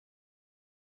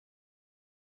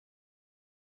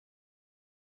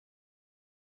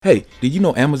Hey, did you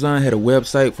know Amazon had a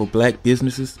website for black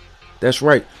businesses? That's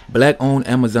right,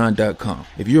 blackownedamazon.com.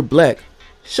 If you're black,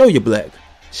 show you're black.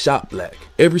 Shop black.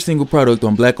 Every single product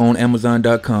on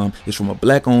blackownedamazon.com is from a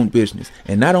black-owned business.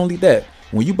 And not only that,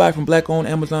 when you buy from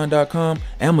blackownedamazon.com,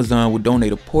 Amazon will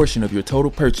donate a portion of your total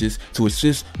purchase to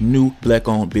assist new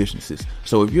black-owned businesses.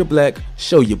 So if you're black,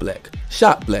 show you're black.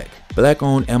 Shop black.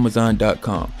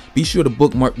 blackownedamazon.com. Be sure to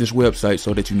bookmark this website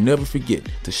so that you never forget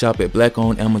to shop at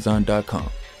blackownedamazon.com.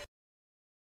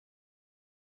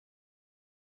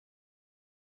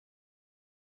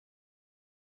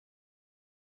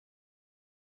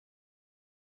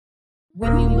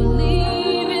 When you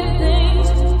believe in things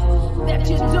that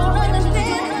you don't understand,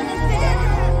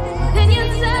 then you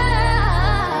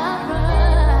suffer.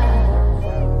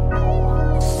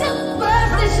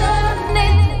 Superstition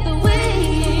is the way.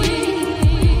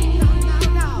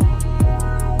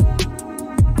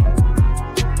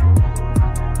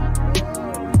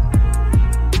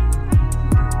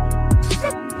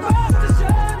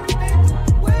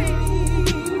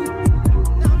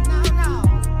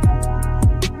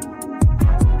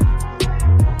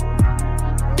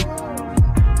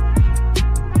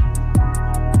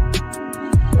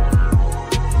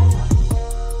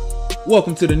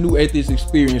 Welcome to the New Atheist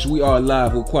Experience. We are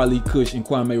live with Kweli Kush and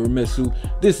Kwame Remesu.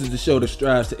 This is the show that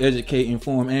strives to educate,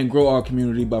 inform, and grow our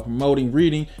community by promoting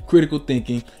reading, critical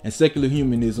thinking, and secular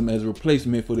humanism as a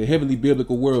replacement for the heavily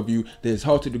biblical worldview that has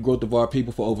halted the growth of our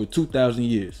people for over 2,000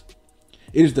 years.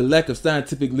 It is the lack of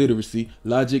scientific literacy,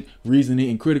 logic, reasoning,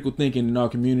 and critical thinking in our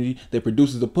community that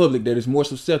produces a public that is more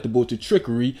susceptible to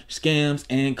trickery, scams,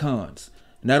 and cons.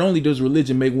 Not only does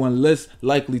religion make one less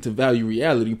likely to value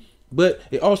reality, but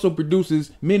it also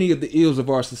produces many of the ills of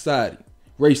our society: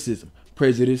 racism,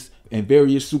 prejudice, and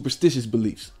various superstitious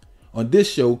beliefs. On this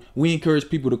show, we encourage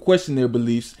people to question their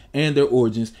beliefs and their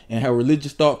origins and how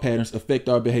religious thought patterns affect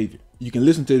our behavior. You can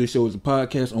listen to this show as a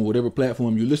podcast on whatever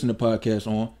platform you listen to podcasts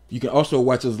on. You can also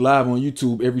watch us live on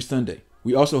YouTube every Sunday.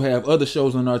 We also have other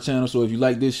shows on our channel, so if you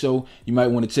like this show, you might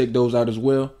want to check those out as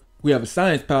well. We have a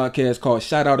science podcast called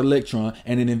Shout Out Electron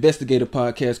and an investigative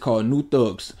podcast called New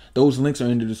Thugs. Those links are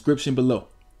in the description below.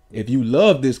 If you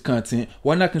love this content,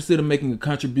 why not consider making a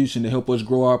contribution to help us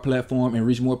grow our platform and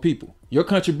reach more people? Your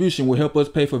contribution will help us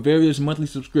pay for various monthly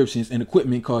subscriptions and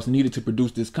equipment costs needed to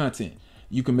produce this content.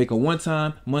 You can make a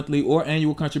one-time, monthly, or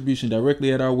annual contribution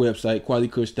directly at our website,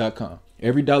 kwalikush.com.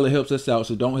 Every dollar helps us out,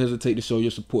 so don't hesitate to show your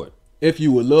support. If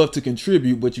you would love to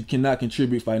contribute but you cannot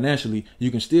contribute financially, you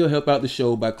can still help out the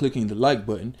show by clicking the like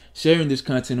button, sharing this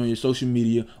content on your social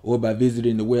media, or by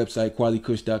visiting the website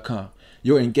kwalikush.com.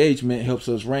 Your engagement helps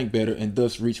us rank better and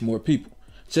thus reach more people.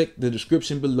 Check the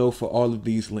description below for all of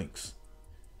these links.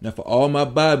 Now, for all my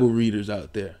Bible readers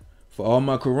out there, for all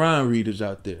my Quran readers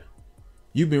out there,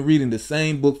 you've been reading the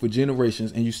same book for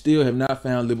generations and you still have not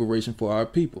found liberation for our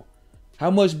people. How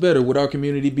much better would our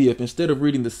community be if instead of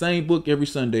reading the same book every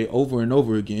Sunday over and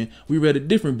over again, we read a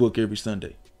different book every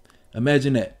Sunday?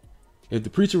 Imagine that. If the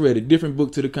preacher read a different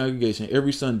book to the congregation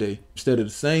every Sunday instead of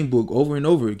the same book over and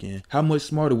over again, how much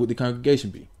smarter would the congregation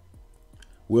be?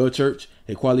 Well, church,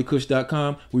 at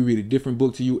kwalikush.com, we read a different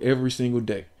book to you every single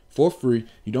day. For free.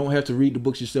 You don't have to read the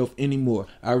books yourself anymore.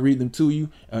 I read them to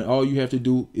you, and all you have to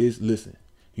do is listen.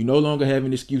 You no longer have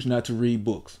an excuse not to read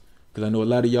books. Because I know a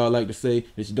lot of y'all like to say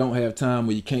that you don't have time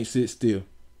or you can't sit still.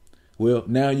 Well,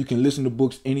 now you can listen to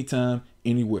books anytime,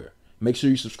 anywhere. Make sure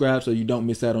you subscribe so you don't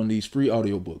miss out on these free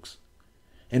audiobooks.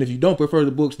 And if you don't prefer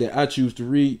the books that I choose to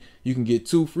read, you can get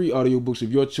 2 free audiobooks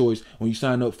of your choice when you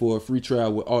sign up for a free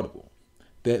trial with Audible.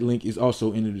 That link is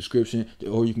also in the description,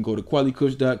 or you can go to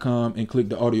kwalikush.com and click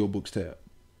the audiobooks tab.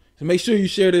 So make sure you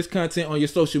share this content on your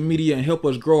social media and help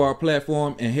us grow our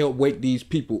platform and help wake these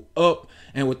people up.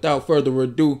 And without further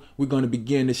ado, we're going to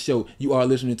begin the show. You are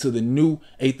listening to the New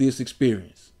Atheist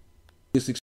Experience.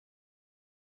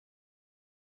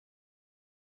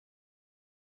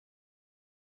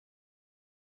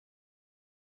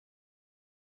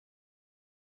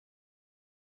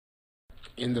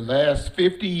 In the last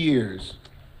 50 years,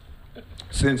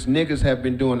 since niggas have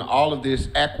been doing all of this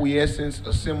acquiescence,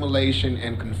 assimilation,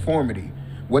 and conformity.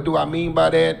 What do I mean by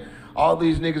that? All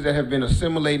these niggas that have been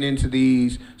assimilating into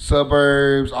these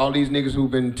suburbs, all these niggas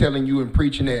who've been telling you and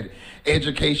preaching that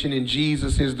education in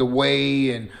Jesus is the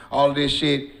way and all of this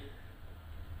shit.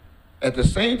 At the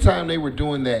same time they were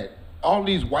doing that, all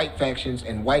these white factions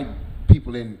and white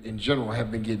people in general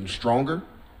have been getting stronger,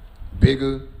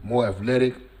 bigger, more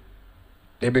athletic.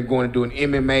 They've been going to doing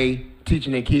MMA,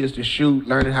 teaching their kids to shoot,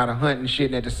 learning how to hunt and shit.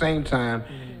 And at the same time,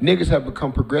 niggas have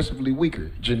become progressively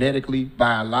weaker, genetically,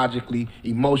 biologically,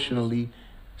 emotionally,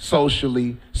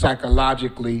 socially,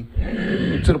 psychologically,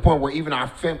 to the point where even our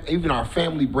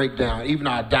family breakdown, even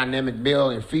our dynamic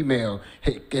male and female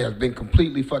has been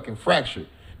completely fucking fractured.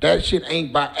 That shit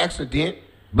ain't by accident.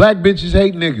 Black bitches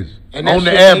hate niggas. And that on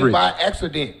the shit average. ain't by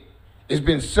accident. It's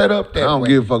been set up that way. I don't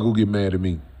give a fuck who get mad at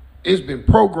me. It's been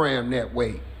programmed that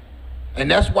way.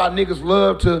 And that's why niggas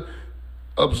love to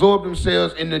absorb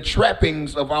themselves in the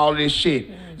trappings of all this shit.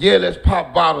 Yeah, let's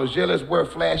pop bottles. Yeah, let's wear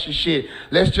flashy shit.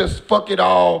 Let's just fuck it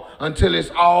all until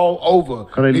it's all over.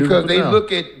 Because they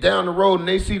look at down the road and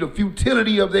they see the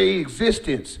futility of their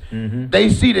existence. They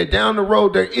see that down the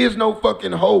road there is no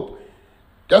fucking hope.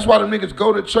 That's why them niggas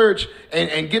go to church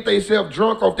and get themselves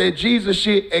drunk off that Jesus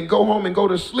shit and go home and go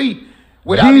to sleep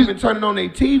without even turning on their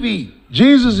TV.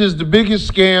 Jesus is the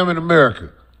biggest scam in America.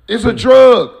 It's a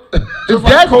drug. Just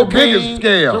like That's the cocaine, biggest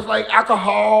scam. just like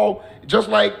alcohol, just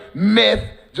like meth,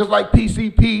 just like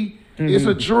PCP. It's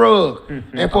a drug.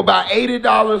 And for about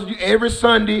 $80 every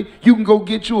Sunday, you can go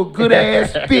get you a good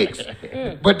ass fix.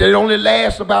 But they only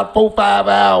last about 4-5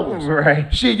 hours.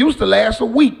 Right. Shit used to last a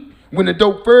week when the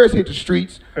dope first hit the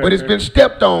streets, but it's been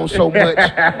stepped on so much.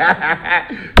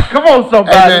 Come on,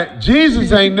 somebody. Hey, man,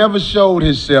 Jesus ain't never showed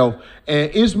himself,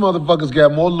 and his motherfuckers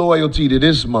got more loyalty to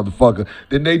this motherfucker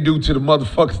than they do to the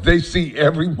motherfuckers they see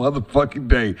every motherfucking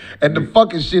day. And the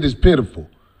fucking shit is pitiful.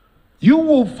 You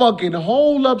will fucking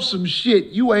hold up some shit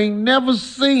you ain't never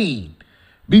seen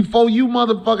before you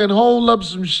motherfucking hold up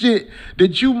some shit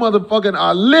that you motherfucking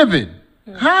are living.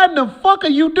 How in the fuck are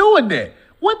you doing that?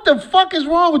 What the fuck is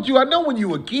wrong with you? I know when you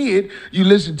were a kid, you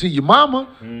listened to your mama,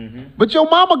 but your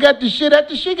mama got the shit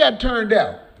after she got turned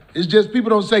out. It's just people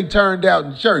don't say turned out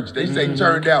in church. They say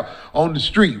turned out on the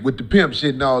street with the pimp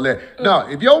shit and all that. No,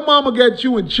 if your mama got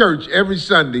you in church every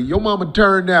Sunday, your mama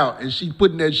turned out and she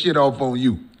putting that shit off on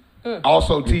you.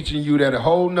 Also teaching you that a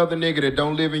whole nother nigga that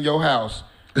don't live in your house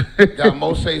got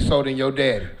more say-so than your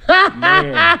daddy.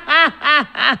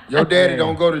 Your daddy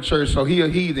don't go to church, so he a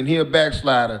heathen, he a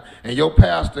backslider. And your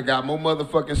pastor got more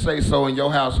motherfucking say-so in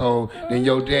your household than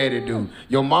your daddy do.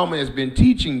 Your mama has been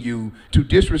teaching you to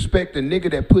disrespect the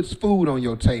nigga that puts food on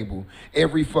your table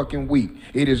every fucking week.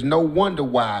 It is no wonder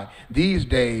why these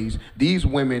days, these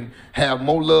women have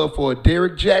more love for a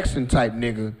Derrick Jackson type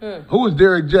nigga. Who is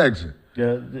Derrick Jackson? The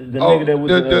nigga that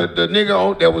was the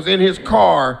nigga that was in his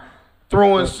car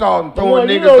throwing salt and throwing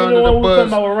niggas under the bus,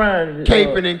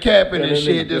 caping and capping and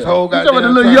shit. This whole You goddamn talking about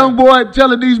the little young boy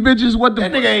telling these bitches what the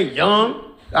That nigga ain't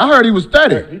young. I heard he was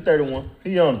 30. He 31.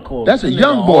 He on the court. That's a That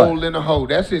young nigga boy. Old in the hole.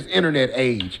 That's his internet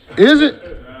age. Is it?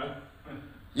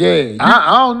 Yeah.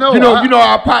 I don't know. You know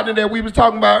our partner that we was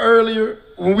talking about earlier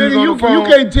when we was Nigga, on you- the phone. you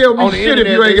can't tell me On the shit if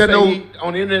internet, you ain't they got say no-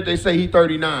 on the internet, they say he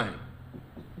 39.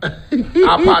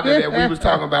 Our partner that we was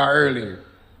talking about earlier.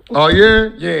 Oh, yeah?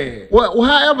 Yeah. Well,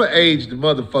 however age the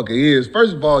motherfucker is,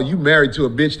 first of all, you married to a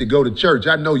bitch that go to church.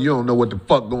 I know you don't know what the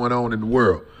fuck going on in the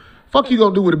world. Fuck you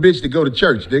gonna do with a bitch that go to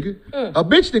church, nigga? A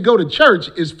bitch that go to church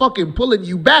is fucking pulling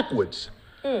you backwards.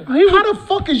 How the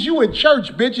fuck is you in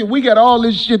church, bitch, and we got all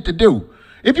this shit to do?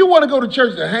 If you want to go to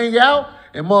church to hang out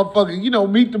and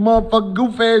motherfucking, meet the motherfucking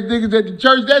goof ass niggas at the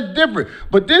church, that's different.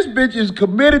 But this bitch is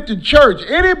committed to church.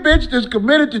 Any bitch that's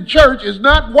committed to church is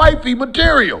not wifey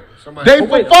material. They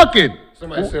for fucking.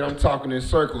 Somebody said I'm talking in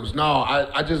circles. No,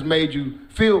 I just made you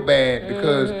feel bad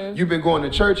because you've been going to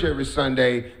church every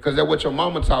Sunday because that's what your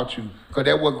mama taught you. Because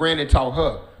that's what granny taught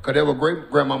her. Because that's what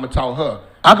great-grandmama taught her.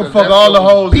 I can Because fuck that's all the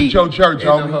what hoes in beat your church,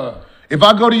 into homie. her. If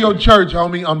I go to your church,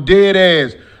 homie, I'm dead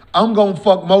ass. I'm gonna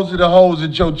fuck most of the hoes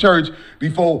at your church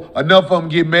before enough of them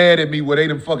get mad at me where they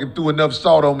done fucking threw enough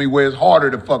salt on me where it's harder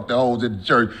to fuck the hoes at the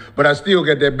church. But I still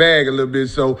got that bag a little bit,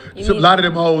 so a lot of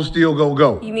them hoes still gonna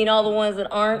go. You mean all the ones that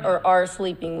aren't or are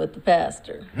sleeping with the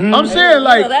pastor? I'm saying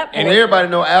like, And everybody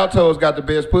know Alto's got the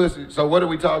best pussy. So what are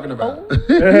we talking about?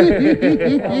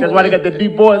 That's why they got the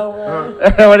deep voice.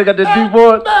 That's why they got the deep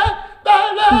voice.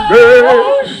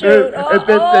 Oh, shoot.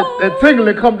 That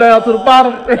tingling come down to the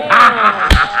bottom.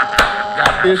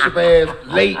 Got Bishop ass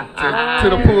late to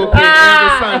the pulpit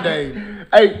every Sunday.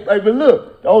 Hey, but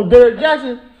look, old Derrick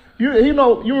Jackson, you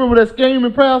remember that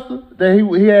scheming pastor that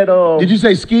he had? did you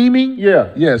say scheming?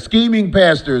 Yeah. Yeah, scheming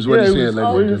pastor is what Yeah, he he said,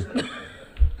 was- ladies and gentlemen.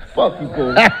 Fuck you,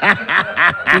 fool. He's a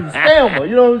scammer.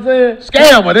 You know what I'm saying?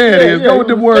 Scammer, there it Yeah, is. yeah, Go with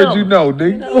he them was a words you scammer. know,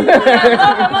 nigga.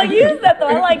 I'm gonna use that though.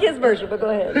 I like his version, but go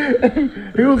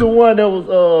ahead. He was the one that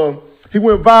was he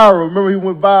went viral. Remember he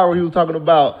went viral. He was talking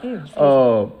about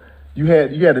you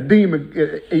had a demon.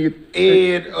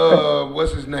 Ed,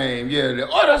 what's his name? Yeah,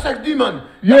 that's sex demon.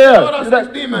 Yeah, That's sex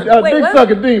demon. A Wait, dick what?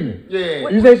 sucking demon. Yeah.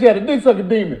 You say she had a dick sucking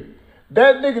demon.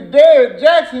 That nigga Derrick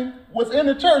Jackson was in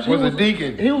the church. Was a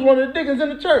deacon. He was one of the deacons in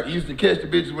the church. He used to catch the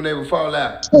bitches when they would fall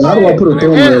out. Hey, how do I put a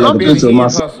thumb there like a picture of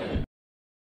myself? Hustle.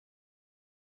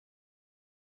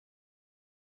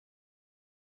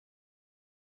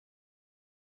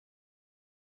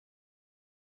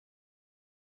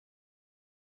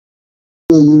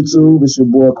 YouTube, it's your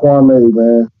boy Kwame,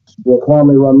 man. It's your boy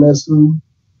Kwame Ramesu.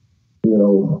 You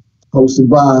know, hosted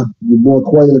by your boy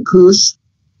Quayle Kush.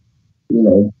 You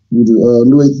know, you do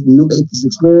New Atheist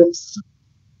Experience.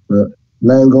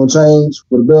 Name gonna change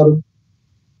for the better.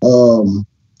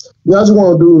 Yeah, I just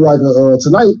want to do like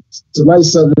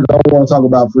tonight's subject. I don't want to talk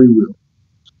about free will,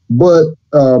 but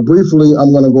briefly,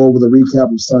 I'm gonna go over the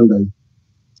recap of Sunday.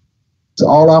 To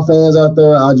all our fans out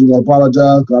there, I just want to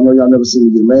apologize because I know y'all never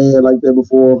seen me get mad like that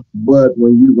before. But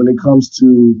when it comes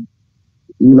to,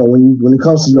 when it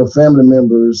comes to your family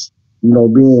members,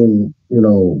 being,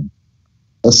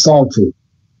 assaulted,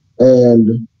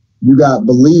 and you got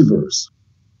believers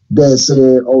that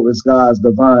said, "Oh, it's God's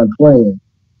divine plan,"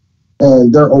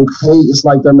 and they're okay. It's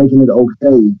like they're making it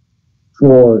okay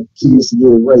for kids to get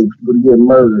raped, people to get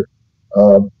murdered,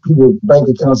 people's bank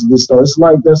accounts to get stolen. It's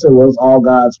like they said, "Well, it's all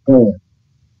God's plan."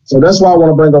 So that's why I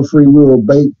want to bring up free will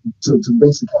to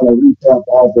basically kind of recap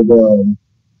off of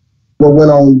what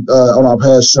went on our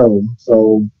past show.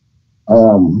 So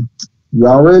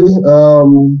y'all ready?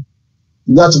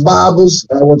 You got your Bibles?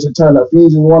 I want you to turn to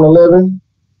Ephesians 1:11.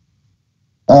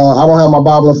 I don't have my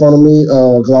Bible in front of me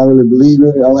because I don't really believe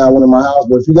it. I don't have one in my house.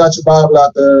 But if you got your Bible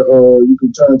out there, you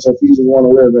can turn to Ephesians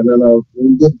 1:11. And when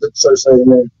you get to the church, say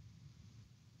amen.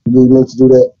 You meant to do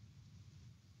that.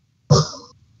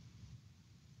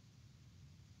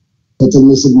 They take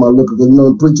me a sip of my liquor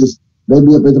because preachers, they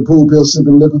be up at the pool pill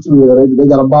sipping liquor too. They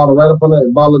got a bottle right up on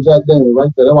that, bottle of Jack Daniels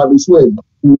right there. That might be sweating.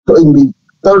 It can be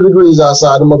 30 degrees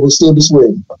outside, them up will still be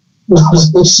sweating. Jack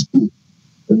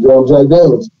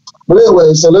Daniels. But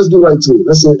anyway, so let's get right to it.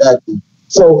 Let's get active.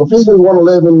 So Ephesians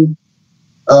 1:11,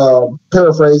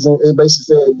 paraphrasing, it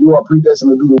basically said you are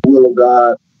predestined to do the will of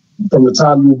God from the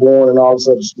time you were born and all this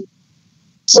other shit.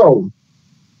 So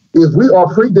if we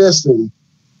are predestined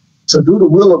to do the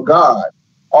will of God,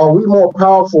 are we more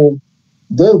powerful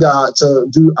than God to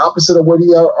do opposite of what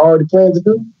he already planned to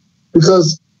do?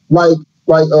 Because like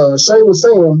Shane was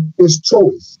saying, it's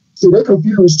choice. See, they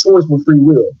confuse choice with free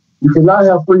will. You cannot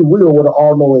have free will with an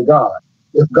all-knowing God.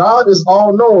 If God is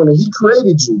all-knowing and he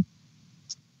created you,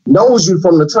 knows you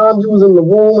from the time you was in the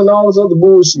womb and all this other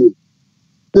bullshit,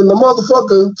 then the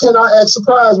motherfucker cannot act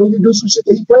surprised when you do some shit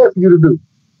that he planned for you to do.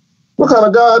 What kind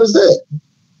of God is that?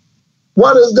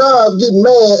 Why does God get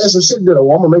mad at some shit that, I'm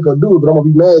going to make her do it, but I'm going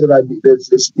to be mad that I did that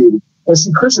she did it? And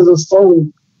see, Christians are so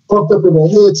fucked up in their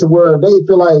head to where they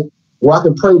feel like, well, I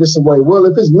can pray this away. Well,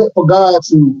 if it's meant for God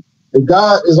to, if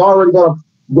God is already going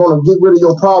to get rid of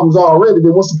your problems already,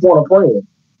 then what's the point of praying?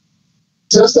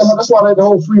 That's why the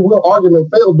whole free will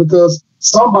argument fails, because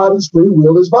somebody's free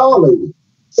will is violated.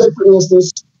 Say, for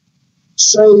instance,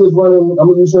 Shay is running, I'm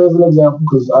going to use her as an example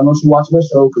because I know she's watching the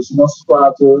show because she don't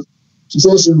subscribe to us. She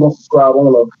said she was going to subscribe, I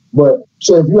don't know. But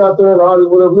Shay, if you're out there in the audience,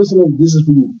 whatever, listening, this is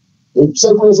for you. If,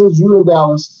 say, for instance, you're in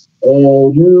Dallas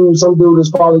and some dude is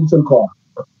following you to the car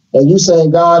and you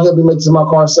saying, God, help me make this in my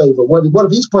car safer. What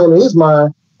if he's praying in his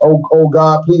mind, oh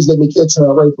God, please let me catch her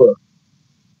and rape her?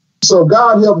 So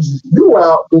God helps you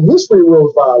out, then his free will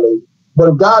is violated. But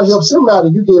if God helps him out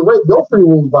and you get raped, your free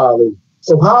will is violated.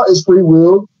 So how is free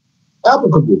will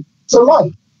applicable to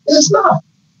life? It's not.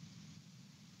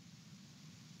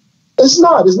 It's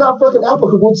not fucking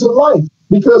applicable to life.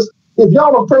 Because if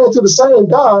y'all are praying to the same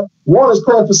God, one is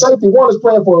praying for safety, one is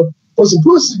praying for some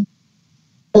pussy,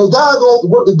 and God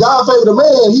favor the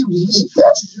man, he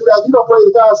catches you. Now you don't pray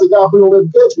to God and say, God, please don't let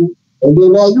him catch me. And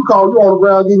then now you on the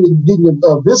ground getting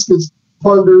your biscuits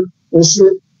plundered and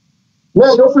shit.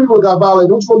 Now your free will got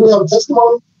violated. Don't you want to have a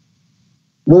testimony?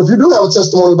 Well, if you do have a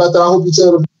testimony about that, I hope you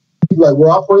tell the people, like,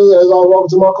 well, I pray as I walk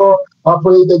to my car, I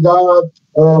pray that God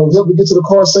help me get to the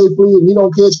car safely and he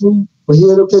don't catch me, but he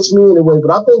ended up catching me anyway.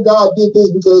 But I think God did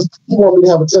this because he wanted me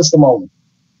to have a testimony.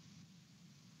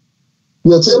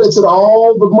 Yeah, tell it to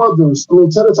all the mothers.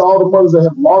 Tell it to all the mothers that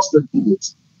have lost their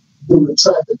kids due to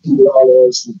trafficking and all that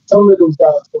shit. Tell them that it was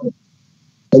God's plan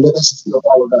and that they should still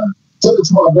follow God. Tell it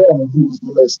to my daughter who was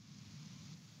molested.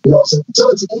 You know what I'm saying? Tell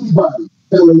it to anybody,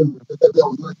 family member, that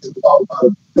was molested about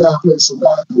it. God plans so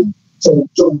God can. So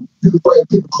you can bring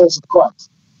people closer to Christ.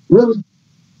 Really?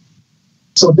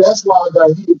 So that's why I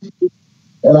got heated people.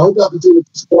 And I hope y'all continue to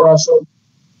support our show.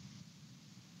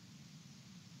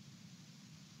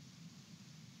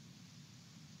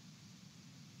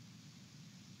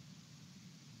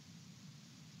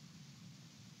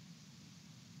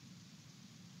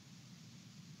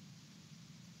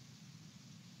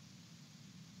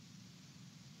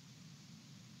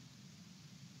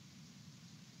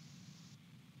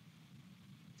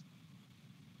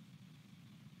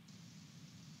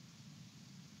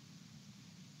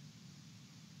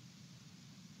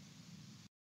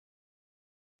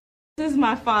 This is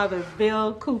my father,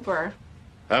 Bill Cooper.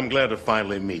 I'm glad to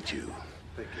finally meet you.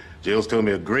 Thank you. Jill's told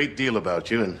me a great deal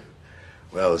about you, and,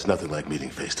 well, it's nothing like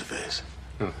meeting face to face.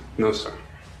 No, sir.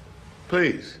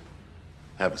 Please,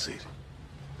 have a seat.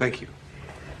 Thank you.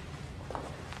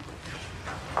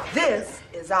 This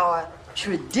is our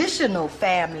traditional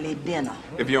family dinner.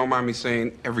 If you don't mind me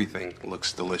saying, everything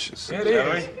looks delicious. It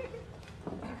is.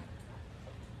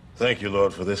 Thank you,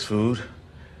 Lord, for this food.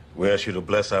 We ask you to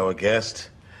bless our guest,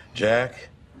 Jack,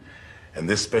 and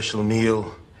this special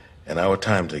meal and our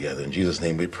time together. In Jesus'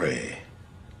 name we pray.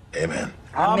 Amen.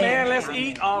 Oh, man, let's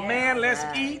eat. Oh, man, let's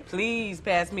eat. Please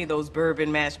pass me those bourbon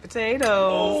mashed potatoes.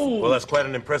 Oh. Well, that's quite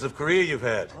an impressive career you've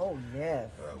had. Oh, yes.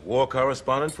 War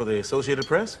correspondent for the Associated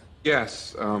Press?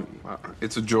 Yes,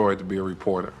 it's a joy to be a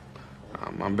reporter.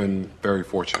 I've been very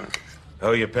fortunate.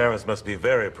 Oh, your parents must be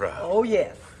very proud. Oh,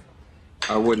 yes.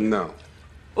 I wouldn't know.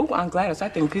 Oh, Aunt Gladys, I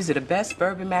think these are the best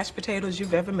bourbon mashed potatoes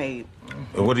you've ever made.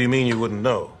 Well, what do you mean you wouldn't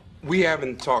know? We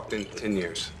haven't talked in 10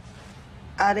 years.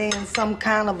 Are they in some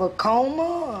kind of a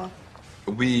coma?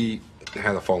 Or? We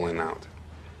had a falling out.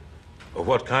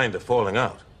 What kind of falling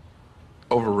out?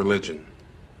 Over religion.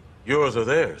 Yours or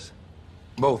theirs?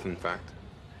 Both, in fact.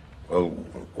 Well,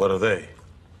 what are they?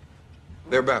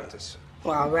 They're Baptists.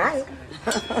 Well, all right.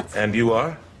 And you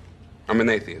are? I'm an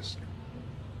atheist.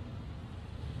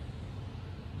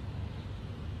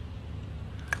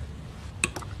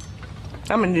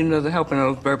 I'm gonna need another helping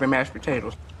of those bourbon mashed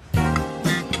potatoes.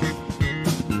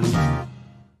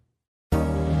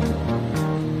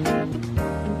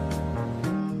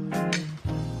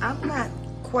 I'm not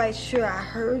quite sure I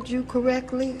heard you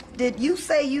correctly. Did you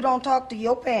say you don't talk to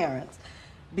your parents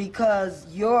because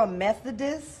you're a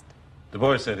Methodist? The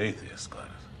boy said atheist,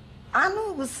 Gladys. I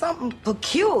knew it was something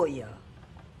peculiar.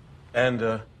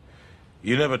 And,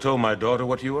 you never told my daughter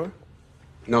what you were?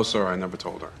 No, sir, I never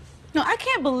told her. No, I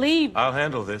can't believe... I'll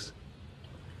handle this.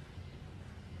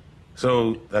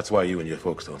 So, that's why you and your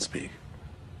folks don't speak?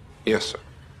 Yes, sir.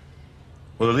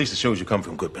 Well, at least it shows you come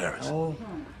from good parents. Oh.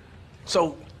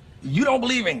 So, you don't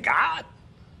believe in God?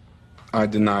 I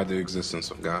deny the existence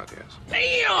of God, yes.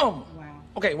 Damn! Wow.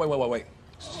 Okay, wait.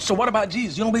 So what about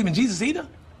Jesus? You don't believe in Jesus either?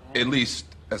 At least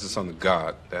as the son of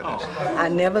God, that is. I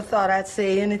never thought I'd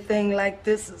say anything like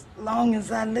this as long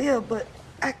as I live, but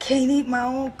I can't eat my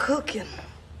own cooking.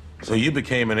 So you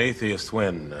became an atheist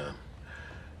when,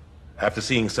 after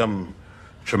seeing some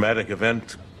traumatic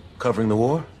event covering the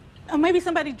war? Or maybe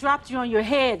somebody dropped you on your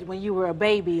head when you were a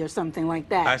baby or something like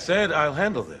that. I said I'll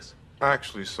handle this.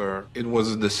 Actually, sir, it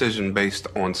was a decision based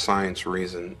on science,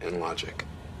 reason, and logic.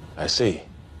 I see.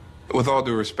 With all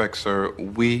due respect, sir,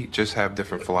 we just have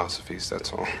different philosophies,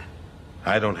 that's all.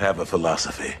 I don't have a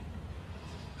philosophy.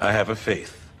 I have a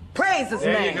faith. Praise his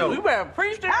There name. you go. You better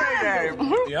preach to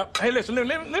that. Yep. Hey, listen,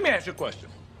 let me ask you a question.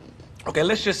 Okay,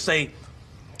 let's just say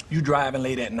you driving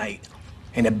late at night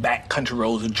in the back country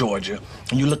roads of Georgia,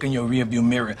 and you look in your rearview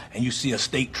mirror and you see a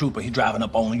state trooper. He's driving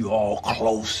up on you all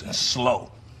close and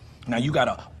slow. Now you got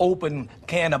an open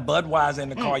can of Budweiser in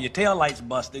the car, your taillight's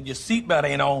busted, your seatbelt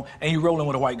ain't on, and you rolling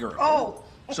with a white girl. Oh.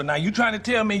 So now you trying to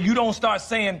tell me you don't start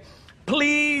saying,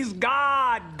 please,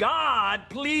 God,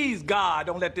 please, God,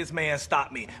 don't let this man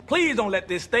stop me. Please don't let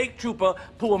this state trooper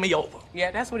pull me over. Yeah,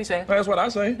 that's what he said. That's what I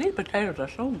say. These potatoes are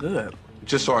so good.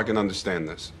 Just so I can understand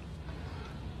this.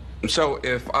 So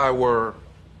if I were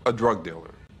a drug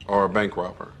dealer or a bank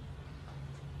robber,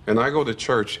 and I go to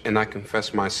church and I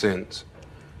confess my sins,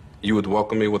 you would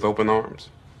welcome me with open arms?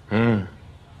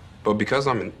 But because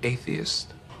I'm an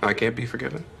atheist, I can't be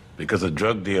forgiven? Because a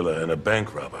drug dealer and a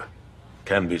bank robber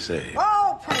can be saved.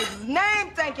 Oh, praise his name.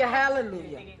 Thank you.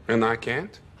 Hallelujah. And I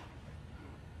can't?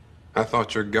 I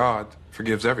thought your God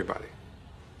forgives everybody.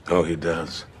 Oh, he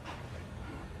does.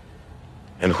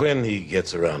 And when he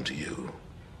gets around to you,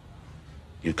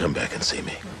 you come back and see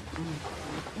me.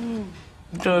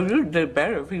 So you did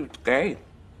better if he was gay.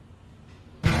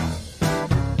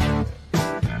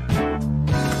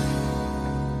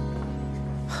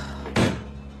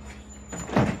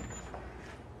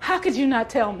 How could you not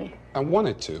tell me? I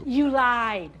wanted to. You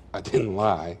lied. I didn't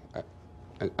lie.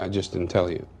 I just didn't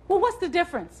tell you. Well, what's the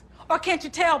difference? Or can't you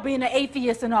tell being an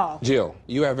atheist and all? Jill,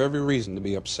 you have every reason to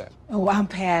be upset. Oh, I'm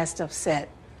past upset.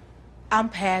 I'm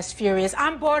past furious.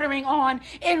 I'm bordering on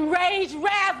enraged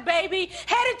wrath, baby.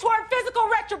 Headed toward physical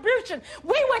retribution.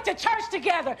 We went to church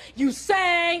together. You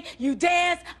sang, you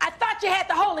danced. I thought you had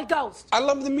the Holy Ghost. I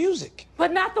love the music.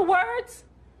 But not the words?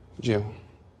 Jill,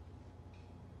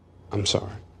 I'm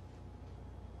sorry.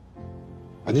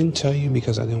 I didn't tell you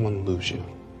because I didn't want to lose you.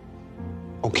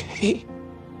 Okay?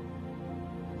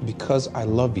 Because I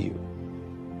love you.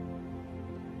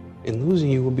 And losing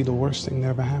you would be the worst thing that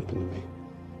ever happened to me.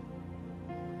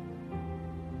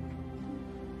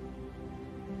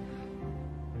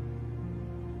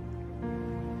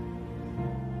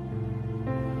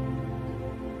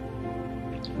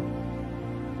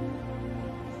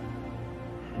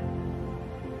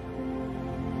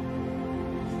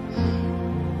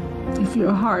 If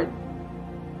your heart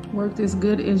worked as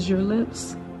good as your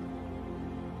lips,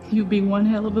 you'd be one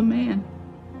hell of a man.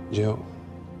 Jill,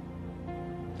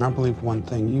 I believe one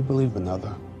thing, you believe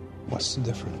another. What's the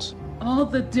difference? All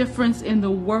the difference in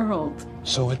the world.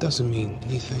 So it doesn't mean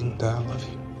anything that I love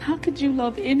you. How could you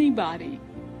love anybody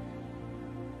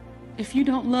if you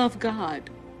don't love God?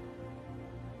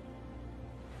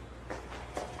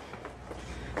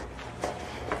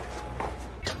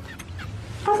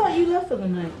 I thought you left for the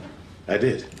night. I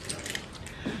did.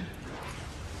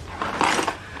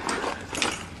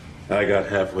 I got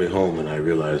halfway home and I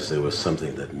realized there was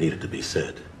something that needed to be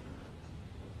said.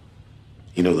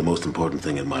 You know, the most important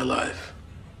thing in my life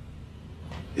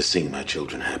is seeing my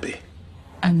children happy.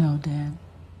 I know, Dad.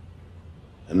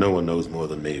 And no one knows more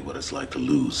than me what it's like to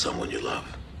lose someone you love.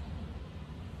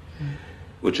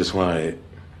 Which is why,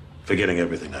 forgetting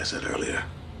everything I said earlier,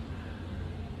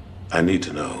 I need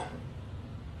to know,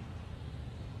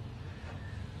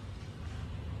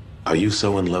 are you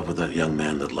so in love with that young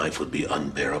man that life would be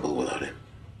unbearable without him?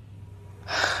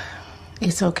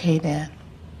 It's okay, Dad.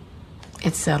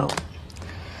 It's settled.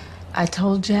 I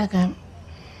told Jack I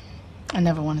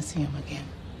never want to see him again.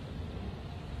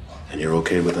 And you're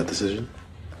okay with that decision?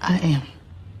 I am.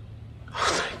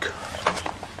 Oh, thank God.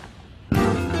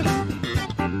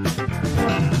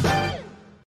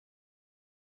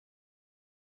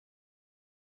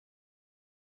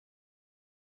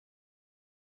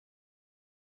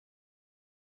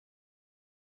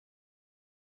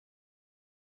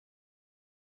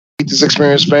 This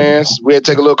experience fans, we had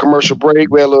to take a little commercial break.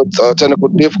 We had a little technical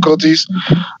difficulties,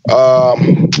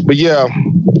 but yeah,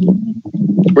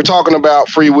 we're talking about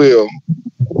free will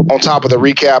on top of the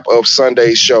recap of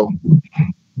Sunday's show.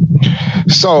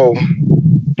 So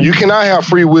you cannot have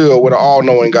free will with an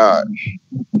all-knowing God.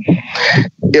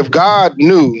 If God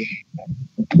knew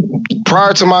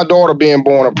prior to my daughter being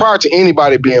born, or prior to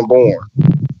anybody being born,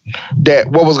 that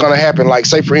what was going to happen, like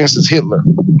say for instance Hitler,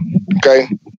 okay,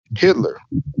 Hitler.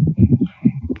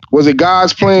 Was it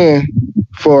God's plan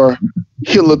for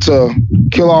Hitler to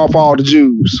kill off all the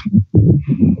Jews?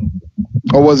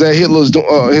 Or was that Hitler's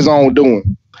his own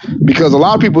doing? Because a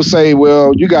lot of people say,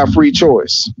 well, you got free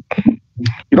choice.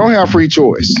 You don't have free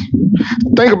choice.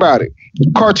 Think about it.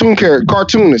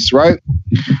 Cartoonists, right?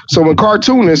 So when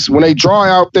cartoonists, when they draw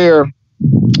out their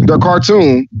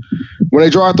cartoon,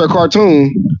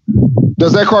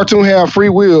 does that cartoon have free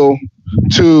will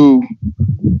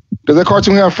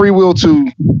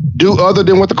to do other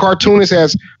than what the cartoonist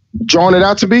has drawn it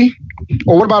out to be?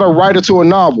 Or what about a writer to a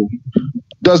novel?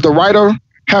 Does the writer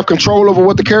have control over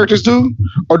what the characters do?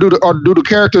 Or do the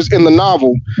characters in the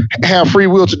novel have free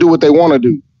will to do what they want to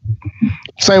do?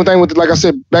 Same thing with, like I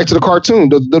said, back to the cartoon.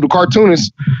 Do the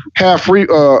cartoonists have free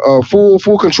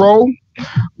full control?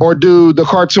 Or do the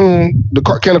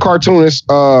cartoonists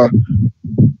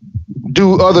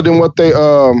do other than what they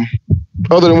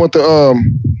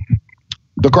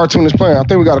the cartoonist plan? I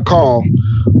think we got a call.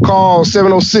 Call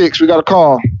 706. We got a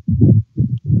call.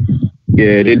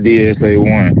 Yeah, this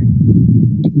DSA1.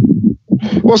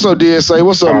 What's up, DSA?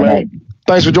 What's up, man?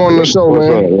 Thanks for joining the show,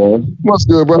 man. Up, What's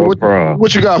good, brother?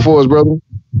 What you got for us, brother?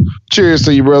 Cheers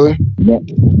to you, brother.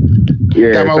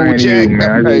 Yeah, got my old Jack.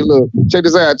 Hey, look, check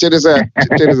this out.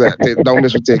 Don't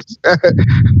miss with Texas.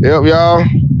 Yep, y'all.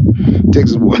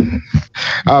 Texas boy.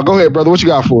 Go ahead, brother. What you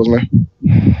got for us, man?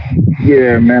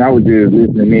 Yeah, man, I was just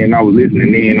listening in. I was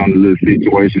listening in on the little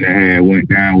situation that went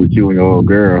down with you and your old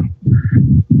girl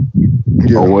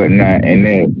or whatnot. And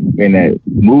in that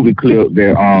movie clip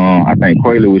that I think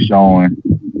Quayla was showing,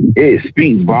 it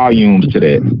speaks volumes to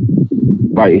that.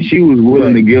 Like, she was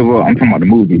willing to give up, I'm talking about the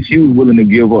movie, she was willing to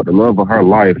give up the love of her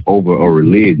life over a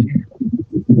religion.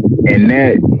 And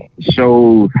that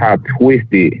shows how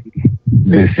twisted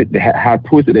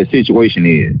that situation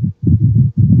is.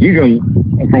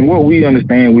 From what we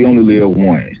understand, we only live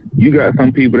once. You got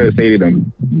some people that say they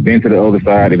done been to the other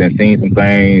side, they done seen some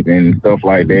things and stuff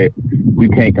like that. We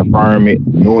can't confirm it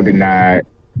nor deny it.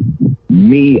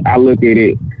 Me, I look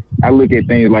at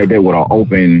things like that with an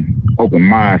open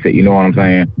mindset, you know what I'm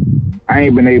saying? I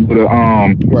ain't been able to, the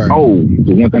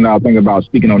one thing I was thinking about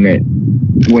speaking on that,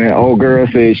 when old girl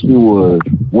said she went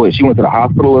to the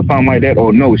hospital or something like that,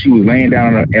 or no, she was laying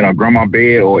down in her grandma's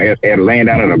bed or laying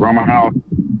down at her grandma's house,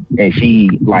 and she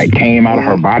like came out of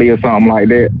her body or something like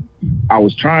that. I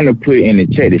was trying to put in the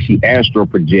chat that she astral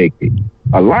projected.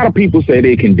 A lot of people say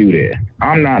they can do that.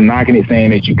 I'm not knocking it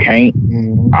saying that you can't.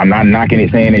 I'm not knocking it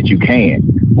saying that you can.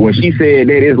 When she said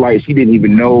that, it's like she didn't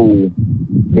even know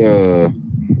the,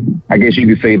 I guess you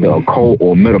could say, the occult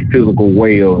or metaphysical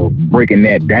way of breaking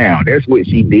that down. That's what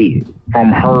she did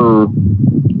from her,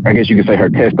 I guess you could say, her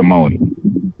testimony.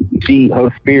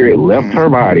 Her spirit left her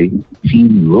body. She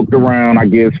looked around, I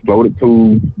guess, floated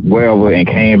to wherever and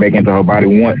came back into her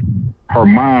body once her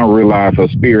mind realized her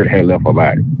spirit had left her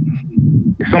body.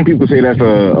 Some people say that's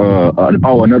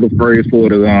another phrase for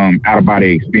the out of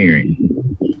body experience.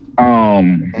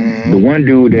 The one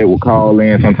dude that would call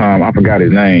in sometime, I forgot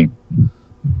his name.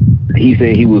 He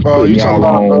said he was putting y'all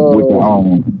on with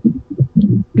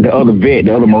the other vet,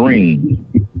 the other Marine.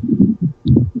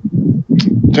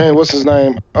 Dang, what's his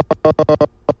name?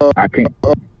 I can't.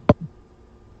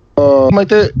 Like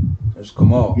that? Let's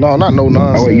come on. No, not no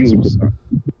nonsense. Oh,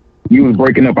 you was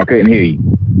breaking up. I couldn't hear you.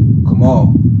 Come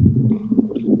on.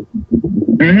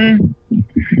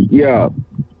 Yeah,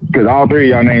 because all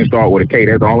three of y'all names start with a K.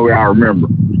 That's the only way I remember.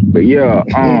 But yeah,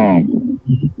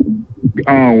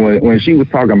 when she was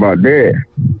talking about that,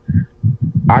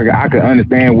 I could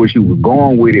understand where she was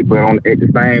going with it, but at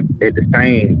the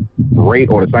same rate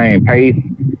or the same pace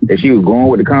that she was going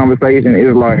with the conversation,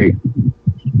 it's like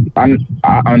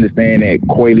I understand that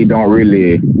Quayle don't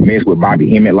really mess with Bobby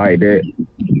Hemmett like that,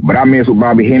 but I mess with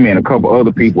Bobby Hemmett and a couple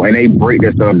other people, and they break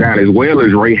that stuff down, as well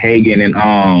as Ray Hagen and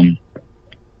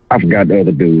I forgot the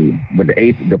other dude, but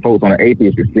the folks on the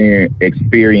Atheist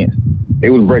experience, they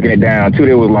was breaking it down too.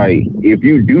 They was like, if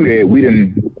you do that, we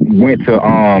done went to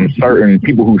certain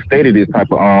people who stated this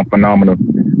type of phenomena,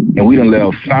 and we done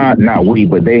left signs, not we,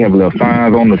 but they have left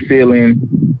signs on the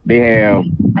ceiling. They have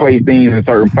placed things in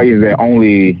certain places that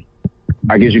only,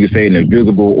 I guess you could say, an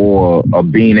invisible or a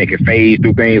being that can phase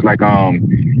through things. Like,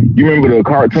 you remember the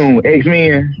cartoon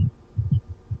X-Men?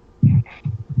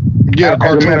 Yeah,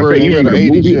 cartoon version in the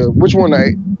 80s. Yeah. Which one?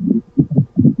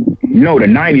 No, the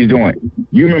 90s joint.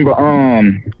 You remember,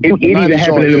 it even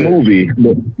happened in the movie.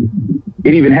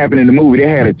 It even happened in the movie. They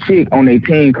had a chick on their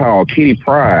team called Kitty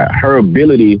Pryde. Her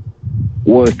ability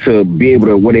was to be able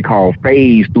to, what they call,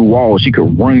 phase through walls. She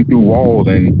could run through walls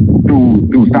and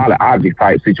through solid object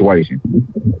type situations.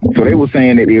 So they were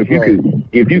saying that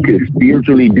if you could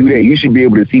spiritually do that, you should be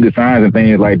able to see the signs and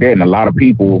things like that. And a lot of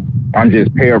people, I'm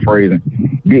just paraphrasing,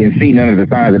 didn't see none of the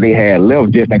signs that they had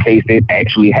left just in case it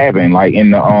actually happened, like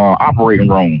in the operating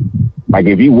room. Like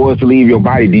if you was to leave your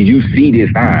body, did you see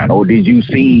this sign, or did you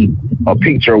see a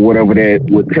picture or whatever that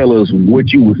would tell us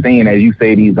what you were saying as you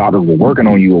say these doctors were working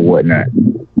on you or whatnot?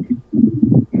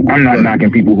 I'm not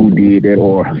knocking people who did that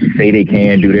or say they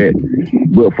can do that,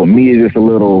 but for me it's just a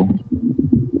little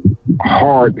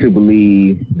hard to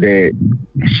believe that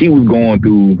she was going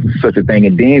through such a thing,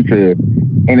 and then to,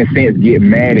 in a sense, get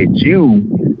mad at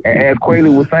you. As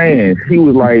Quayle was saying, he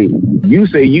was like, you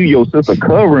say you your sister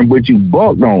covering, but you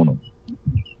bucked on her.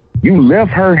 You left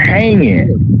her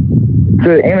hanging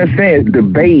to, in a sense,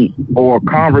 debate or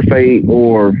conversate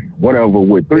or whatever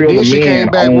with three other men. She came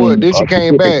back. What? Then she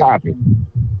came back. Topic.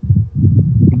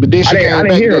 But then she came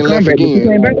back and left again. She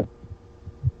came back.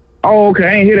 Oh, okay.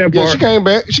 I ain't hear that part. Yeah, she came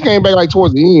back. She came back like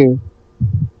towards the end.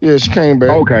 Yeah, she came back.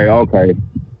 Okay.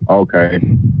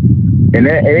 And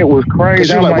it was crazy.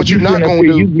 She like, what you not gonna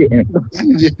do?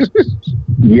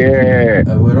 Yeah.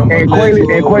 And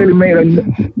Quayle made a.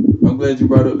 I'm glad you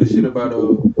brought up the shit about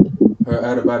her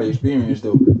out of body experience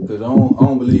though, because I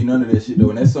don't believe none of that shit though,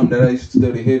 and that's something that I used to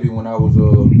study heavy when I was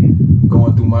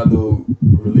going through my little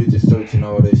religious search and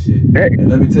all that shit. And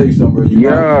let me tell you something,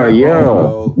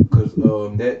 bro. Because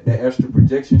that astral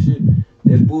projection shit,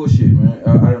 that's bullshit, man.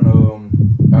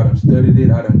 I done studied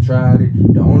it. I done tried it.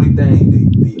 The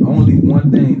only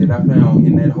one thing that I found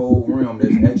in that whole realm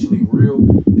that's actually real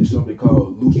is something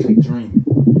called lucid dreaming.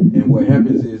 And what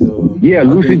happens is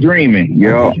lucid dreaming.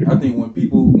 Yeah. I think when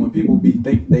people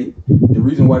the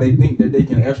reason why they think that they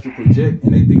can astral project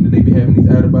and they think that they be having these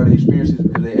out of body experiences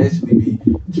because they actually be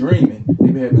dreaming.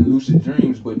 They be having lucid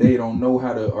dreams, but they don't know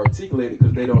how to articulate it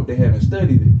because they haven't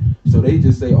studied it. So they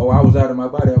just say, "Oh, I was out of my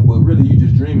body," but really you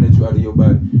just dreaming that you out of your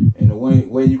body. And the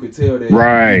way you could tell that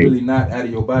you're really not out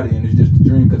of your body and it's just a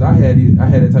dream. Because I had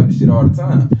that type of shit all the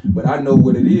time, but I know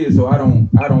what it is, so I don't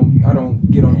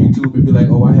get on YouTube and be like,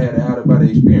 "Oh, I had an out of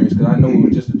body experience," because I know it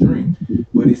was just a dream.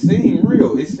 But it seemed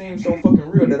real. It seemed so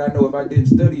fucking real that I know if I didn't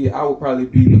study it, I would probably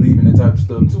be believing that type of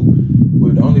stuff too.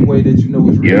 But the only way that you know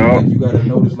it's real, like you gotta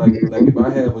notice, like if I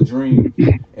have a dream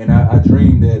and I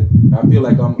dream that I feel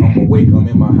like I'm awake, I'm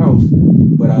in my house,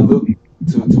 but I look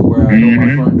to where I know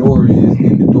my front door is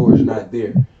and the door is not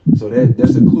there. So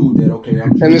that's a clue that okay,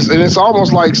 I'm dreaming. And it's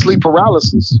almost like sleep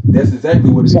paralysis. That's exactly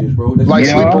what it is, bro. That's Like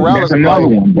sleep paralysis. That's another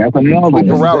one. That's another Sleep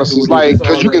one. paralysis, like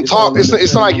because you can talk.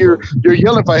 It's not like you're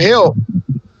yelling for help.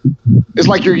 It's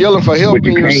like you're yelling for help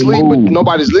in your sleep, but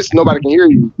nobody's listening. Nobody can hear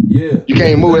you. Yeah, you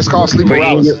can't move. It's called sleep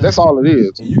paralysis. That's all it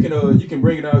is. And you can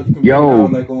bring it out. You can bring it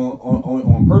out like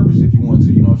on purpose if you want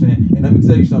to. You know what I'm saying? And let me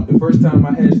tell you something. The first time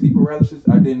I had sleep paralysis,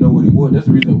 I didn't know what it was. That's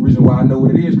the reason why I know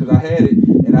what it is, because I had it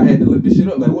and I had to look this shit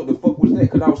up. Like, what the fuck was that?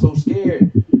 Because I was so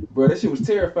scared, bro. That shit was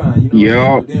terrifying. You know what I'm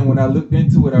saying? But then when I looked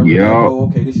into it, I realized, oh,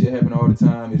 okay, this shit happen all the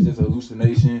time. It's just a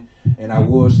hallucination, and I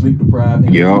was sleep deprived.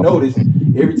 And if you notice,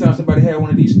 every time somebody had one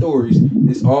of these stories,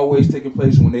 it's always taking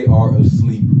place when they are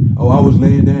asleep. Oh, I was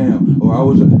laying down, or I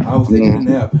was taking a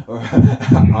nap, or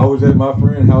I was at my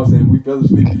friend's house and we fell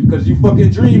asleep. Because you fucking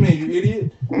dreaming, you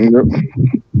idiot.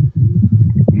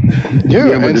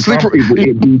 Yeah, and sleep.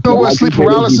 You know what sleep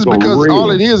paralysis? Because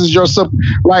all it is your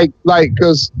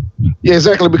because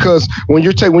exactly, because when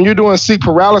you're doing sleep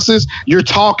paralysis, you're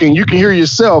talking, you can hear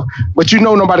yourself, but you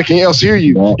know nobody can else hear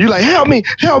you. You're like, help me,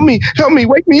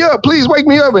 wake me up, please wake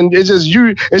me up, and it's just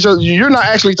you're not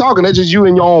actually talking. It's just you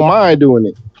in your own mind doing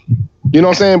it. You know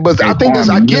what I'm saying? But I think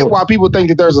I get why people think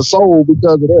that there's a soul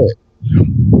because of that.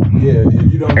 Yeah,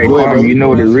 if you don't. Hey, you know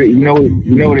what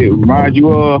it reminds you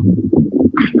of?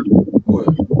 What?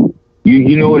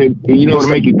 You know what it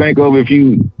make you think of if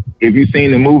you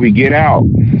seen the movie Get Out.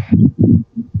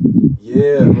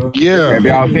 Yeah, bro. Yeah. Have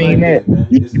y'all seen that?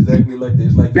 It's exactly like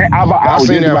this. Like I was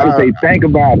just about to say, think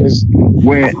about it.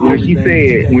 When she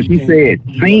said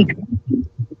sink.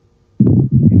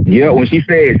 Yeah, when she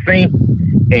said sink,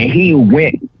 and he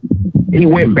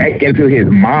went back into his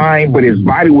mind, but his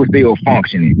body was still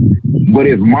functioning. But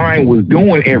his mind was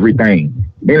doing everything.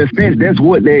 In a sense, that's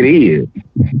what that is.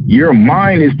 Your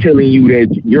mind is telling you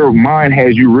that your mind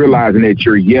has you realizing that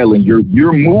you're yelling,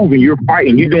 you're moving, you're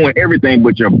fighting, you're doing everything,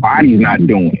 but your body's not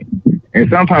doing it. And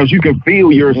sometimes you can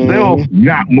feel yourself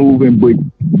not moving, but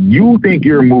you think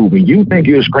you're moving. You think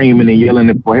you're screaming and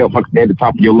yelling for help at the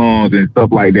top of your lungs and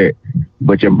stuff like that,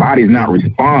 but your body's not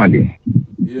responding.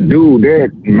 Dude,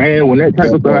 when that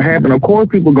type of stuff happens, of course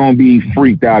people gonna be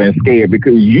freaked out and scared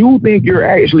because you think you're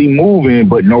actually moving,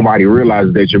 but nobody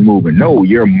realizes that you're moving. No,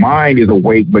 your mind is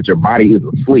awake, but your body is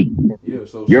asleep.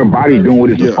 Your body's doing what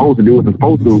it's supposed to do. It's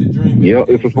supposed to,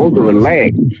 it's supposed to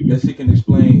relax. That shit can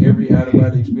explain every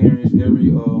out-of-body experience,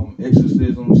 every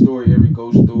exorcism story, every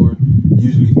ghost story.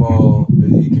 Usually it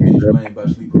can be explained by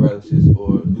sleep paralysis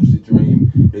or lucid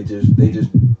dream. They just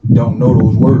don't know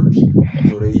those words,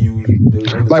 so they use.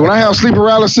 Like when I have sleep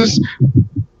paralysis,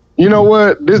 you know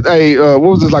what? What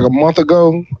was this, like a month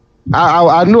ago?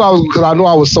 I knew I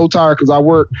was so tired because I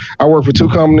work for two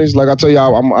companies. Like I tell you,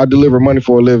 I deliver money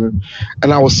for a living,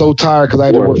 and I was so tired because I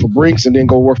had to work for Brinks and then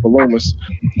go work for Lomas.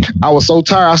 I was so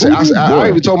tired. I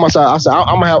even told myself, I said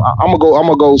I'm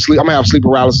gonna go sleep. I'm gonna have sleep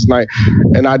paralysis tonight,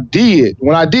 and I did.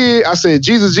 When I did, I said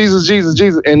Jesus, Jesus, Jesus,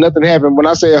 Jesus, and nothing happened. When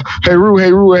I said hey Roo,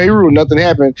 hey Roo, hey Roo, nothing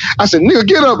happened. I said nigga,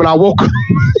 get up, and I woke up.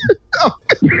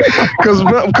 Because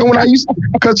when I used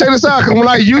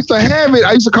to have it,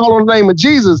 I used to call on the name of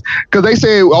Jesus. Because they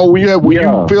say, oh, when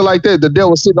you feel like that, the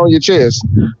devil's sitting on your chest.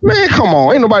 Man, come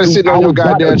on, ain't nobody sitting on your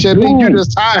goddamn chest. You're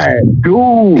just tired,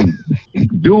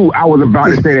 dude. I was about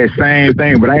to say that same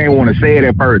thing, but I didn't want to say it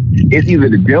at first. It's either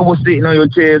the devil sitting on your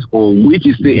chest or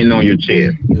witches sitting on your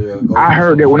chest. I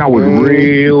heard that when I was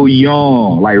real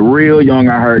young, I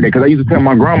heard that because I used to tell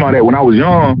my grandma that when I was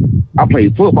young, I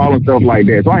played football and stuff like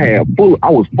that. So I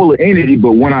was full of energy,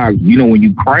 but when when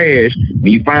you crash,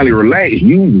 when you finally relax,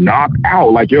 you knock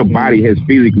out, like your body has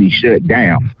physically shut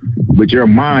down, but your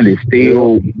mind is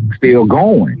still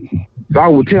going. So I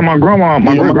would tell my grandma,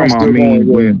 when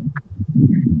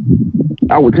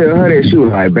I would tell her that, she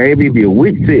was like, baby, be a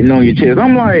witch sitting on your chest.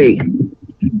 I'm like,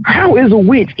 how is a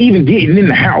witch even getting in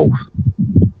the house?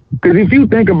 Because if you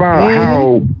think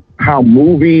about how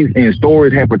movies and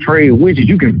stories have portrayed witches,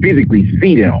 you can physically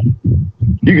see them.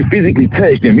 You can physically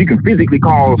touch them. You can physically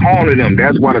cause harm to them.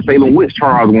 That's why the Salem witch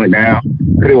trials went down.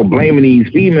 Because they were blaming these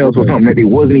females for something that they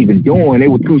wasn't even doing. They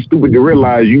were too stupid to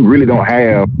realize you really don't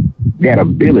have that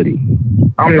ability.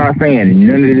 I'm not saying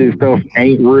none of this stuff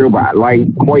ain't real, but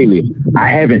like Quayle, I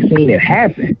haven't seen it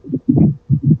happen.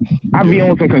 I be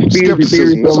on some conspiracy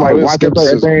theory stuff, like watching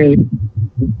certain things.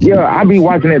 Yeah, I be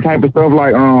watching that type of stuff.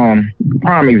 Like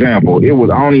prime example, it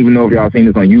was, I don't even know if y'all seen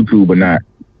this on YouTube or not,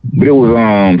 but it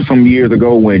was some years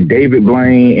ago when David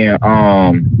Blaine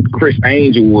and Chris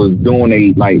Angel was doing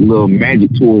a little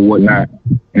magic tour or whatnot,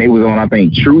 and they was on, I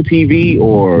think, True TV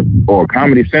or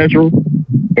Comedy Central,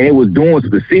 and and it was doing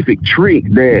specific tricks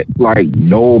that like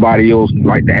nobody else,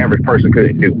 like the average person,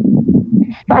 couldn't do.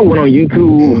 So I went on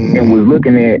YouTube and was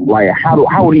looking at like how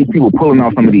are these people pulling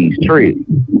off some of these tricks.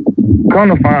 Come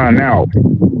to find out,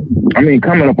 I mean,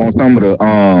 coming up on some of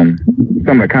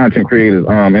the content creators'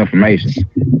 information,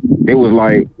 it was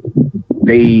like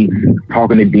they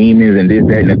talking to demons and this,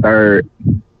 that, and the third.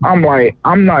 I'm like,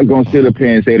 I'm not gonna sit up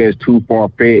here and say that's too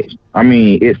far-fetched. I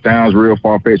mean, it sounds real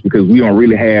far-fetched because we don't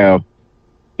really have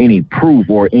any proof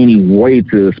or any way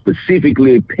to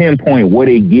specifically pinpoint where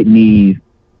they getting these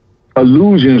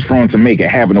illusions from to make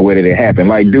it happen the way that it happened.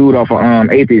 Like dude off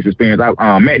of Atheist Experience,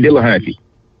 Matt Dillahunty,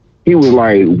 he was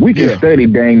like, we can study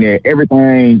dang near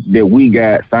everything that we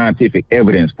got scientific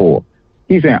evidence for.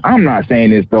 He said, I'm not saying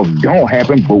this stuff don't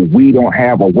happen, but we don't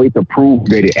have a way to prove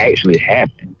that it actually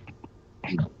happened.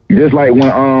 Just like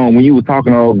when you was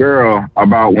talking to a girl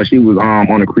about when she was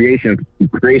on the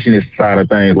creationist side of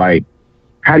things, like,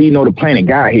 how do you know the planet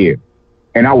got here?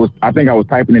 And I think I was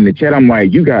typing in the chat, I'm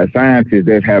like, you got scientists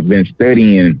that have been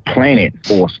studying planets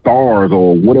or stars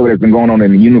or whatever that's been going on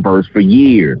in the universe for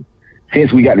years.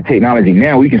 Since we got the technology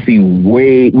now, we can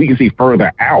see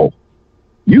further out.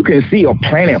 You can see a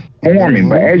planet forming,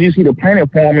 but as you see the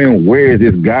planet forming, where is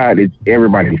this God that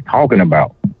everybody's talking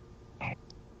about?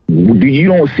 You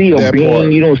don't see a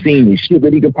being, you don't see any shit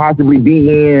that he could possibly be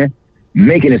in,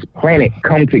 making this planet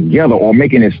come together, or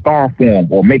making it star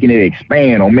form, or making it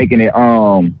expand, or making it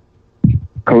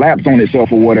collapse on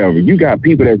itself or whatever. You got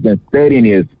people that's been studying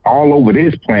this all over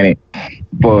this planet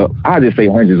for, I just say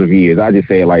hundreds of years. I just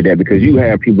say it like that because you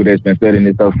have people that's been studying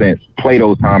this stuff since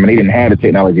Plato's time, and they didn't have the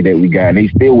technology that we got, and they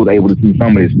still was able to see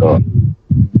some of this stuff.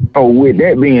 So with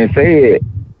that being said,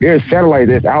 there's satellites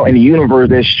that's out in the universe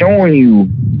that's showing you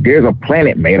there's a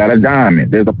planet made out of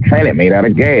diamonds. There's a planet made out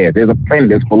of gas. There's a planet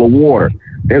that's full of water.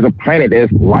 There's a planet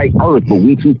that's like Earth, but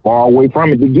we too far away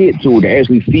from it to get to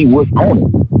actually see what's on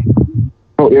it.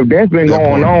 So if that's been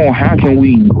going on, how can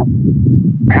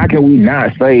we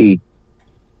not say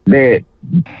that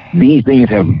these things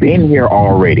have been here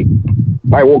already?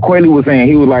 Like what Quayle was saying,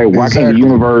 he was like, why can't the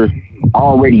universe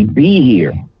already be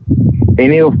here?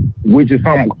 And if, which is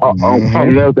something else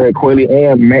that Quayle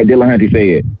and Matt Dillahunty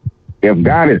said, if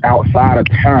God is outside of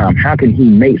time, how can he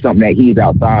make something that he's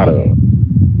outside of?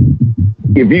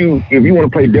 If you want to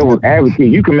play devil's advocate,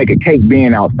 you can make a cake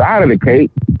being outside of the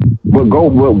cake, but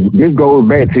this goes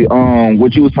back to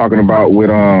what you was talking about with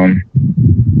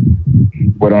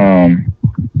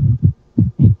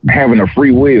having a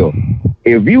free will.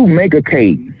 If you make a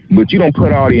cake, but you don't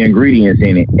put all the ingredients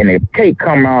in it, and the cake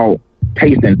come out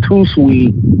tasting too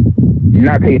sweet,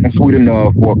 not tasting sweet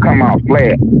enough, or come out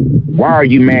flat, why are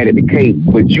you mad at the cake?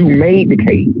 But you made the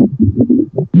cake.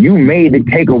 You made the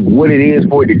cake of what it is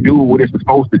for it to do what it's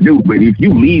supposed to do. But if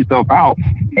you leave stuff out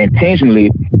intentionally,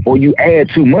 or you add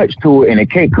too much to it and the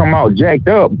cake come out jacked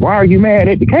up, why are you mad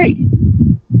at the cake?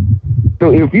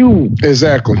 So if you that's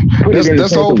the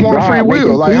whole point of free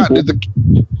will. Like, how did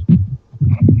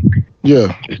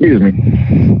excuse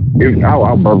me.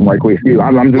 I'll burp right quick.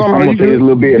 I'm gonna say this a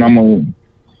little bit, and I'm gonna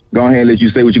go ahead and let you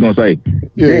say what you're gonna say.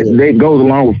 That goes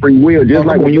along with free will. Just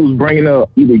like when you was bringing up,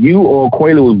 either you or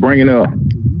Quayle was bringing up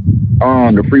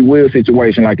the free will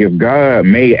situation. Like if God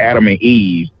made Adam and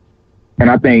Eve,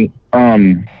 and I think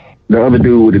the other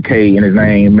dude with the K in his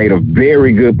name made a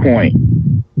very good point.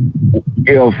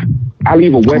 If I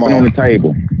leave a weapon on the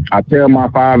table, I tell my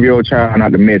 5-year-old child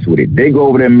not to mess with it. They go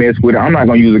over there and mess with it. I'm not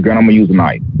gonna use a gun. I'm gonna use a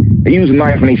knife. They use a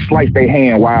knife and they slice their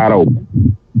hand wide open.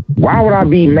 Why would I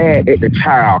be mad at the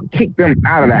child, kick them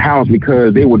out of the house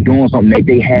because they were doing something that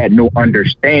they had no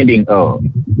understanding of?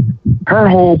 Her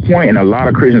whole point, and a lot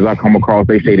of Christians I come across,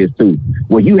 they say this too.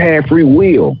 Well, you have free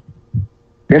will.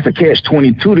 That's a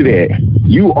catch-22 to that.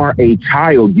 You are a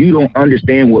child. You don't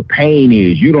understand what pain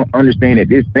is. You don't understand that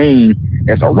this thing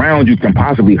that's around you can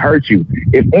possibly hurt you.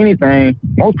 If anything,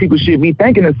 most people should be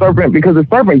thanking the serpent because the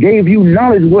serpent gave you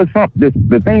knowledge was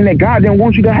the thing that God didn't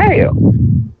want you to have.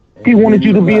 He wanted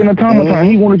you to be an automaton.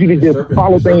 He wanted you to just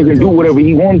follow things and do whatever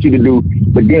he wanted you to do.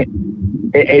 But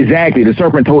then, exactly, the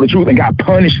serpent told the truth and got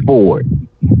punished for it.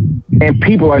 And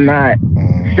people are not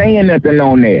saying nothing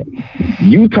on that.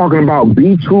 You talking about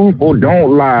be truthful,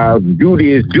 don't lie, do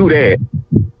this, do that.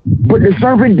 But the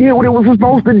serpent did what it was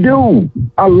supposed to do.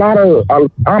 A lot of,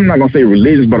 I'm not going to say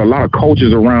religions, but a lot of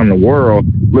cultures around the world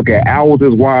look at owls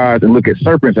as wise and look at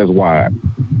serpents as wise.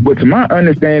 But to my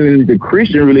understanding, the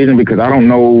Christian religion, because I don't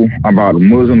know about the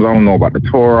Muslims, I don't know about the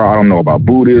Torah, I don't know about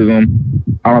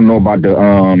Buddhism, I don't know about the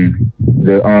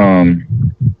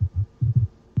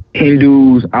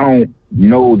Hindus, I don't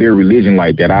know their religion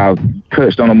like that. I've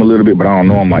touched on them a little bit, but I don't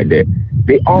know them like that.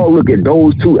 they all look at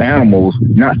those two animals,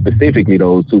 not specifically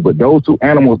those two, but those two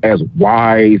animals as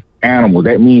wise animals.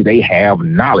 That means they have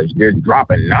knowledge. They're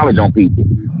dropping knowledge on people.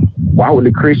 Why would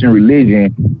the Christian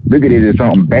religion look at it as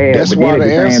something bad? That's but why then at the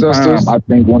the same ancestors. time, I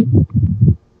think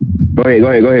Go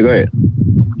ahead.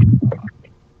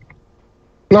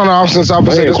 No, since I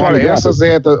was saying that's why the ancestors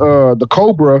had the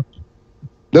cobra.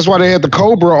 That's why they had the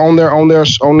cobra on their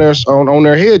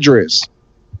headdress,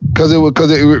 because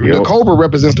the cobra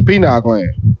represents the pineal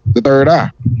gland, the third eye.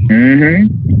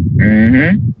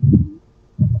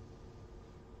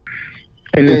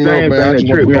 And the same thing that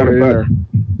tripped me out about.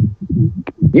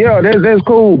 Yeah, that's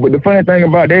cool. But the funny thing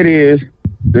about that is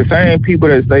the same people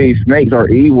that say snakes are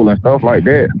evil and stuff like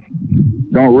that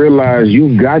don't realize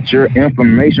you got your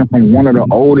information from one of the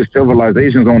oldest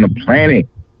civilizations on the planet.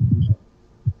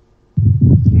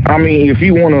 I mean, if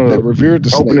you want to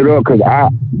open it up, because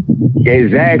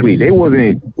exactly, they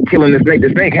wasn't killing the snake. The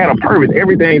snake had a purpose.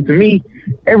 Everything, to me,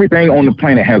 everything on the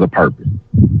planet has a purpose.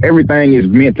 Everything is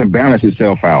meant to balance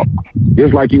itself out.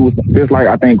 Just like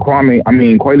I think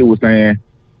Quayla was saying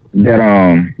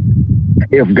that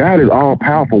if God is all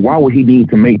powerful, why would he need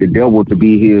to make the devil to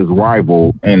be his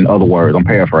rival? In other words, I'm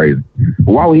paraphrasing.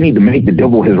 Why would he need to make the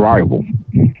devil his rival?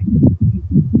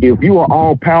 If you are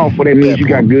all powerful, that means you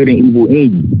got good and evil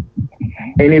in you.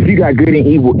 And if you got good and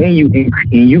evil in you,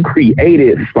 and you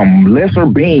created some lesser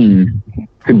beings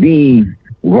to be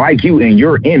like you in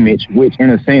your image, which in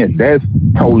a sense, that's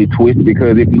totally twisted,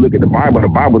 because if you look at the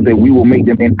Bible said we will make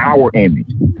them in our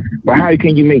image. But how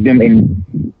can you make them in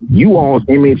you all's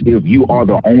image if you are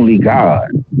the only God?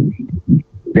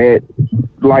 That,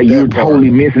 like, you're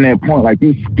totally missing that point. Like,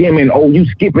 you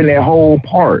skipping that whole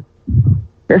part.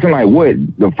 That's in, like, what,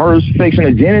 the first section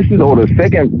of Genesis or the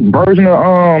second version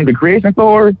of the creation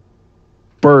story?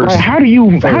 First. Like, how do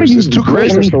you two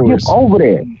creation stories. Skip over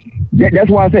that? That's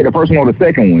why I said the first one or the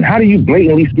second one. How do you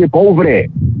blatantly skip over that?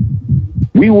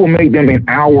 We will make them in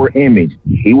our image.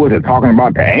 He wasn't talking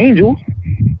about the angels,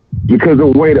 because the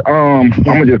way I'm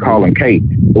gonna just call him Kate.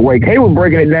 The way Kate was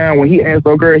breaking it down when he asked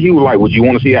her girl, he was like, "Would you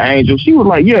want to see an angel?" She was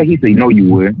like, "Yeah." He said, "No, you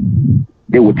would.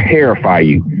 It would terrify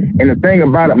you." And the thing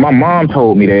about it, my mom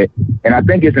told me that, and I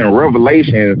think it's in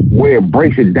Revelation where it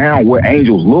breaks it down what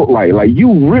angels look like. Like,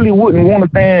 you really wouldn't want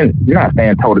to not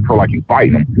stand toe to toe like you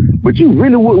fighting them, but you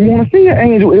really wouldn't want to see an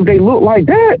angel if they look like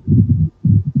that.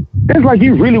 It's like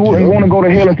you really wouldn't want to go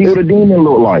to hell and see what a demon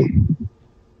look like.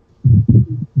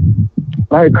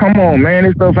 Like, come on, man,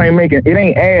 this stuff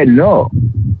ain't adding up.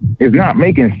 It's not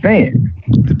making sense.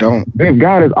 It don't. And if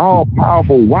God is all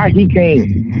powerful, why he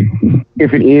can't,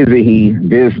 if it is that he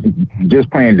just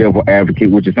playing devil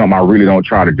advocate, which is something I really don't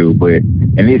try to do, but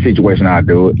in this situation I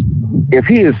do it. If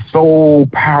he is so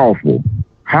powerful,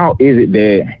 how is it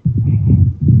that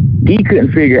he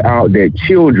couldn't figure out that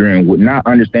children would not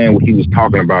understand what he was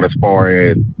talking about as far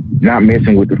as not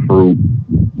messing with the fruit,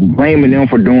 blaming them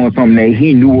for doing something that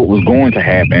he knew what was going to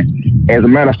happen? As a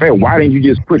matter of fact, why didn't you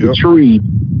just put the tree,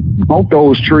 both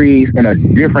those trees, in a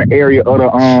different area of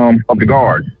the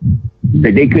garden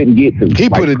that they couldn't get to? He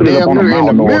put it damn near in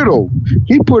the middle.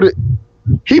 He put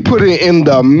it in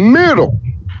the middle.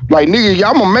 Like, nigga,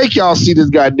 I'm gonna make y'all see this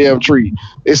goddamn tree.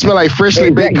 It smell like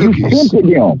freshly baked cookies.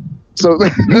 So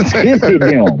tempted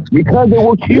them because they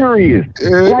were curious.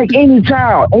 Like any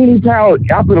child,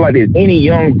 I put it like this: any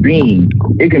young being,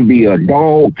 it can be a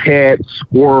dog, cat,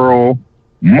 squirrel,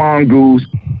 mongoose,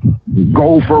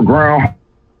 gopher, ground.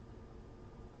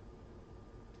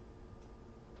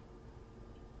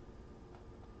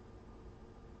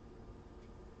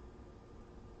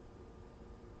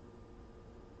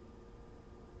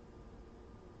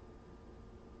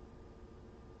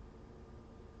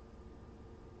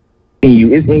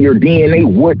 It's in your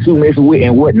DNA what to mess with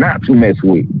and what not to mess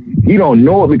with. You don't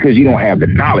know it because you don't have the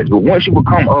knowledge. But once you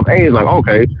become of age, like,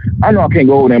 okay, I know I can't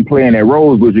go over there and play in that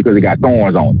rose bush because it got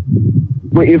thorns on it.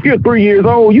 But if you're 3 years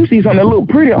old, you see something that look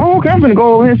pretty. Oh, okay, I'm going to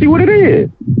go over here and see what it is.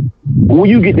 When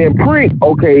you get that prick,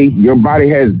 okay, your body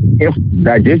has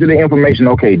digested the information.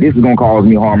 Okay, this is going to cause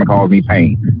me harm and cause me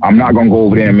pain. I'm not going to go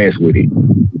over there and mess with it.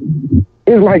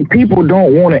 It's like people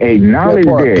don't want to acknowledge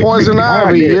that. Poison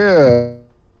ivy, yeah.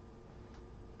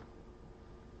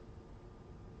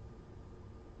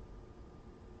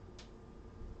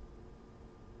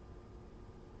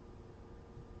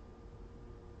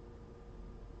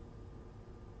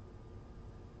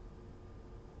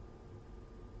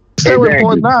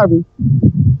 Exactly.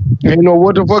 You know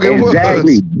what the fuck it was.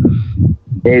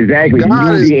 Exactly.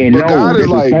 God is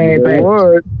like,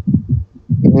 what?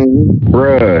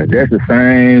 Bruh, that's the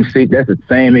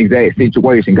same exact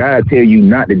situation. God tell you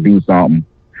not to do something,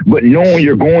 but knowing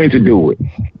you're going to do it.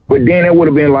 But then it would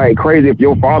have been like crazy if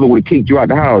your father would have kicked you out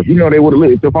the house. You know, they would have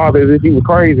looked at your father as if he was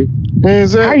crazy.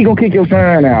 Exactly. How you gonna kick your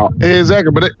son out?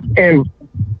 Exactly, but and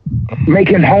make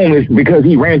him homeless because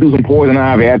he ran through some poison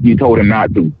ivy after you told him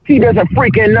not to. He doesn't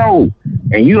freaking know.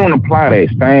 And you don't apply that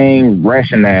same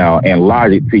rationale and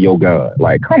logic to your God.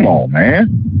 Like, come on,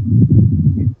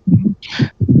 man.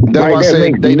 That's why I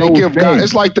say they give God.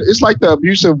 It's like the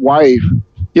abusive wife.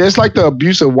 Yeah, it's like the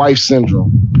abusive wife syndrome.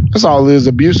 That's all it is,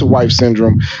 abusive wife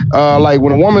syndrome. Like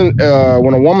when a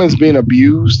woman's being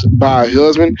abused by a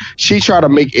husband, she try to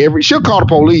make she'll call the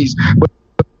police, but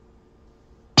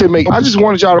I just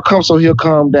wanted y'all to come so he'll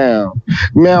calm down.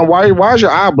 Man, why is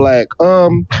your eye black?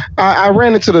 I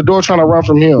ran into the door trying to run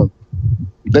from him.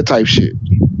 That type shit.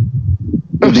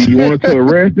 Do you want to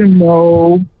arrest him?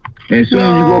 No. And soon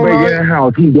as you go back in the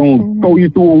house, he's gonna throw you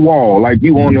through a wall like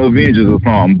you on the Avengers or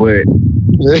something. But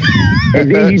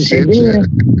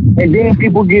and then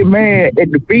people get mad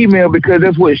at the female because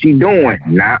that's what she's doing,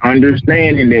 not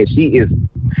understanding that she is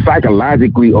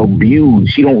psychologically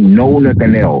abused. She don't know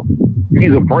nothing else.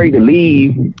 She's afraid to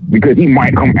leave because he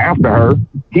might come after her.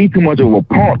 He's too much of a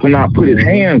punk to not put his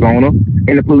hands on her.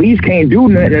 And the police can't do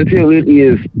nothing until it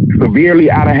is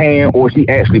severely out of hand or she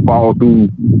actually falls through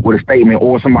with a statement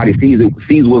or somebody sees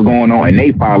what's going on and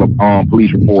they file a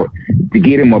police report to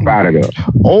get him up out of there.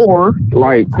 Or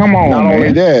like, come on, not man.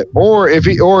 only that, or if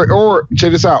he or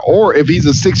check this out, or if he's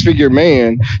a 6-figure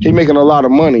man, he's making a lot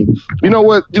of money. You know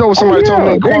what somebody told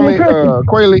me, Kwame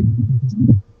Quayle?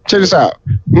 Check this out.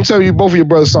 Let me tell you both of your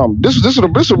brothers something. This is what a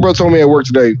brother told me at work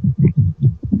today.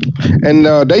 And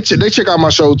they check out my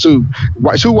show too.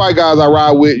 Two white guys I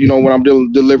ride with, when I'm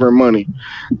delivering money.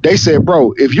 They said,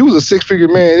 bro, if you was a 6-figure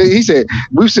man, he said,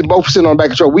 we both sitting on the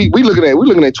back of the truck. We looking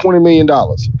at $20 million.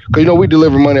 Cause we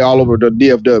deliver money all over the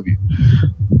DFW.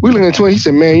 We looking at 20. He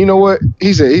said, man, you know what?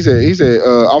 He said,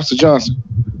 Officer Johnson,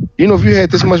 if you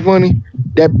had this much money,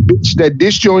 that bitch that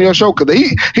dissed you on your show, because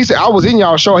he said, I was in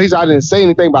y'all show. He said, I didn't say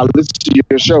anything about listening to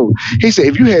your show. He said,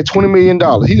 if you had $20 million,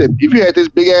 he said, if you had this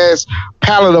big ass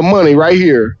pallet of money right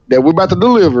here that we're about to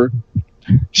deliver,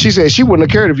 she said she wouldn't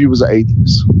have cared if you was an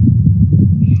atheist.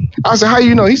 I said, how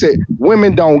you know? He said,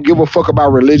 women don't give a fuck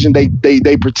about religion. They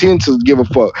pretend to give a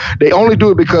fuck. They only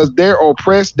do it because they're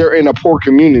oppressed. They're in a poor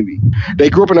community. They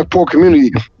grew up in a poor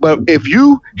community. But if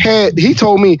you had, he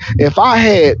told me, if I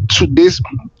had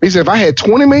if I had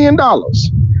 $20 million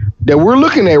that we're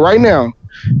looking at right now,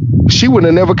 she would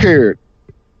have never cared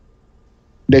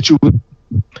that you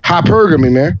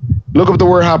hypergamy, man. Look up the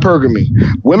word hypergamy.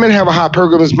 Women have a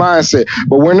hypergamous mindset,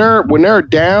 but when they're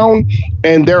down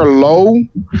and they're low,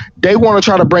 they want to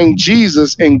try to bring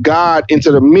Jesus and God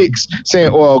into the mix,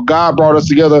 saying, "Oh, God brought us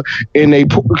together."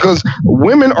 Because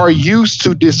women are used to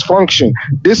dysfunction.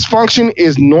 Dysfunction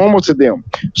is normal to them.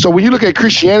 So when you look at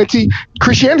Christianity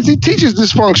teaches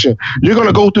dysfunction. You're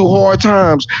gonna go through hard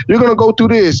times. You're gonna go through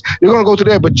this. You're gonna go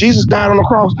through that. But Jesus died on the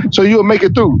cross, so you'll make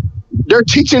it through. They're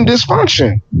teaching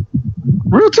dysfunction.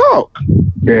 Real talk.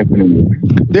 Definitely.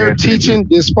 They're teaching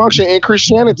dysfunction in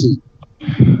Christianity.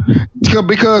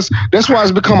 Because that's why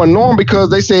it's become a norm, because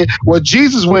they say, well,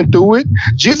 Jesus went through it.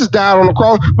 Jesus died on the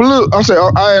cross. But look, I'm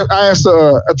saying, I asked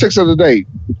a text the other day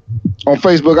on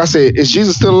Facebook. I said, is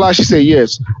Jesus still alive? She said,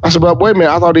 yes. I said, but wait a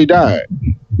minute, I thought he died.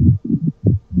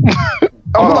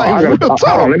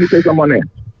 Let me say something on that.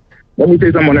 Real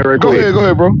quick. Go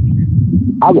ahead, bro.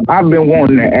 I've been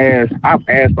wanting to ask. I've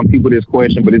asked some people this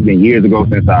question, but it's been years ago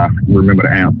since I remember the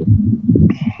answer.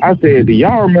 I said, do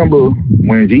y'all remember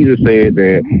when Jesus said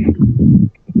that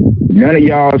none of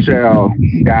y'all shall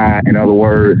die, in other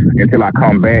words, until I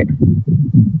come back?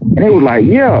 And they was like,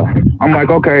 yeah. I'm like,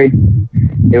 okay,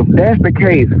 if that's the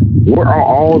case, where are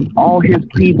all his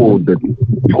people, the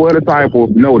 12 disciples,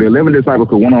 no, the 11 disciples,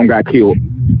 because one of them got killed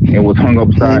and was hung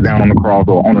upside down on the cross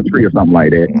or on a tree or something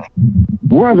like that.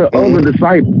 Where are the other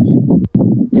disciples?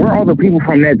 Where are the people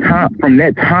from that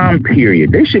time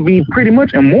period? They should be pretty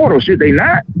much immortal, should they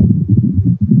not?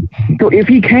 So if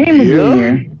he came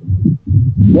again,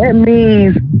 that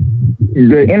means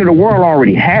the end of the world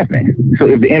already happened. So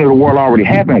if the end of the world already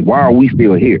happened, why are we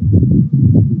still here?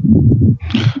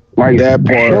 Like, that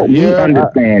part, help me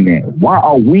understand that. Why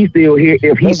are we still here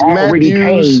if he already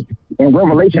came and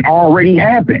Revelation already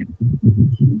happened?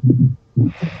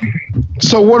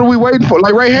 So what are we waiting for?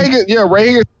 Like Ray Hagan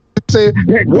said,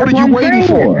 what are you waiting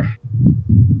for?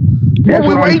 That's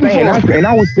what I'm saying. And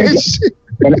I was thinking,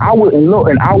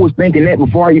 and I was thinking that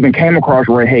before I even came across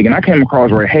Ray Hagan. I came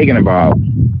across Ray Hagan about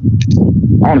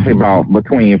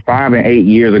between 5 and 8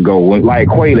 years ago. When, like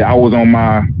Quayle, I was on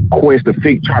my quest to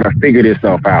try to figure this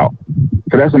stuff out.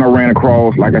 So that's when I ran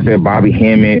across, like I said, Bobby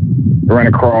Hemmett, ran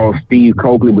across Steve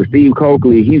Coakley, but Steve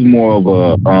Coakley, he's more of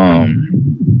a,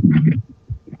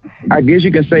 I guess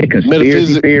you can say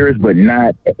conspiracy theorist, but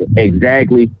not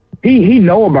exactly. He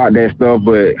know about that stuff,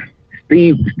 but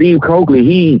Steve Coakley,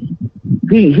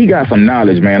 he got some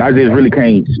knowledge, man. I just really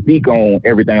can't speak on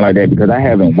everything like that because I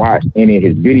haven't watched any of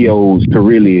his videos to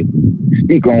really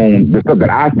speak on the stuff that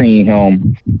I've seen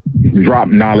him drop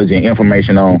knowledge and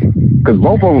information on. Because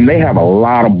both of them, they have a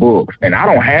lot of books, and I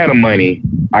don't have the money,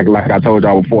 like I told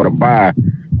y'all before, to buy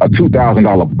a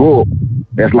 $2,000 book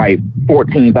that's like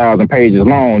 14,000 pages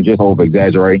long, just over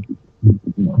exaggerate,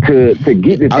 to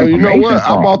get this information. You know what?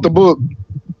 From.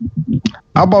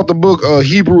 I bought the book.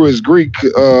 Hebrew is Greek.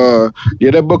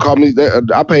 Yeah, that book cost me.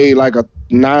 I paid like a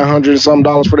 $900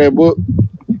 something for that book.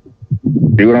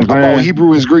 See what I'm saying? I bought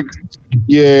Hebrew is Greek.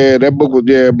 Yeah, that book was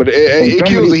but it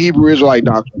kills the Hebrew Israelite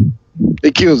doctrine.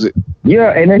 It kills it.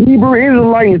 Yeah, and the Hebrew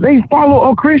Israelites, they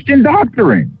follow a Christian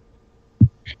doctrine.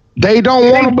 They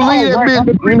don't want to believe that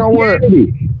bitch. You know what?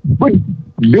 But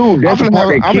dude, that's the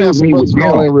part that kills me with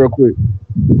y'all real quick.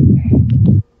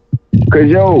 Cause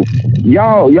y'all,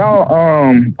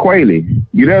 Quayle,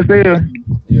 you there still?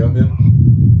 Yeah, I'm here.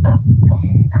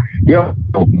 Yeah,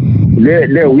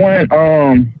 that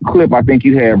one clip I think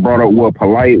you had brought up where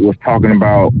Polite was talking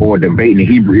about or debating the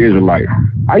Hebrew Israelite.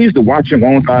 I used to watch him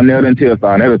on Sarnetta until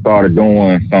Sarnetta started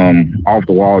doing some off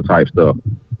the wall type stuff.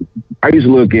 I used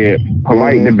to look at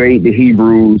Polite debate the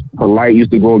Hebrews. Polite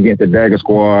used to go against the Dagger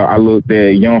Squad. I looked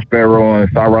at Young Pharaoh and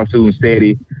Sarasu and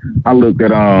Steady. I looked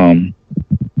at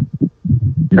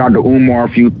Dr. Umar a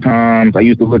few times. I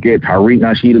used to look at Tariq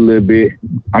Nasheed a little bit.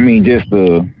 I mean, just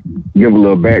to give a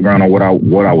little background on what I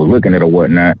was looking at or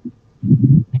whatnot.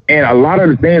 And a lot of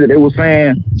the things that they were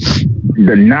saying,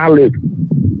 the knowledge,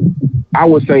 I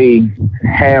would say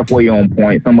halfway on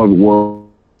point. Some of it was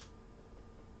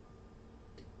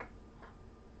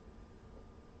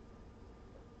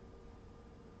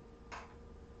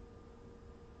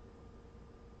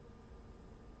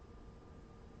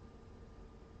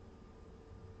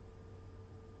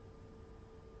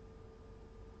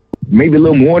maybe a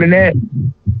little more than that,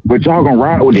 but y'all gonna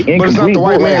ride with the incomplete. But it's not the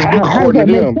white man's book according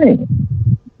to them.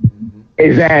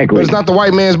 Exactly. But it's not the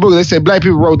white man's book. They said black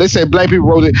people wrote. They said black people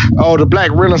wrote it. Oh, the Black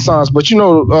Renaissance. But you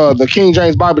know, the King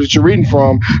James Bible that you're reading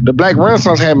from, the Black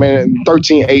Renaissance happened in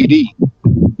 13 AD.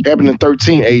 Happened in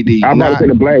 13 AD. I'm about to say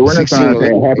the Black Renaissance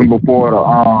had happened before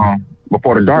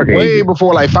the Dark Age. Way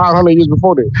before, like 500 years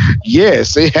before that.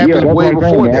 Yes, it happened way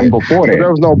before that. Before that. There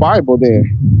was no Bible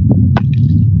then.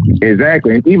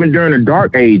 Exactly. And even during the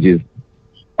Dark Ages,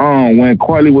 when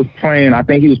Quayle was playing, I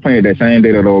think he was playing that same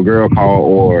day that old girl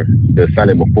called or the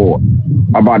Sunday before.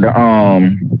 About the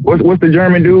what's the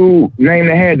German dude name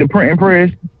that had the printing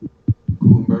press?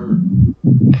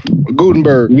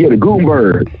 Gutenberg. Yeah, the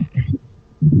Gutenberg.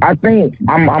 I think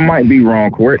I might be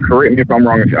wrong. Correct me if I'm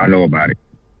wrong if I know about it.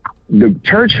 The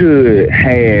churchhood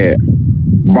had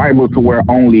Bibles to where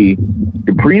only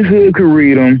the priesthood could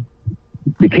read them,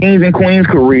 the kings and queens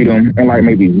could read them, and like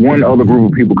maybe one other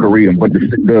group of people could read them, but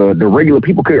the regular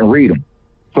people couldn't read them.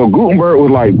 So Gutenberg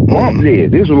was like, bump this.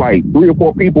 This was like 3 or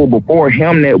 4 people before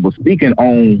him that was speaking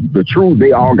on the truth.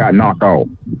 They all got knocked off.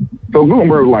 So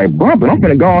Gutenberg was like, bump it. I'm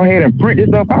going to go ahead and print this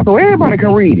stuff out so everybody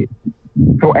can read it.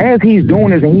 So as he's doing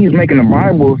this and he's making the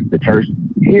Bibles, the church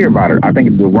hear about it. I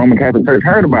think the Roman Catholic Church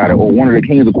heard about it, or one of the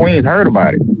kings or queens heard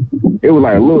about it. It was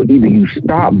like, look, either you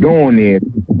stop doing this,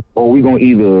 or we're going to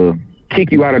either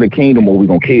kick you out of the kingdom, or we're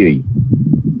going to kill you.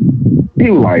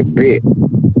 He was like, bet.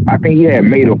 I think he had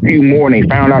made a few more, and they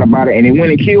found out about it, and they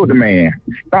went and killed the man.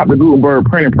 Stopped the Gutenberg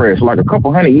printing press. So like a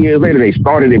couple hundred years later, they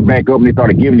started it back up, and they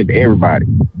started giving it to everybody.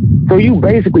 So you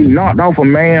basically knocked off a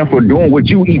man for doing what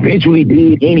you eventually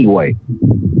did anyway.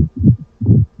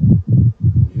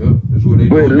 Yep, that's what they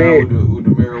do now with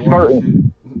the marijuana shit.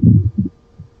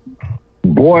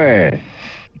 Boy,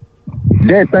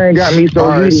 that thing got me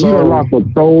so heated. You done lost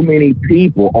so many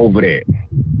people over that.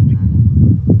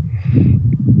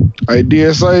 Hey,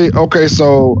 DSA. Okay,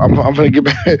 so I'm gonna get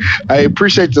back. I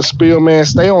appreciate the spill, man.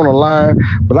 Stay on the line,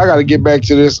 but I got to get back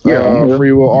to this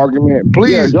free will argument.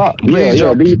 Please, please, drop. Please.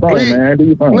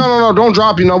 No, don't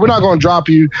drop you. No, we're not gonna drop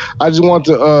you. I just want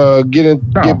to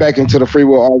get back into the free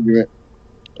will argument.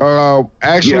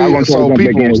 Actually, so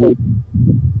people.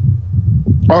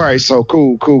 All right, so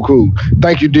cool.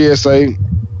 Thank you, DSA,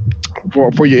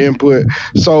 for your input.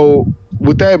 So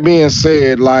with that being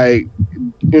said, like,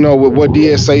 with what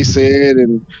DSA said,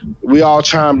 and we all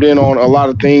chimed in on a lot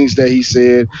of things that he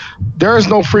said. There is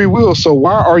no free will. So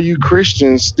why are you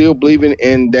Christians still believing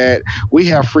in that we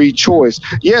have free choice?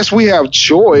 Yes, we have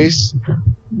choice,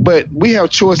 but we have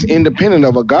choice independent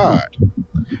of a God.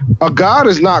 A God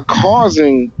is not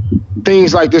causing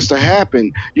things like this to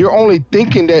happen. You're only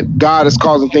thinking that God is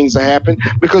causing things to happen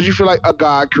because you feel like a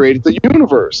God created the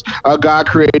universe. A God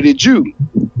created you.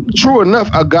 True enough,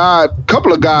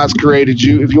 couple of gods created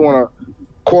you, if you want to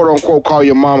quote unquote call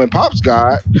your mom and pop's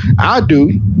God. I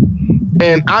do.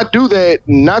 And I do that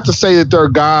not to say that they're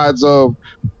gods of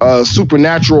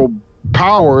supernatural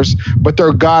powers, but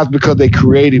they're gods because they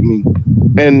created me.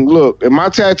 And look, in my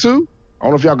tattoo, I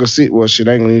don't know if y'all can see it. Well, shit,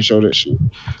 I ain't gonna even show that shit.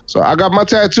 So I got my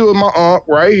tattoo of my aunt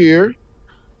right here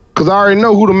because I already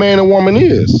know who the man and woman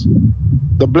is.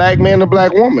 The black man, the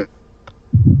black woman.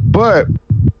 But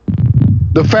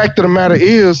the fact of the matter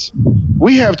is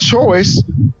we have choice,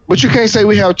 but you can't say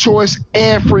we have choice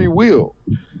and free will.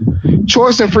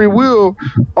 Choice and free will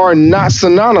are not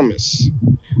synonymous.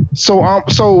 So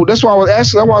that's why I was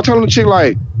asking, that's why I was telling the chick,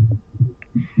 like,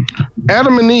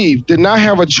 Adam and Eve did not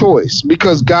have a choice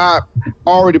because God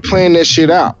already planned that shit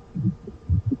out.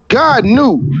 God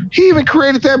knew. He even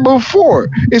created that before.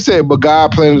 It said, but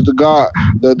God planted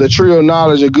the tree of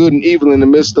knowledge of good and evil in the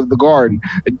midst of the garden.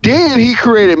 Then he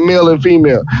created male and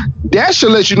female. That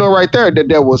should let you know right there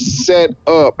that was set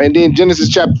up. And then Genesis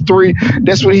chapter 3,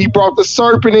 that's when he brought the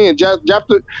serpent in.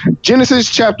 Genesis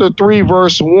chapter 3,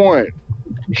 verse 1.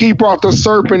 He brought the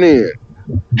serpent in.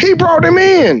 He brought him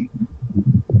in.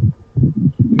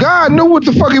 God knew what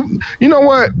the fuck you know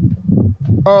what?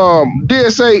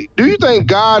 DSA, do you think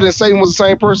God and Satan was the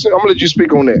same person? I'm gonna let you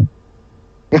speak on that.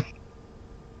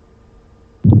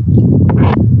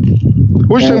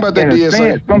 What you think about that,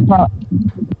 DSA?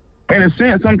 In a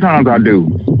sense, sometimes I do,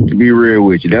 to be real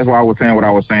with you. That's why I was saying what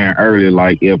I was saying earlier.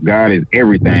 Like, if God is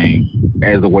everything,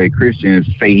 as the way Christians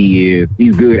say he is,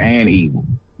 he's good and evil.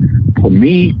 For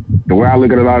me, the way I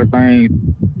look at a lot of things,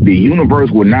 the universe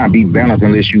would not be balanced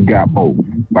unless you got both.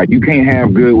 Like, you can't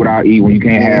have good without evil. You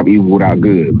can't have evil without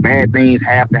good. Bad things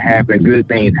have to happen. Good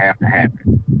things have to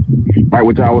happen. Like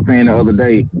what I was saying the other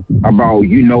day about,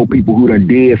 people who done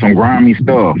did some grimy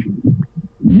stuff.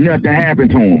 Nothing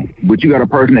happened to them. But you got a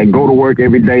person that go to work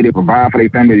every day, they provide for their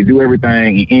family, they do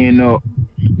everything, and end up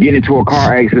getting into a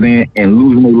car accident and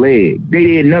losing their leg. They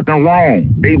did nothing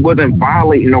wrong. They wasn't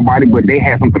violating nobody, but they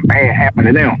had something bad happen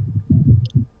to them.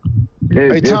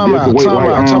 Hey, time out. Hold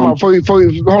on.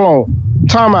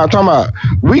 Time out.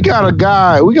 We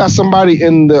got somebody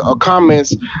in the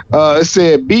comments. It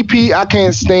said, BP, I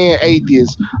can't stand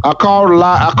atheists. I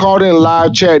called in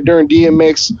live chat during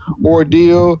DMX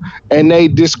ordeal, and they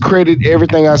discredit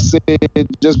everything I said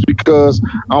just because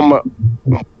I'm a.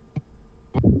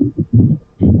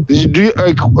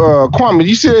 Kwame,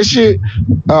 you see that shit?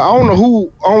 I don't know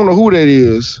who that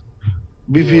is.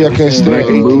 BP, I can't stand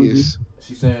atheists.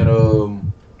 She's saying,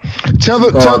 tell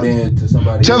them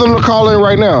to call in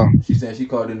right now. She said she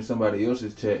called into somebody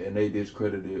else's chat and they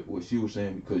discredited what she was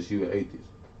saying because she was atheist.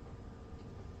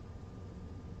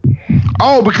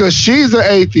 Oh, because she's an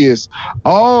atheist.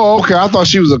 Oh, okay. I thought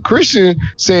she was a Christian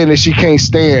saying that she can't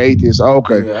stand atheists. Oh,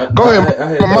 okay. Yeah, go ahead.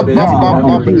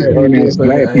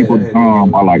 Black people,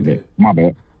 I like that. My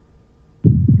bad.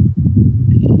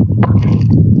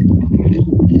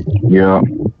 Yeah.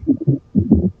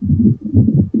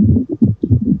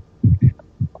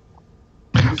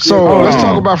 So let's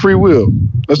talk about free will.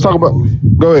 Let's talk about.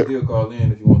 Go ahead. Still call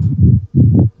in if you want to.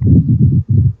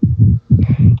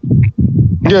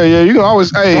 Yeah, you can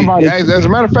always. Hey, as a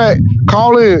matter of fact,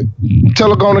 call in. Tell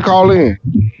her going to call in.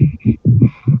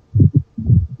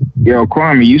 Yo,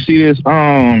 Kwame, you see this?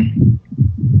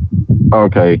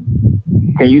 Okay.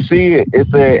 Can you see it? It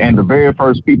said, and the very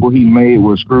first people he made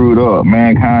were screwed up.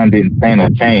 Mankind didn't stand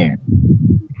a chance.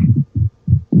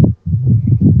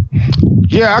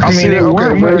 Yeah, I can see that.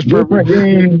 Okay,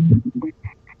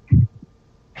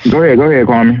 Go ahead,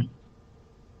 Kwame.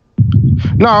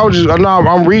 No,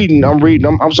 I'm reading.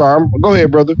 I'm sorry. Go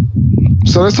ahead, brother.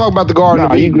 So let's talk about the Garden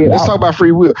of Eden. Let's talk about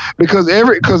free will because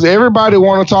everybody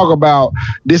want to talk about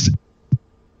this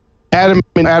Adam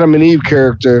and Eve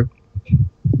character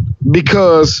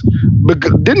because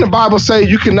didn't the Bible say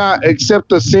you cannot accept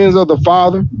the sins of the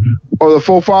father or the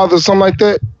forefathers or something like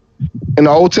that in the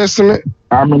Old Testament?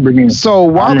 I remember hearing. So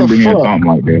why the fuck? Something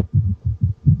like that.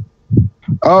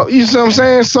 You see what I'm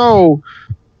saying? So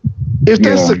if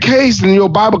that's the case, then your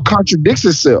Bible contradicts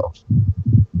itself.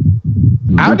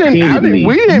 Me,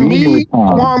 Quayle,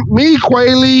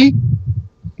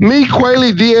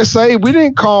 DSA, we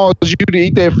didn't cause you to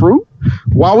eat that fruit.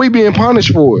 Why are we being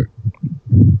punished for it?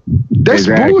 That's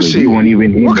Exactly. bullshit. You won't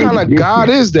even What kind of God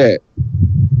is that?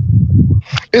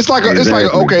 It's like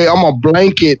okay, I'm a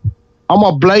blanket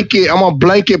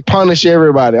punish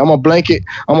everybody. I'm a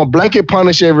blanket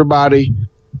punish everybody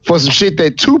for some shit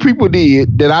that two people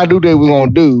did that I knew they were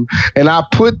gonna do, and I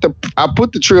put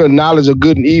the tree of knowledge of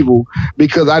good and evil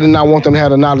because I did not want them to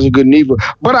have the knowledge of good and evil,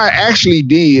 but I actually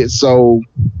did. So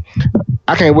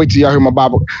I can't wait till y'all hear my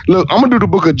Bible. Look, I'm gonna do the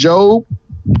book of Job.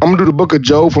 I'm gonna do the book of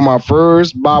Job for my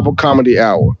first Bible comedy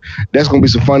hour. That's gonna be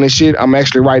some funny shit. I'm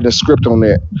actually writing a script on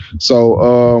that. So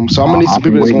I'm gonna need some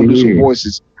people that's gonna do some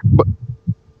voices. But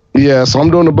yeah, so I'm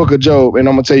doing the book of Job, and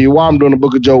I'm gonna tell you why I'm doing the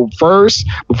book of Job first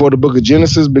before the book of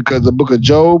Genesis, because the book of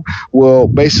Job will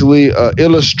basically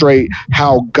illustrate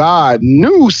how God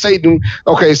knew Satan.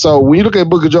 Okay, so when you look at the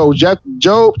book of Job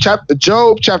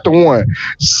chapter 1,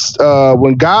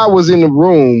 when God was in the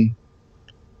room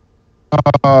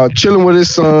chilling with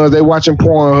his sons, they watching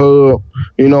Pornhub,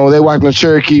 they watching a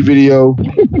Cherokee video,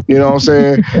 you know what I'm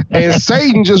saying? And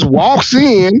Satan just walks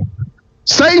in.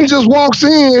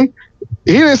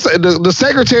 He didn't say, the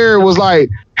secretary was like,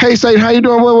 "Hey, Satan, how you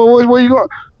doing? Where you going?"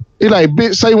 He like,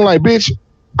 bitch. Satan was like, "Bitch,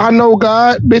 I know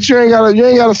God. Bitch, you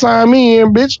ain't gotta sign me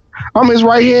in, bitch. I'm his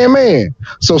right hand man."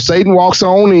 So Satan walks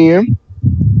on in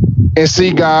and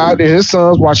see God and his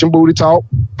sons watching Booty Talk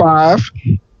 5,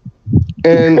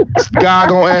 and God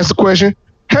gonna ask the question,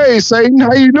 "Hey, Satan,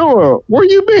 how you doing? Where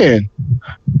you been?"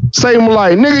 Satan was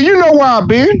like, "Nigga, you know where I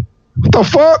been? What the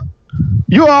fuck?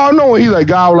 You all know." He's like,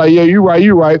 God was like, "Yeah, you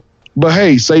right. But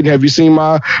hey, Satan, have you seen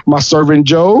my servant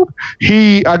Job?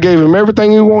 I gave him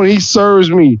everything he wanted. He serves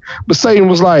me." But Satan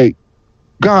was like,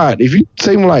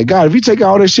 Satan was like, "God, if you take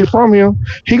all that shit from him,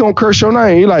 he gonna curse your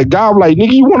name." He like, God was like,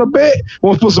 "Nigga, you want to bet?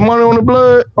 Want to put some money on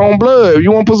blood? You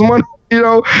want to put some money?"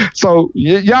 So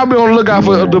y'all be on the lookout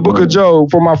for the book of Job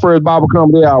for my first Bible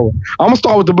comedy hour. I'm gonna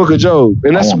start with the book of Job,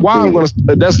 and that's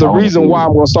the reason why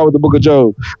I'm gonna start with the book of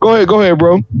Job. Go ahead,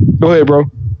 bro.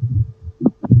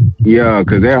 Yeah,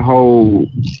 because that whole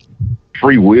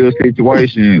free will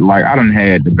situation, like I done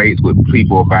had debates with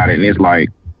people about it, and it's like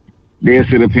they'll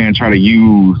sit up here and try to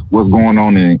use what's going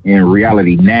on in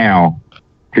reality now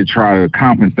to try to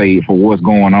compensate for what's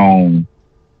going on,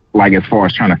 like as far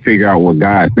as trying to figure out what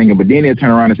God's thinking. But then they'll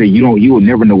turn around and say, you will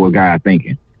never know what God's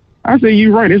thinking. I say,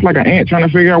 you're right. It's like an ant trying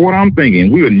to figure out what I'm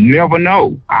thinking. We will never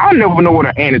know. I'll never know what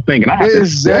an ant is thinking. I have to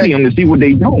study them to see what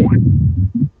they're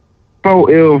doing. So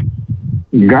if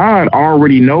God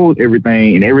already knows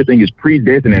everything and everything is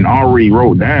predestined and already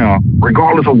wrote down,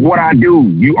 regardless of what I do,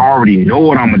 you already know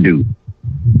what I'm going to do.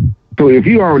 So if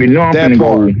you already know I'm going to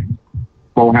go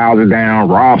 4 houses down,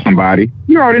 rob somebody,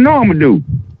 you already know I'm going to do.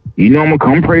 You know I'm going to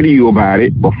come pray to you about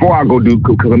it before I go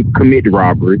commit the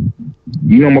robbery.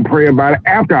 You know I'm going to pray about it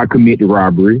after I commit the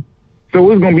robbery.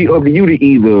 So it's going to be up to you to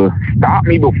either stop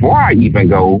me before I even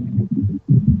go,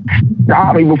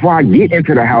 stop me before I get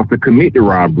into the house to commit the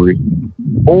robbery,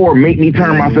 or make me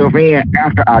turn myself in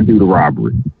after I do the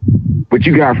robbery. But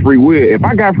you got free will. If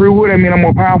I got free will, that means I'm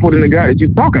more powerful than the guy that you're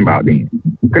talking about then.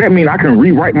 Because that means I can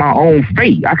rewrite my own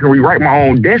fate. I can rewrite my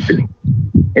own destiny.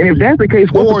 And if that's the case,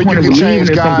 what's the point of believing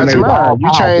in something that's all powerful?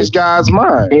 You change God's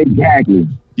mind. Exactly.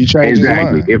 You change his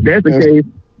mind. If that's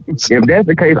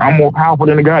the case, I'm more powerful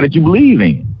than the God that you believe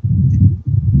in.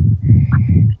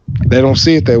 They don't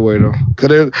see it that way though.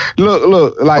 Cause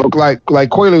look, like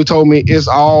Quayle told me, it's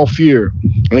all fear.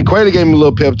 And Quayle gave me a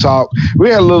little pep talk. We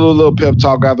had a little pep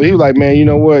talk after. He was like, "Man, you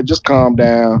know what? Just calm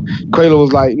down." Quayle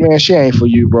was like, "Man, she ain't for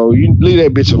you, bro. You leave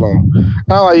that bitch alone."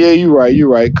 I'm like, "Yeah, you're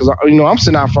right." Cause I'm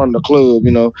sitting out front of the club,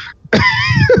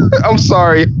 I'm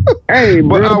sorry. Hey,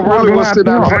 but I really was sitting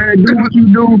out. Do what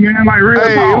you do, man. Like real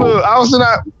talk. Look, I was sitting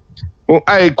out. Well,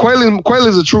 hey, Quayle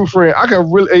is a true friend. I can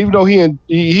really, even though he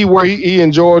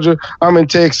in Georgia, I'm in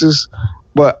Texas,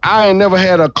 but I ain't never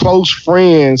had a close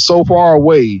friend so far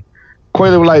away.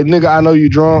 Quayle was like, "Nigga, I know you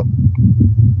drunk,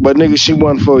 but nigga, she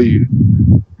wasn't for you."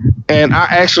 And I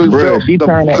actually felt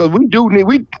because we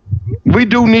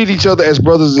do need each other as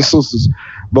brothers and sisters.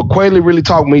 But Quayle really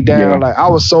talked me down. Yeah. Like I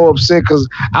was so upset because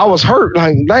I was hurt.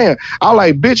 Like damn, I was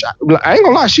like, "Bitch, I ain't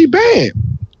gonna lie, she bad.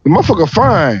 The motherfucker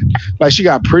fine. Like she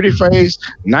got pretty face,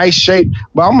 nice shape.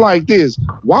 But I'm like this.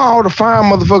 Why all the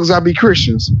fine motherfuckers gotta be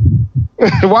Christians?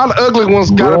 Why the ugly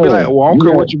ones gotta be like, well, I don't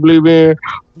care what you believe in."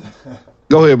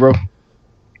 Go ahead, bro.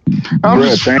 I'm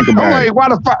like, why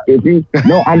the fuck?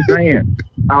 I'm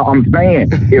saying,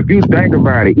 if you think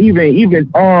about it, even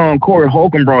Corey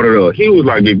Holcomb brought it up. He was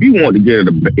like, if you want to get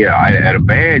at a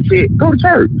bad chick, go to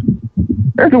church.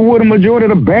 That's where the majority of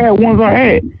the bad ones are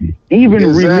at.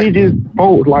 Even religious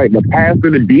folks like the pastor,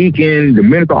 the deacon, the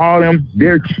minister, all them,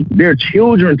 their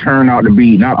children turn out to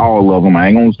be, not all of them, I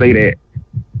ain't gonna say that,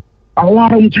 a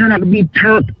lot of them turn out to be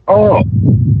turned up.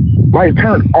 Like,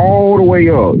 turned all the way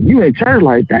up. You in church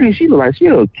like, dang, she look like she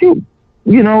a cute,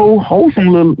 wholesome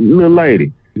little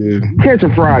lady. Yeah. Catch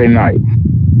a Friday night.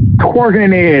 Twerking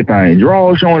and everything.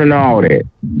 Draws showing and all that.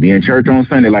 Be in church on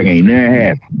Sunday like ain't nothing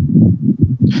happened.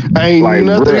 Ain't like,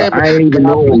 nothing bruh, happened. I ain't even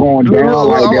know what was going down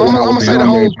like that. I'm going to say the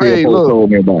whole prayer. Look.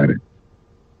 Told me about it.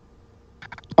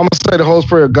 I'm going to say the whole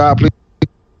prayer. God, please.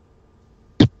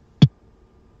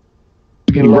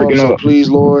 Lord, so please,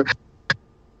 Lord.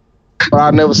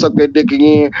 I'll never suck that dick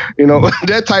again.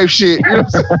 That type shit.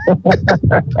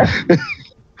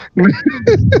 But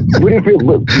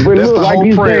look, like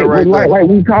you said, right like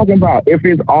we talking about, if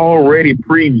it's already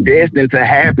predestined to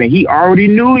happen, he already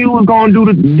knew you was gonna do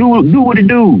what it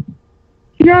do.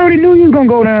 He already knew you was gonna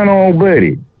go down on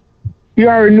Buddy. He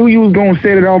already knew you was gonna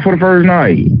set it off for the first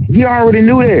night. He already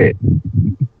knew that.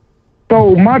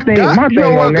 So my thing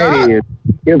on that is,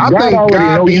 if God already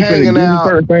know you finna do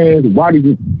certain things, why did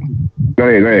you? Go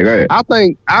ahead. I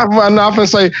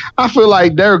feel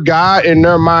like their God in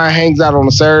their mind hangs out on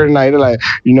a Saturday night. They're like,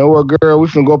 you know what, girl, we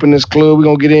finna go up in this club, we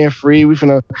gonna get in free, we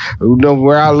finna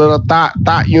wear our little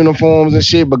thought uniforms and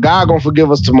shit, but God gonna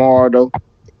forgive us tomorrow though.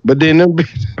 But then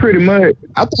pretty much,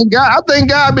 I think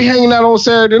God be hanging out on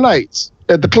Saturday nights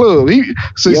at the club.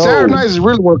 Saturday nights is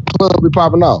really where the club be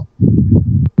popping off.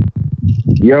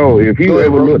 Yo, if you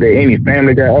ever looked at any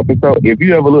Family Guy episode,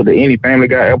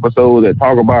 that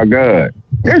talk about God,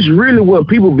 that's really what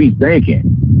people be thinking.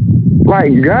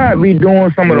 Like, God be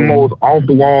doing some of the most off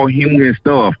the wall human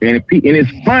stuff, and it's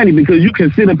funny because you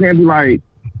can sit up here and be like,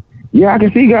 yeah, I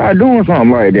can see God doing something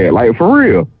like that, like for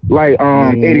real. Like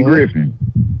Eddie Griffin,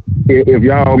 if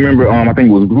y'all remember, I think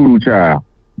it was Voodoo Child.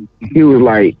 He was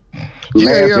like.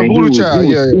 Laughing. He was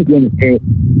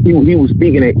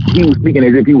speaking as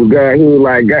if he was God. He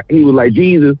was like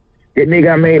Jesus. That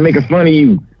nigga I made making fun of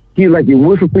you. He was like, you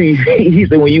whistle through your face. He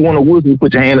said, when you want to whistle, you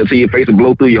put your hand up to your face and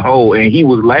blow through your hole. And he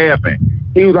was laughing.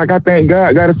 He was like, I think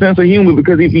God got a sense of humor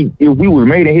because if we was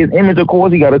made in his image, of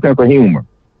course he got a sense of humor.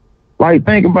 Like,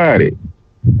 think about it.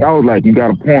 I was like, you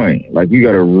got a point. Like, you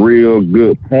got a real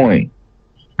good point.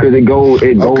 Because it goes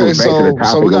back to the topic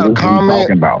so we got a comment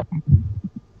talking about.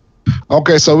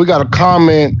 Okay, so we got a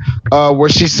comment where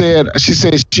she said I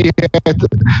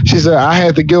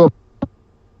had to give up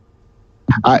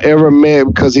I ever met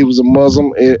because he was a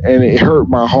Muslim and it hurt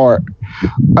my heart.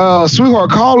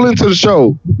 Sweetheart, call into the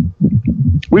show.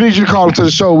 We need you to call into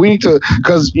the show. We need to,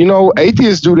 because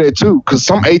atheists do that too. Because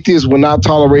some atheists will not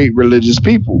tolerate religious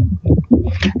people.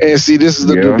 And see, this is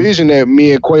the division that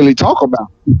me and Quayle talk about.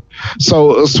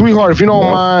 So, sweetheart, if you don't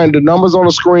mind, the number's on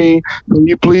the screen. Can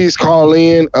you please call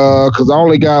in? Because I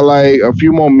only got like a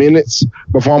few more minutes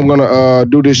before I'm gonna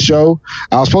do this show.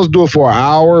 I was supposed to do it for an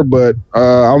hour, but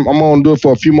I'm gonna do it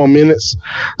for a few more minutes.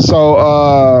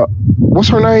 So, what's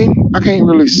her name? I can't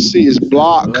really see. It's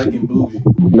Block.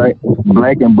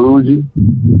 Black and Bougie.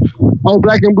 Oh,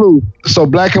 Black and Blue. So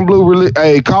Black and Blue, really?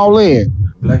 Hey, call in.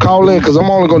 Call in, because I'm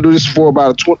only gonna do this for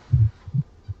about a 20.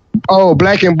 Oh,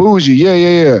 Black and Bougie.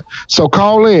 Yeah. So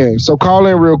call in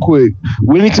real quick.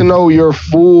 We need to know your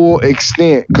full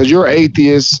extent, because you're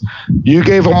atheist. You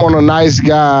gave him on a nice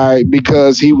guy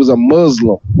because he was a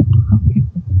Muslim.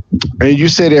 And you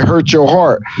said it hurt your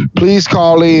heart. Please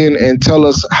call in and tell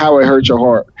us how it hurt your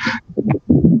heart.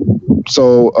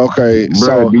 So, okay. Bro,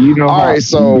 so, do you know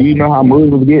do you know how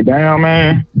Muslims get down,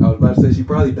 man? I was about to say she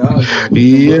probably dodged.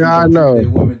 Yeah, I know. That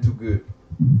woman too good.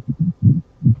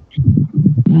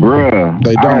 Bruh,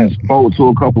 they I done spoke to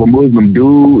a couple of Muslim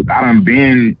dudes. I done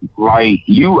been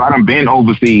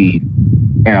overseas.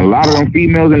 And a lot of them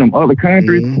females in them other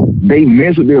countries, they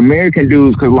mess with the American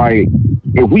dudes because, like,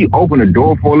 if we open the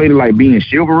door for a lady, like, being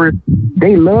chivalrous,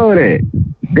 they love that.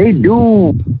 They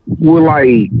do will,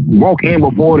 like, walk in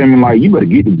before them and, like, you better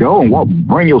get the door and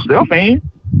bring yourself in.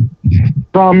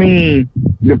 So, I mean,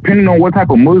 depending on what type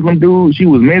of Muslim dude she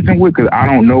was messing with, because I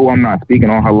don't know, I'm not speaking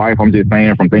on her life, I'm just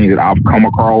saying from things that I've come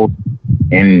across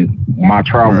in my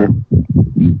travel.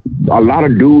 A lot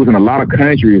of dudes in a lot of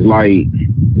countries, like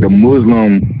the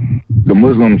Muslim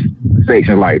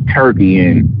sections like Turkey,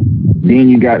 and then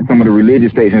you got some of the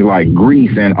religious sections like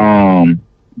Greece and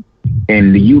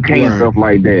the UK and stuff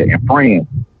like that, and France.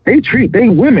 They treat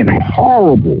their women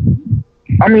horrible.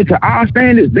 I mean, to our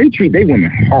standards, they treat their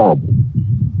women horrible.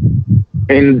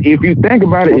 And if you think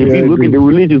about it, if you look at the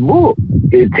religious book,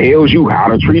 it tells you how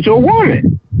to treat your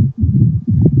woman.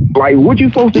 Like, what you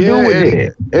supposed to do with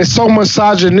it? It's so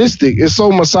misogynistic.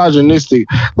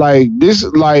 Like this,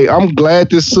 I'm glad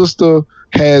this sister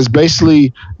has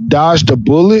basically dodged a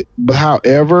bullet, but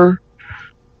however,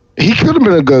 he could have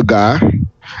been a good guy.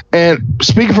 And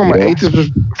speaking from an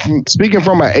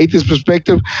atheist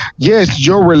perspective, yes,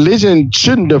 your religion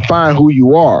shouldn't define who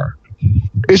you are.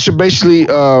 It should basically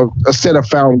set a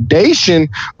foundation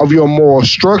of your moral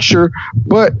structure.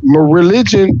 But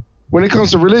religion, when it comes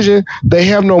to religion, they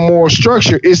have no moral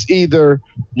structure. It's either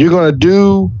you're gonna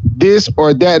do this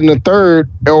or that and the third,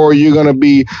 or you're gonna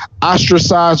be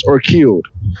ostracized or killed.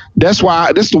 That's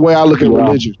the way I look at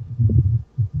religion.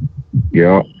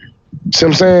 Yeah. See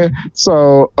what I'm saying?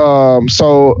 So,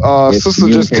 sister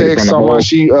just text someone.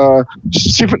 She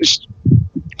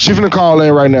finna call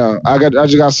in right now. I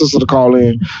just got sister to call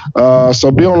in.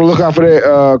 So be on the lookout for that.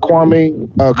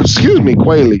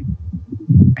 Quayle.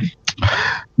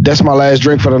 That's my last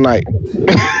drink for the night.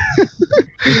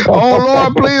 Oh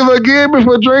Lord, please forgive me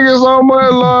for drinking so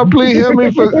much. Lord, please help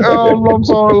me for. Oh, I'm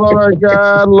sorry, Lord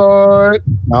God, Lord.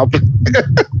 I'm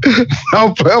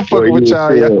fucking with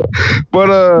y'all, yeah. But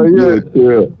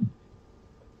yeah.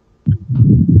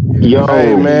 Yo,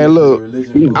 hey man, look,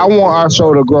 I want our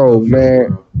show to grow,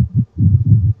 man.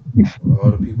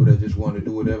 All the people that just want to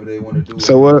do whatever they want to do.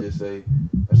 So what? I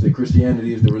say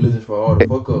Christianity is the religion for all the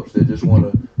fuck ups that just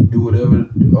want to do whatever,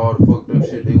 all the fucked up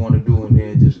shit they want to do, and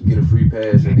then just get a free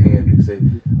pass at the end and say,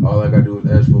 all I gotta do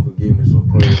is ask for forgiveness or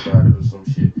pray about it or some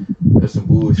shit. That's some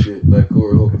bullshit. Like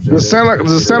Corey Holcomb said. The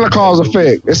Santa Claus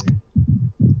effect.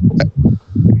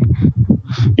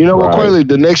 You know what, Quayle?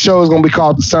 The next show is gonna be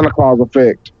called the Santa Claus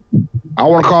effect. I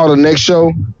want to call the next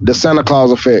show the Santa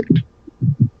Claus effect.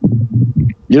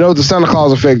 You know the Santa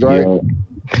Claus effect, right? Yeah.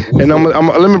 And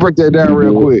let me break that down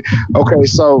real quick. Okay,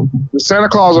 so the Santa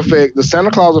Claus effect,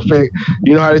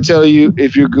 you know how they tell you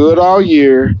if you're good all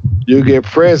year, you'll get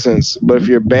presents. But if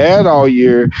you're bad all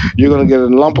year, you're going to get a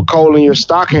lump of coal in your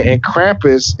stocking, and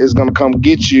Krampus is going to come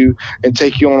get you and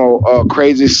take you on a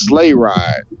crazy sleigh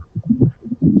ride.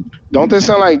 Don't that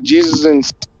sound like Jesus and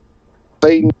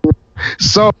Satan?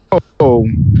 So,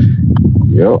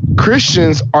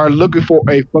 Christians are looking for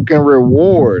a fucking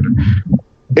reward.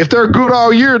 If they're good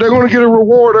all year, they're going to get a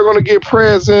reward. They're going to get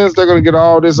presents. They're going to get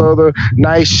all this other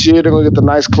nice shit. They're going to get the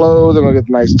nice clothes. They're going to get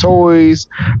the nice toys.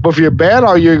 But if you're bad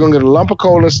all year, you're going to get a lump of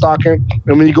coal in the stocking.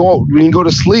 And when you go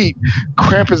to sleep,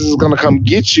 Krampus is going to come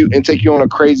get you and take you on a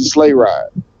crazy sleigh ride.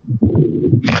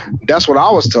 That's what I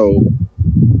was told.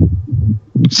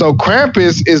 So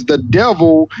Krampus is the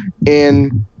devil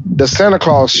in the Santa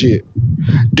Claus shit.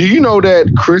 Do you know that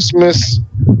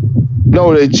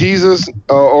that Jesus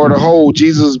or the whole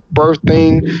Jesus birth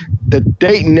thing, the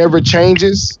date never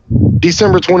changes?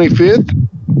 December 25th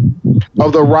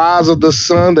of the rise of the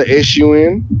sun, the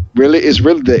SUN. It's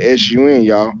really the SUN,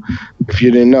 y'all, if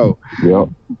you didn't know. Yeah.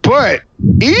 But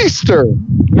Easter,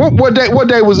 what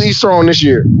day was Easter on this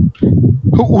year?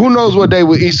 Who knows what day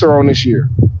was Easter on this year?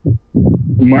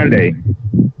 Monday.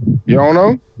 You don't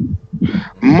know?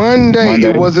 Monday.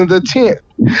 It wasn't the 10th.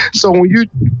 So when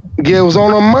it was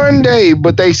on a Monday,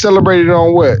 but they celebrated it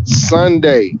on what?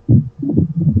 Sunday.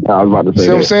 I was about to say. See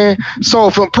what I'm saying? So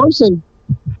if a person,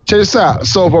 check this out.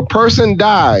 So if a person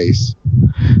dies,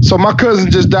 so my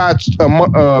cousin just died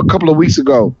a couple of weeks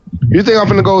ago. You think I'm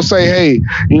gonna go say, hey,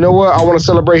 you know what? I want to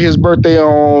celebrate his birthday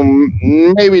on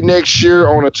maybe next year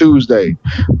on a Tuesday,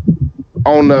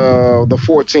 on the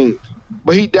 14th,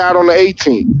 but he died on the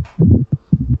 18th.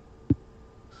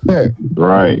 Yeah.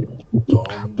 Right.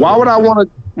 Why would I want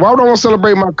to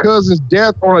celebrate my cousin's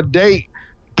death on a date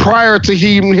prior to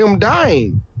him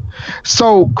dying?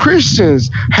 So Christians,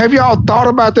 have y'all thought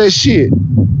about that shit?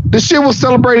 This shit was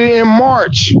celebrated in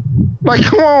March. Like,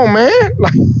 come on, man.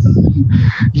 Like,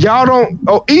 y'all don't.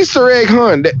 Oh, Easter egg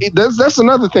hunt. That's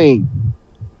another thing.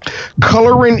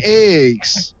 Coloring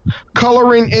eggs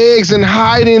and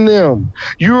hiding them.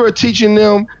 You're teaching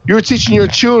your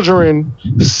children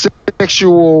a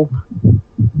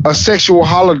sexual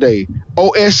holiday.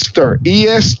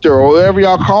 Easter, or whatever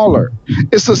y'all call her.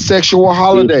 It's a sexual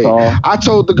holiday. I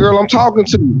told the girl I'm talking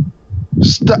to,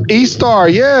 Easter,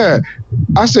 yeah.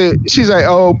 I said, she's like,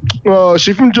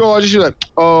 she from Georgia. She's like,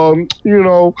 my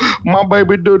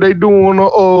baby they doing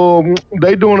an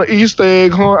Easter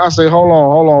egg hunt. I said, hold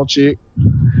on, chick.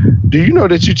 Do you know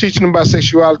that you're teaching them about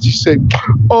sexuality? She said,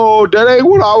 that ain't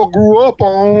what I grew up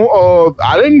on.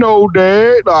 I didn't know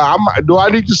that. Do I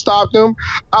need to stop them?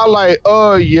 I like,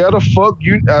 yeah, the fuck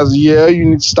you. I said, yeah, you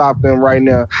need to stop them right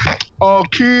now.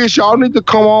 Kids, y'all need to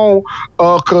come on,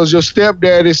 cause your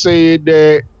stepdaddy said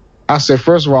that. I said,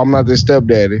 first of all, I'm not their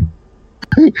stepdaddy.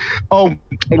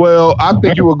 Well, I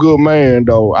think you're a good man,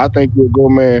 though. I think you're a good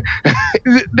man.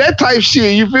 That type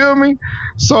shit, you feel me?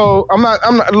 So I'm not.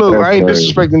 Look, I ain't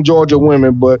disrespecting Georgia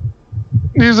women, but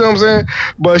you see what I'm saying?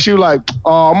 But she was like,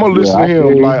 I'm gonna listen to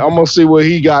him. Like, I'm gonna see what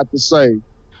he got to say.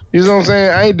 You know what I'm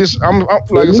saying? I ain't just. I'm like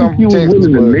at least I'm you was Texas,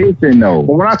 willing to but listen, though.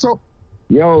 when I told,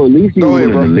 Yo, at least you Go was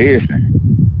ahead, willing to bro. listen.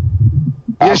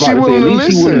 Yeah, she willing to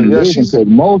listen. Yeah, she's Because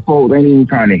most folks ain't even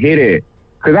trying to hear that.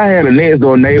 Because I had a next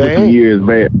door neighbor some years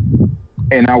back,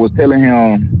 and I was telling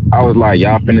him, I was like,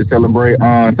 y'all finna celebrate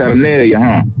Saturnalia,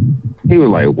 huh? He was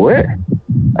like, what?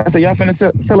 I said, y'all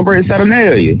finna celebrate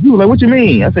Saturnalia. He was like, what you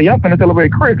mean? I said, y'all finna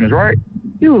celebrate Christmas, right?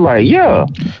 He was like, yeah.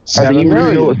 I said, you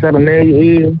really know what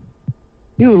Saturnalia is?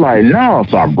 He was like, no.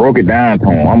 So I broke it down to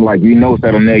him. I'm like, you know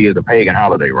Saturnalia is a pagan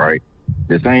holiday, right?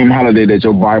 The same holiday that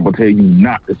your Bible tells you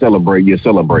not to celebrate, you're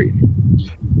celebrating.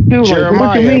 He was like,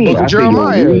 what you mean? I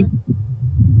said,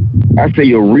 I say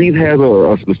your wreath has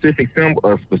a specific symbol,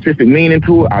 a specific meaning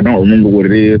to it. I don't remember what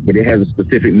it is, but it has a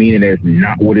specific meaning that's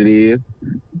not what it is.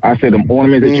 I said the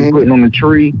ornaments that you're putting on the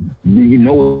tree, you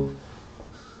know.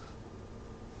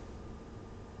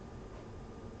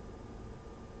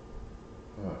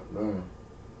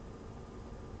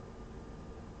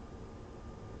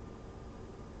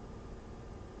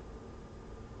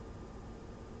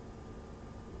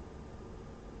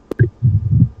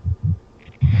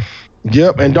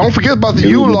 Yep, and don't forget about the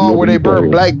Yule log where they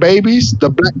burn black babies. The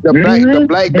black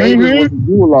babies was the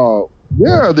Yule log.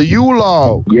 Yeah, the Yule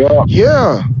log.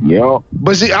 Yeah.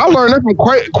 But see, I learned that from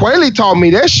Quayle taught me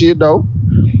that shit though.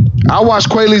 I watched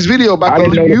Quayle's video about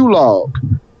the Yule log.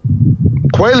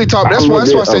 Quayle taught. That's why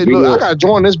I said, look, I gotta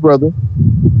join this brother.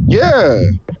 Yeah,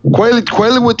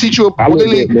 Quayle would teach you.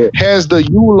 Quayle has the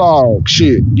Yule log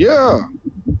shit. Yeah,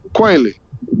 Quayle.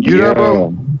 You there,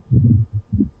 bro?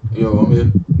 Yo, I'm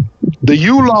here. The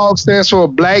Yule log stands for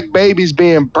black babies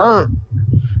being burnt,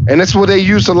 and that's what they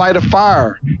used to light a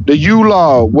fire. The Yule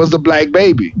log was the black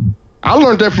baby. I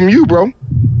learned that from you, bro.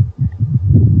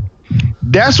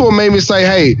 That's what made me say,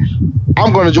 "Hey,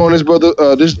 I'm going to join this brother.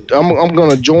 I'm going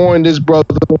to join this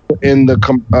brother in the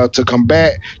to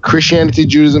combat Christianity,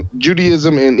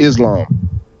 Judaism, and Islam."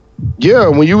 Yeah,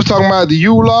 when you was talking about the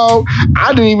Yule log, I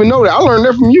didn't even know that. I learned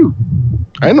that from you.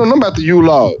 I didn't know nothing about the Yule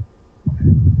log.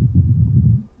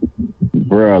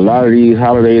 Bro, a lot of these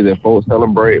holidays that folks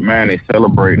celebrate, man, they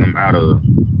celebrate them out of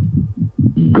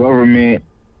government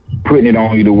putting it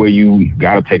on you the way you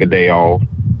got to take a day off.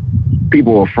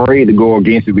 People are afraid to go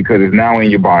against it because it's now in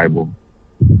your Bible.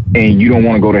 And you don't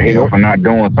want to go to hell for not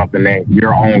doing something that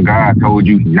your own God told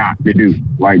you not to do.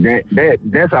 Like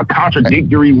that's a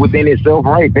contradictory within itself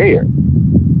right there.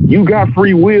 You got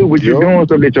free will, but you're doing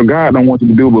something that your God don't want you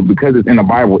to do, but because it's in the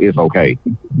Bible, it's okay.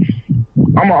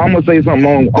 I'm gonna say something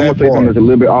on. I'm gonna say something that's a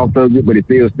little bit off subject, but it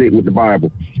still stick with the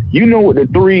Bible. You know what the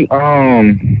three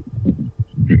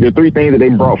things that they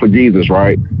brought for Jesus,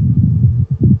 right?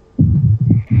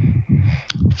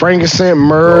 Frankincense,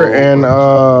 myrrh,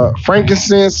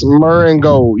 and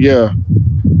gold. Yeah.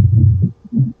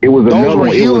 It was Those another were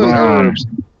one. healing herbs.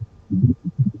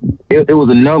 It was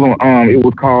another one. It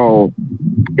was called.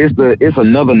 It's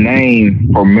another name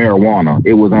for marijuana.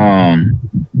 It was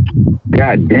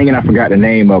God dang it, I forgot the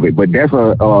name of it, but that's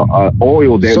a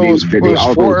oil that So they it's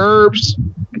also. four herbs.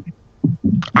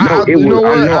 No, You know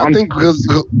what? I think because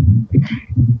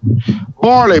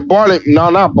barley. No,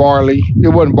 not barley. It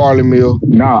wasn't barley meal.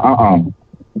 Nah,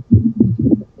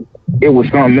 It was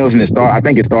something else, and I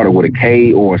think it started with a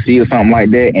K or a C or something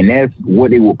like that, and that's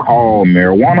what they would call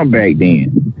marijuana back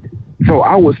then. So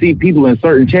I would see people in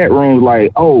certain chat rooms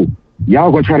like, "Oh,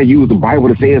 y'all gonna try to use the Bible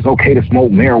to say it's okay to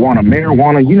smoke marijuana.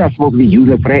 Marijuana, you're not supposed to be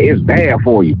using it for that. It's bad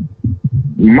for you."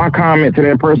 My comment to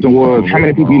that person was, "How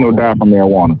many people you know die from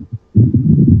marijuana?"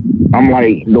 I'm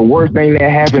like, the worst thing that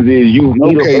happens is you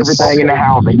eat up everything in the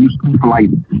house and you sleep for like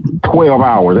 12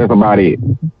 hours. That's about it.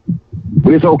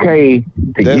 But it's okay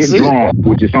to get drunk,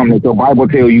 which is something that the Bible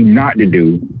tells you not to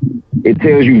do. It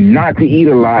tells you not to eat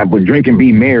a lot, but drink and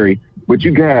be merry. But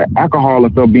you got alcohol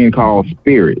and stuff being called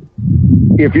spirit.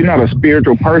 If you're not a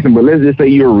spiritual person, but let's just say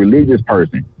you're a religious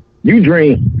person, you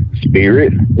drink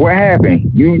spirit, what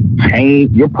happened? You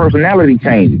change, your personality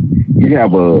changes. You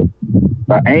have an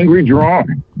angry drunk,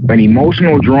 an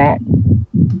emotional drunk,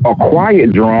 a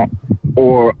quiet drunk,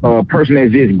 or a person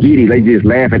that's just giddy, they just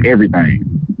laugh at everything.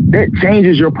 That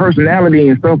changes your personality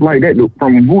and stuff like that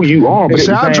from who you are. But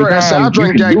I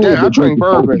drink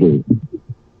bourbon.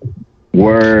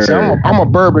 Word. See, I'm a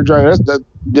bourbon drinker.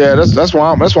 That's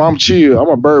why I'm chill. I'm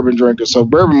a bourbon drinker. So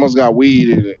bourbon must got weed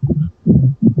in it. You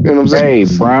know what I'm saying?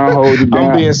 Hey, Brown, hold you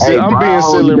down. I'm being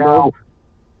silly, bro.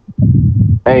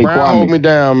 Hey, Brown, hold me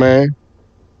down, man.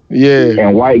 Yeah.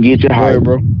 And White, get your hype,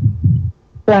 bro.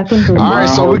 All right,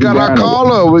 so we got our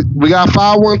caller. We got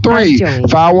 513.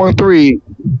 513.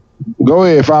 Go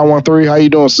ahead, 513. How you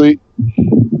doing, C?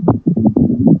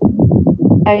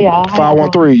 Hey, y'all.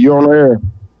 513. You on the air?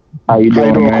 How you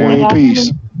doing, Queen?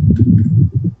 Peace.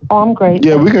 Oh, I'm great.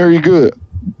 Yeah, we can hear you good.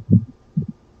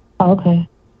 Okay.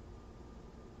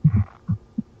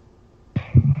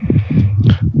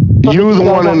 You was the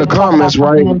one in the comments,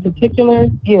 right? In particular,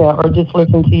 yeah, or just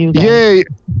listen to you guys? Yeah.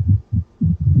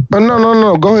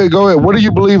 No. Go ahead. What do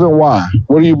you believe in? Why?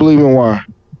 What do you believe in? Why?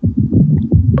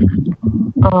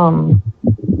 I don't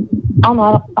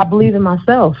know. I believe in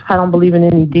myself. I don't believe in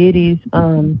any deities.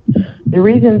 The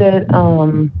reason that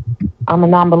I'm a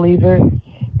non-believer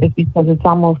is because it's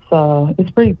almost it's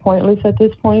pretty pointless at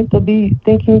this point to be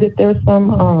thinking that there's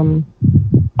some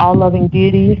all-loving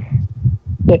deity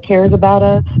that cares about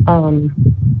us.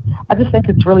 I just think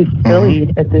it's really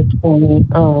silly at this point.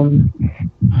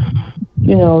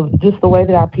 You know, just the way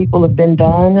that our people have been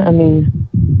done. I mean,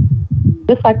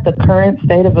 just like the current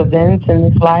state of events in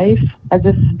this life,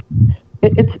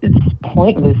 it's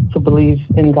pointless to believe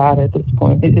in God at this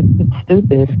point. It's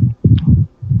stupid.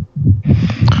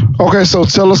 Okay, so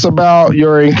tell us about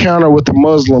your encounter with the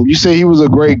Muslim. You say he was a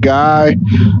great guy,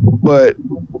 but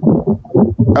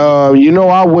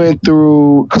I went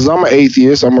through, because I'm an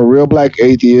atheist. I'm a real black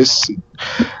atheist.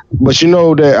 But you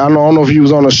know that, I don't know if you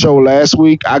was on a show last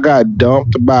week, I got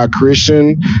dumped by a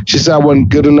Christian. She said I wasn't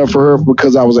good enough for her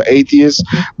because I was an atheist.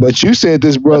 But you said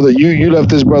this brother, you left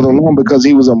this brother alone because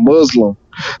he was a Muslim.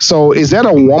 So is that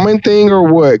a woman thing or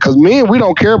what? Because men, we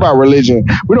don't care about religion.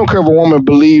 We don't care if a woman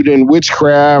believed in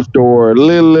witchcraft or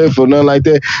Lilith or nothing like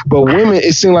that. But women,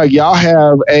 it seems like y'all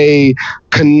have a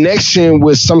connection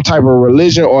with some type of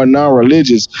religion or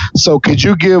non-religious. So could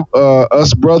you give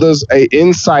us brothers a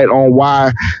insight on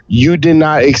why you did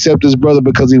not accept this brother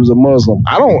because he was a Muslim?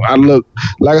 Look,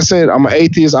 like I said, I'm an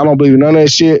atheist. I don't believe in none of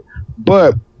that shit.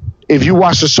 But if you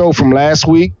watch the show from last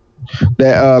week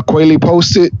that Quayle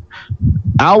posted,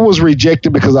 I was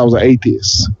rejected because I was an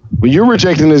atheist. But you're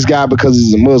rejecting this guy because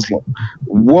he's a Muslim.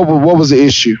 What was the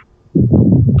issue?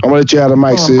 I'm gonna let you have the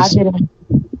mic, sis. I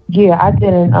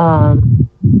didn't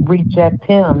reject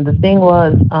him. The thing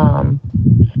was, I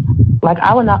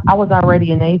was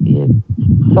already an atheist.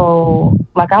 So,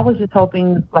 I was just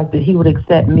hoping, that he would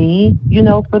accept me,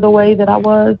 for the way that I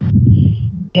was.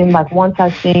 And, once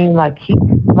I seen, I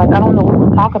don't know, we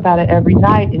would talk about it every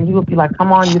night, and he would be like,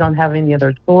 come on, you don't have any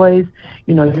other choice.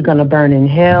 You're going to burn in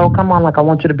hell. Come on, I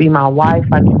want you to be my wife.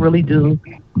 You really do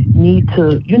need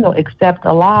to, accept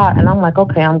Allah. And I'm like,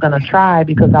 okay, I'm going to try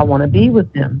because I want to be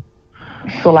with him.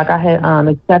 So, I had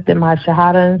accepted my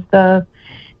Shahada and stuff.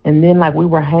 And then, we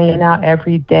were hanging out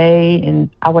every day,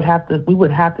 and we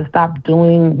would have to stop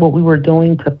doing what we were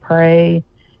doing to pray.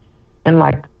 And,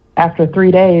 after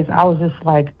 3 days, I was just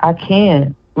like, I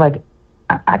can't.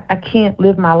 I can't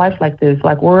live my life like this.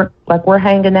 We're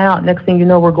hanging out. Next thing you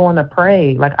know, we're going to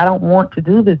pray. I don't want to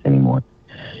do this anymore.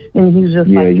 And he's just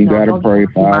you gotta pray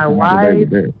for my wife.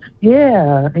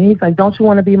 Yeah. And he's like, don't you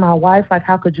want to be my wife?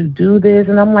 How could you do this?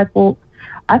 And I'm like, well,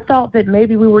 I thought that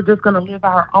maybe we were just going to live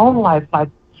our own life.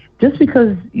 Just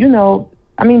because,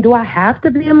 do I have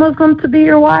to be a Muslim to be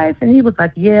your wife? And he was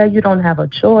like, yeah, you don't have a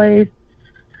choice.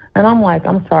 And I'm like,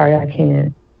 I'm sorry, I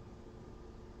can't.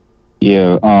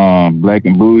 Yeah, Black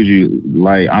and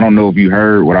Bougie, I don't know if you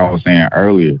heard what I was saying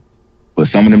earlier, but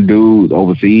some of them dudes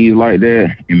overseas like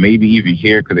that, and maybe even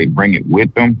here because they bring it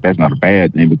with them, that's not a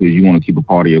bad thing because you want to keep a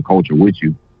part of your culture with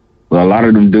you. But a lot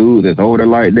of them dudes that's older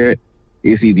like that,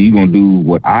 it's either you're going to do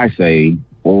what I say,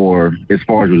 or as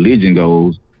far as religion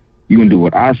goes, you're going to do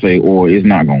what I say, or it's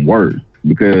not going to work.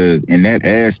 Because in that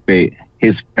aspect,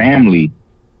 his family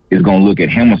is going to look at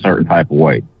him a certain type of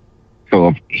way. So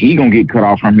if he gonna get cut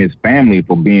off from his family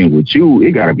for being with you,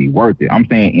 it gotta be worth it. I'm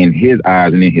saying in his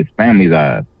eyes and in his family's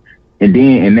eyes. And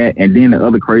then the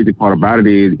other crazy part about it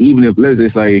is, even if, let's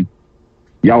just say,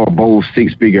 y'all are both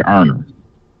 6-figure earners,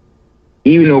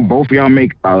 even though both of y'all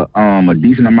make a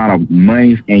decent amount of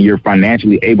money and you're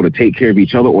financially able to take care of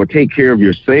each other or take care of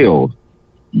yourselves,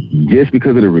 just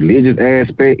because of the religious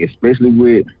aspect, especially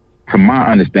with, to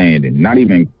my understanding, not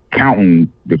even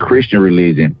counting the Christian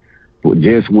religion, but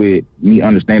just with me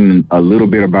understanding a little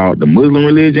bit about the Muslim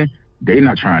religion, they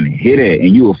not trying to hit it.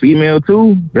 And you a female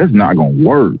too? That's not going to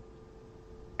work.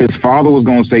 His father was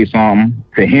going to say something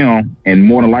to him and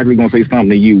more than likely going to say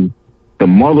something to you. The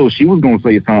mother, she was going to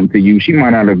say something to you. She might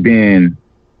not have been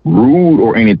rude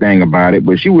or anything about it,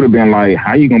 but she would have been like,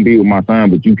 how you going to be with my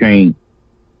son, but you can't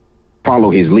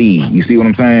follow his lead? You see what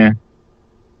I'm saying?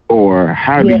 Or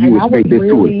how do you expect this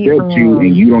to accept you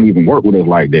and you don't even work with us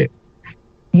like that?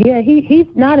 Yeah, he's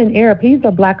not an Arab. He's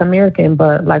a Black American,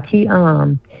 but he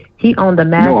owned the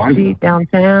masjid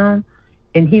downtown,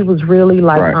 and he was really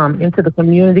like into the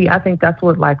community. I think that's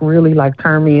what like really like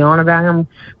turned me on about him,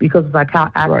 because like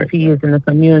how active he is in the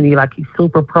community. Like he's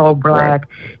super pro-black.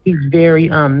 He's very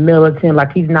militant.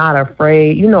 Like he's not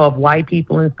afraid, you know, of white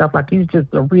people and stuff. Like he's just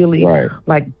a really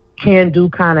like can-do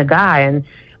kind of guy. And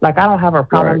like I don't have a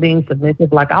problem being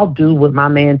submissive. Like I'll do what my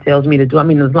man tells me to do. I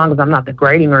mean, as long as I'm not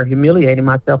degrading or humiliating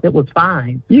myself, it was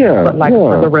fine. Yeah. But like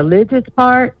for the religious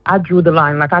part, I drew the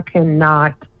line. Like I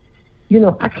cannot. You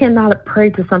know, I cannot pray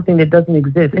to something that doesn't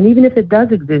exist. And even if it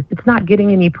does exist, it's not getting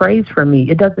any praise from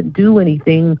me. It doesn't do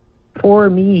anything for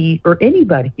me or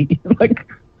anybody. Like,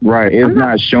 it's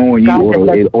not showing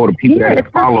you or the people that it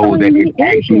follows that it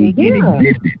actually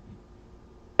existed.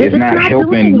 It's not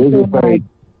helping.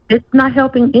 It's not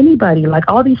helping anybody. Like,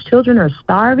 all these children are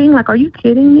starving. Like, are you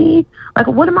kidding me? Like,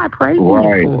 what am I praising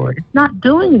it for? It's not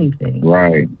doing anything.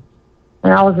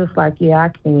 And I was just like, yeah, I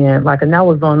can't. Like, and that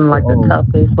was on like the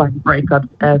toughest like breakups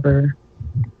ever.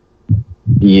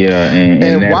 Yeah,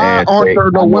 and why aren't there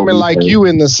no women like you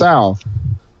in the South?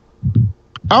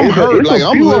 I'm hurt. Like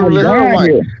I'm literally hurt.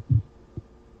 Like,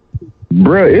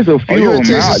 bro, it's a few of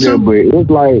them out there, but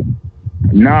it's like,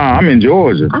 nah, I'm in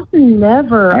Georgia. I've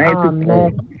never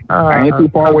met. I ain't too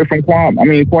far away from Quayle. I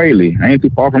ain't too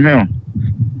far from him.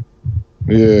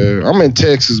 Yeah, I'm in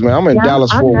Texas, man. I'm in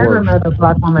Dallas, Fort Worth. I've never met a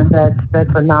black woman that's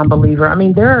a non-believer. I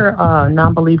mean, there are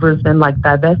non-believers in like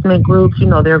divestment groups. You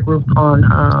know, there are groups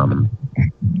on,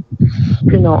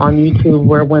 you know, on YouTube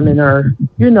where women are,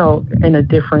 you know, in a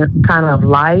different kind of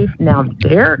life. Now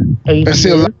they're atheists.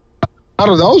 See, a lot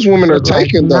of those women are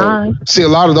taken, though. See, a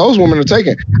lot of those women are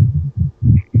taken.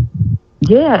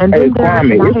 Yeah, and then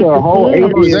Kwame, it's a whole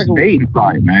atheist dating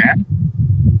site, man.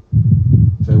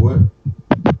 Say what?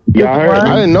 Yeah,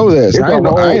 I didn't know that. I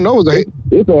didn't know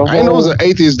it was an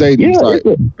atheist dating site.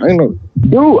 I didn't know.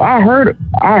 Dude, I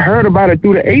heard about it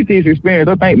through the atheist experience.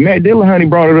 I think Matt Dillahunty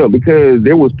brought it up because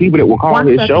there was people that were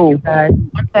calling his show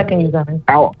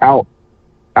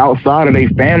outside of their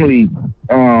family,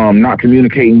 not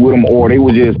communicating with them, or they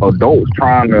were just adults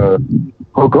trying to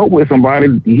hook up with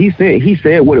somebody. He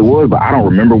said what it was, but I don't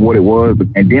remember what it was,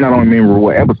 and then I don't remember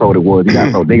what episode it was.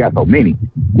 They got so many.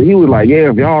 But he was like, yeah,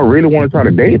 if y'all really want to try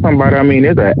to date somebody, I mean,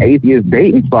 there's an atheist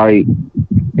dating site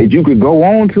that you could go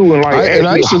on to and like.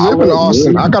 I used to live in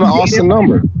Austin. I got an Austin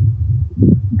number.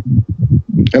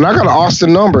 And I got an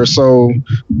Austin number, so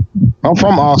I'm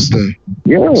from Austin.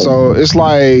 Yeah. So it's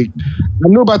like, I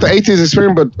knew about the atheist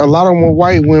experience, but a lot of them were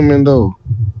white women, though.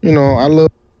 You know, I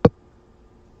love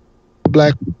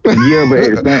black. Yeah,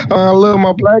 but I love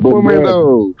my black women,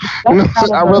 though. You know,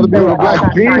 I'd rather be with a black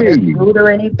woman. Not or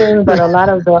anything, but a lot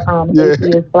of the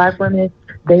atheist black women,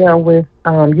 they are with,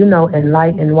 you know,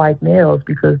 enlightened white males,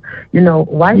 because, you know,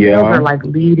 white males are like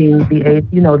leading the,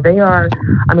 you know, they are,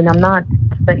 I mean, I'm not,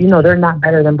 you know, they're not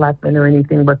better than black men or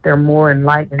anything, but they're more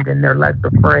enlightened and they're less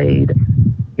afraid,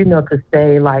 you know, to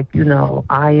say like, you know,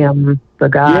 I am the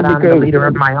God, I'm the leader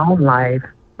of my own life.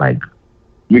 Like,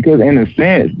 because in a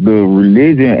sense, the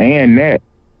religion and that,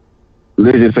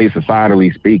 let's just say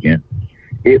societally speaking,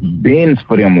 it bends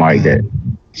for them like that.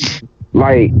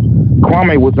 Like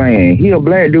Kwame was saying, he a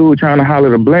black dude trying to holler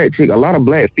at a black chick. A lot of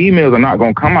black females are not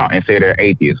going to come out and say they're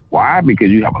atheists. Why? Because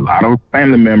you have a lot of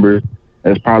family members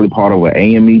that's probably part of an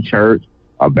AME church,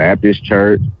 a Baptist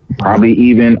church, probably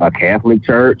even a Catholic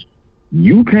church.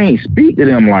 You can't speak to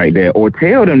them like that or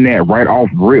tell them that right off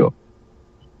rip.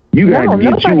 You got to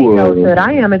get nobody knows that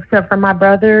I am, except for my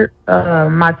brother,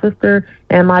 my sister,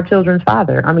 and my children's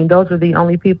father. I mean, those are the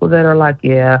only people that are like,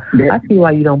 I see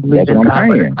why you don't believe in God.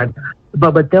 Like,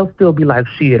 but they'll still be like,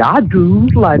 shit, I do.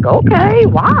 Like, okay,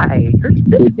 why?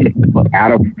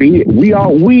 Out of fear.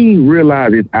 We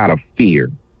realize it's out of fear.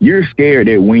 You're scared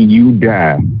that when you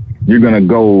die, you're going to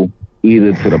go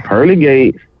either to the pearly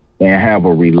gates and have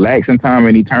a relaxing time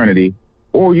in eternity,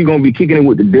 or you're going to be kicking it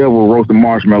with the devil, roasting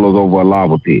marshmallows over a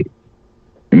lava pit.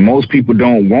 And most people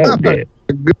don't want that.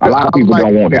 A lot of people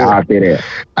don't want that. I say that.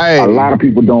 Hey, a lot of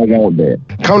people don't want that.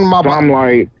 Come to my I'm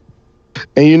like,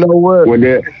 and you know what? With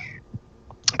that.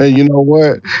 And you know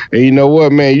what,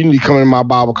 man? You need to come in my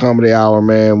Bible Comedy Hour,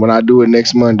 man, when I do it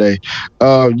next Monday.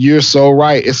 You're so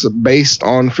right. It's based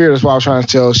on fear. That's why I was trying to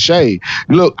tell Shay.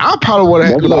 Look, I probably would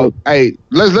have look, hey,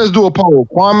 let's do a poll.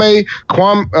 Quayle,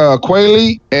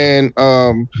 and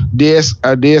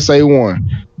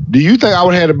DSA1. Do you think I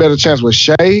would have had a better chance with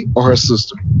Shay or her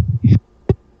sister?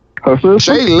 Her sister?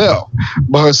 Shay left,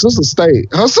 but her sister stayed.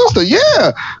 Her sister,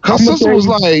 yeah. Her sister was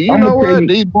like, you know what?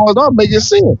 These boys aren't making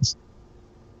sense.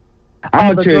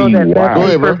 I'm gonna tell you why. Go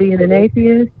ahead, for being an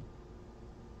atheist.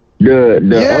 The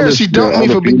other, she dumped me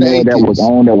for being an atheist.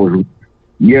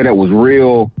 That was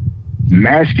real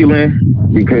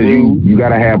masculine because you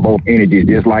gotta have both energies,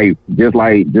 just like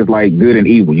good and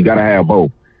evil. You gotta have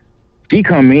both. She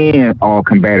come in all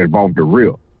combative off the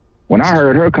rip. When I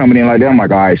heard her coming in like that, I'm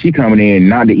like, all right, she coming in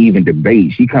not to even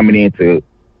debate. She coming in to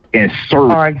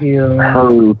insert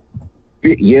her.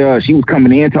 Yeah, she was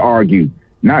coming in to argue,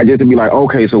 not just to be like,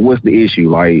 okay, so what's the issue?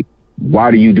 Like,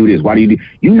 why do you do this? Why do you do?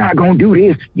 You're not gonna do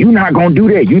this. You're not gonna do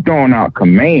that. You throwing out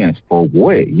commands for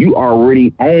what? You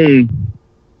already own.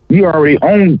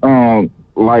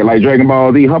 Like Dragon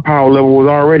Ball Z. Her power level was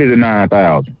already to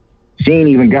 9,000. She ain't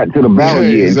even got to the battle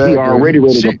yet. Exactly. She already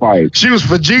ready to fight. She was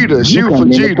Vegeta. She was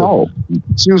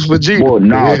Vegeta. Well,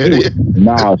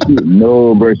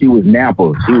 no, bro. She was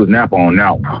Nappa. She was Nappa on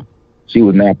that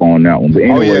one. But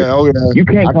anyway, you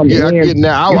can't come in. I get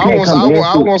now. I was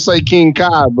gonna say King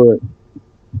Kai, but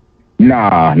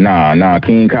nah.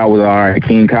 King Kai was alright.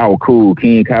 King Kai was cool.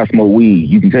 King Kai smoked weed.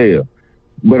 You can tell.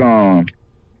 But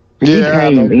she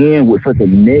came in with such a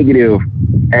negative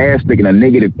aspect and a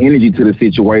negative energy to the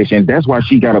situation. That's why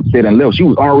she got upset and left. She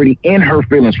was already in her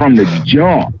feelings from the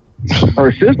jump.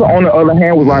 Her sister, on the other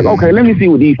hand, was like, okay, let me see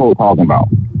what these folks talking about.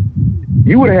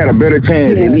 You would have had a better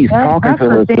chance at least talking to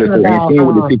her sister and seeing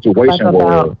what the situation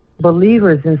was.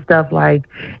 Believers and stuff like,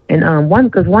 and one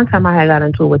time I had got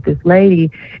into it with this lady,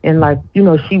 and like, you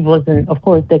know, she wasn't, of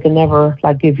course they can never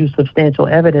like give you substantial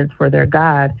evidence for their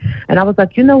God, and I was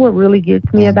like, you know what really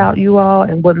gets me about you all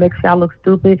and what makes y'all look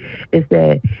stupid is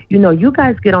that, you know, you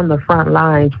guys get on the front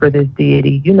lines for this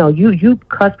deity, you know, you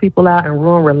cuss people out and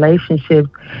ruin relationships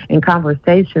and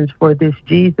conversations for this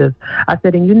Jesus. I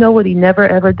said, and you know what he never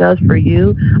ever does for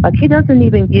you? Like, he doesn't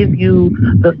even give you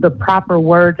the proper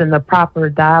words and the proper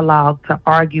dialogue to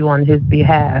argue on his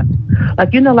behalf.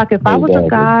 Like, you know, like if I was a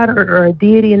god or a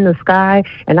deity in the sky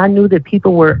and I knew that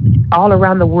people were all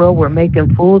around the world were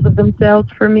making fools of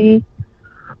themselves for me,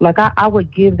 like I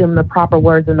would give them the proper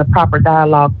words and the proper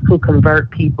dialogue to convert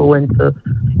people and to,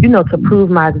 you know, to prove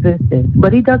my existence.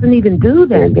 But he doesn't even do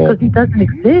that because he doesn't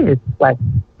exist. Like,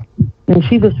 and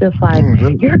she was just like,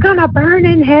 you're gonna burn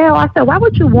in hell. I said, why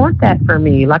would you want that for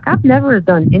me? Like, I've never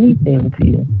done anything to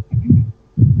you.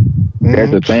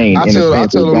 That's the thing. I tell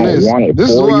them this. This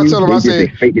is what I tell them. I say,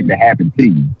 expect it to happen to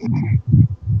you.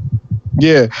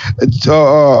 Yeah,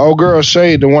 old girl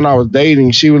Shay, the one I was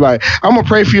dating, she was like, "I'm gonna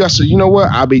pray for you." I said, "You know what?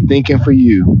 I'll be thinking for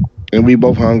you," and we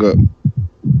both hung up.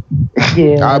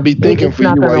 Yeah, I'll be thinking for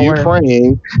you while you're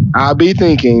praying. I'll be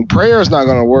thinking prayer's not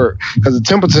gonna work because the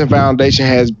Templeton Foundation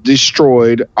has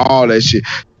destroyed all that shit.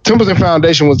 Templeton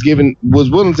Foundation was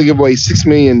willing to give away $6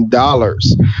 million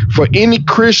for any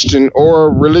Christian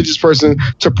or religious person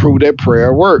to prove that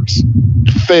prayer works.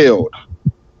 Failed.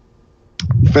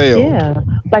 Yeah,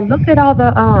 like look at all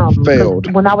the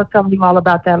failed. When I was telling you all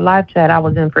about that live chat I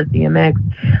was in for DMX,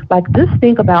 like just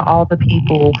think about all the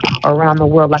people around the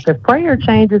world. Like if prayer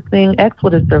changes things, X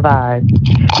would have survived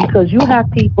because you have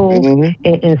people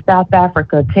in South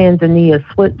Africa, Tanzania,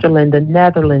 Switzerland, the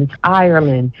Netherlands,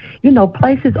 Ireland, you know,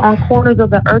 places on corners of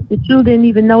the earth that you didn't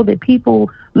even know that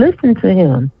people listened to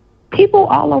him. People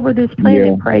all over this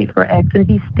planet prayed for X and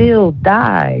he still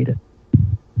died.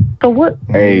 So what,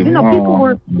 you know, people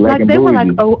were like, they were like,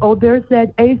 oh, there's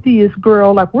that atheist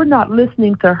girl. Like, we're not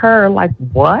listening to her. Like,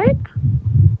 what?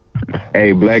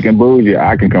 Hey, Black and Bougie,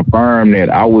 I can confirm that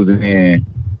I was in,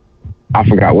 I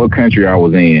forgot what country I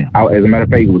was in. As a matter of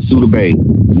fact, it was Suda Bay,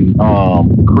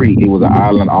 Crete. It was an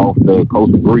island off the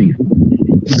coast of Greece.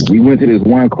 We went to this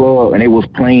one club and they was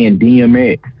playing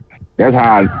DMX. That's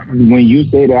how, when you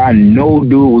say that, I know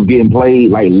dude was getting played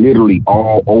like literally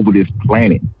all over this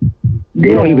planet.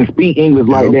 They don't even speak English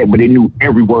like that, but they knew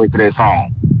every word to that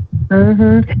song.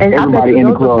 And everybody in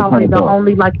the club probably the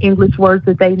only like English words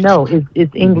that they know is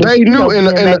English. They knew,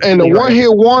 and the one hit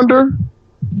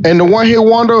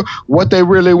wonder, what they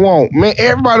really want. Man,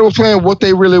 everybody was playing what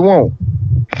they really want.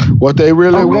 What they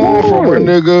really want from a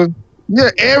nigga. Yeah,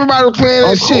 everybody was playing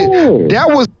that shit. That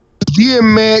was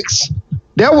DMX.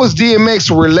 That was DMX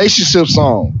relationship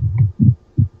song.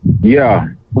 Yeah.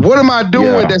 What am I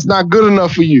doing that's not good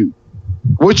enough for you?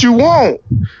 What you want?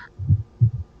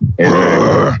 You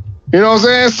know what I'm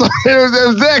saying? So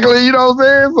exactly, you know what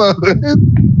I'm saying? So,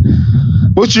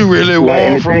 what you really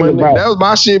want from a nigga? That was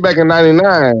my shit back in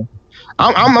 '99.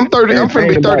 I'm 30. I'm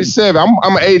finna be 37.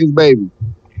 I'm an '80s baby.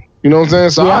 You know what I'm saying?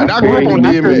 So I grew up on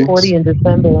DMX. 40 in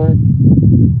December.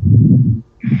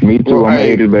 Me too. I'm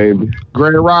an '80s baby.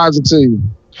 Grand Rising to you.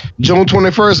 June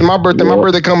 21st, my birthday. My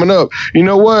birthday coming up. You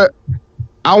know what?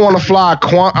 I want to fly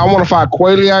Quayle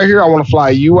out here. I want to fly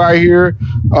you out here.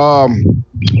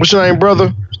 What's your name,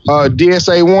 brother?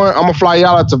 DSA1. I'm gonna fly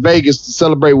y'all out to Vegas to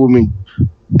celebrate with me.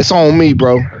 It's on me,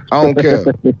 bro. I don't care.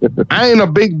 I ain't a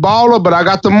big baller, but I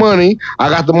got the money. I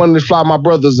got the money to fly my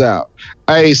brothers out.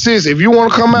 Hey, sis, if you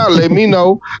want to come out, let me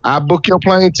know. I book your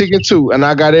plane ticket too, and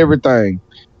I got everything.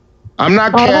 I'm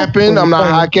not capping. I'm not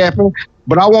high capping,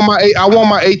 but I want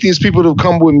my atheist people to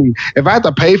come with me. If I have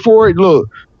to pay for it, look,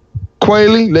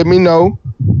 Quayle, let me know.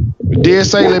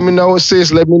 DSA, let me know.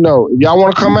 Sis, let me know. If y'all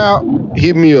want to come out,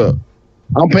 hit me up.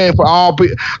 I'm paying for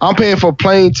I'm paying for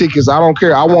plane tickets. I don't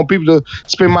care. I want people to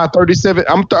spend my 37.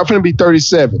 I'm finna be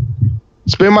 37.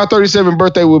 Spend my 37th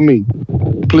birthday with me,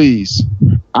 please.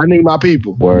 I need my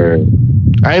people. Word.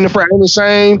 I ain't afraid. I ain't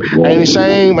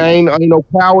ashamed. I ain't no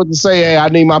coward to say, hey, I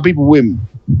need my people with me.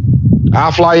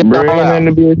 I'll fly you out. Ain't nothing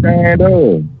to be ashamed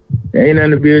of. Ain't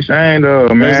nothing to be ashamed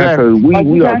of, man. Because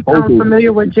we are focused.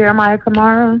 Familiar with Jeremiah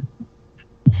Kamara?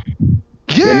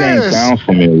 Yes. Sounds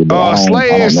familiar.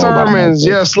 Slave sermons.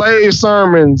 Yeah, slave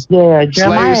sermons. Yeah,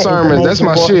 slave sermons. That's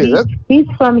my shit. He's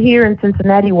from here in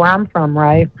Cincinnati, where I'm from,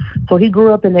 right? So he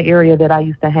grew up in the area that I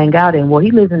used to hang out in. Well,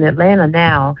 he lives in Atlanta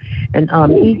now, and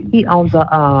he owns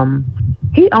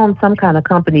he owns some kind of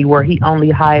company where he only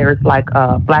hires like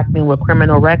black men with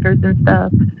criminal records and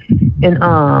stuff. And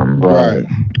right.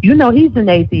 You know, he's an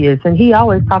atheist, and he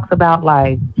always talks about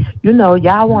like, you know,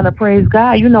 y'all want to praise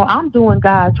God. You know, I'm doing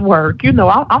God's work. You know,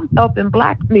 I'm helping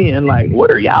black men. Like,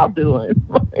 what are y'all doing?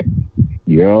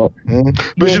 Yeah.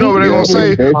 But you know what they're gonna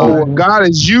say? Oh, God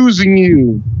is using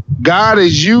you. God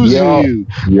is using you.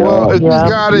 Well, if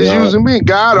God is using me,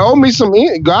 God owe me some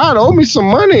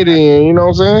money then, you know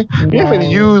what I'm saying? You're gonna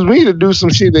use me to do some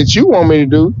shit that you want me to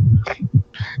do.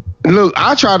 Look,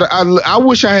 I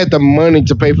wish I had the money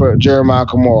to pay for Jeremiah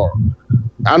Kamara.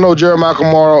 I know Jeremiah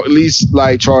Kamara at least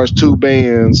like charged 2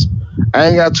 bands. I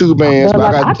ain't got 2 bands, but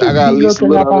I got at least a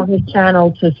little. Up on his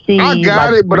channel to see. I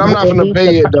got it, but I'm not gonna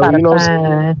pay it though. You know what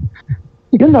I'm saying?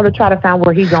 You know, to try to find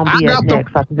where he's gonna be at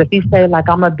next. Like if he say like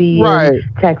I'm gonna be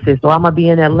in Texas or I'm gonna be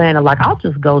in Atlanta, like I'll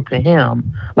just go to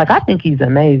him. Like I think he's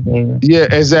amazing. Yeah,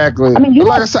 exactly. I mean, you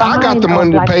like I said, I got the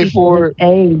money to pay for it.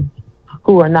 Age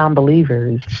who are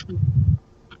non-believers.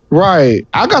 Right.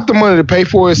 I got the money to pay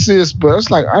for it, sis, but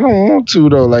it's like I don't want to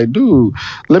though. Like, dude,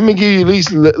 let me give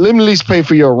you let me at least pay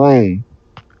for your room.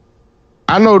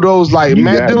 I know those like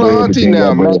Matt Dillahunty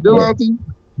now. Matt Dillahunty.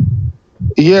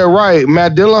 Yeah, right.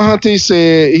 Matt Dillahunty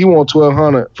said he want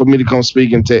 $1,200 for me to come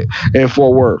speak in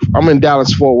Fort Worth. I'm in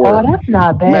Dallas, Fort Worth. Oh, that's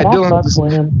not bad. Matt I fucks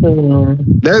with him too.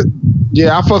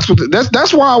 I fucks with it.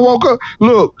 That's why I woke up.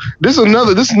 Look, this is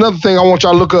another thing I want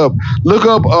y'all to look up. Look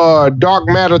up Dark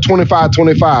Matter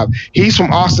 2525. He's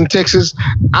from Austin, Texas.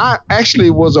 I actually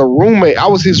was a roommate. I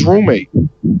was his roommate.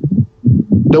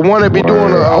 The one that be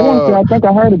doing I think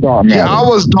I heard of Dark Matter. Yeah, I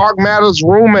was Dark Matter's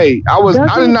roommate. I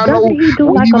did not know. Doesn't he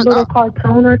do like a little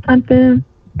cartoon or something?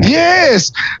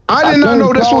 Yes, I did not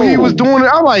know that's what he was doing.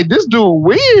 I'm like, this dude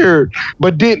weird.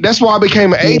 But then that's why I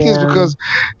became an atheist because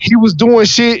he was doing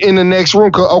shit in the next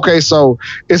room. Okay, so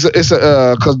it's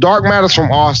because Dark Matter's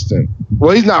from Austin.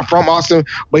 Well, he's not from Austin,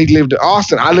 but he lived in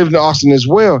Austin. I lived in Austin as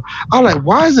well. I'm like,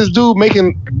 why is this dude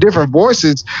making different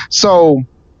voices? So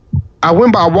I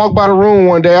walked by the room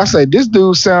one day. I said, this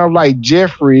dude sounds like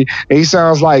Jeffrey, and he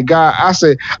sounds like God. I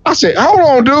said, hold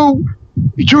on, dude.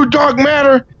 You Dark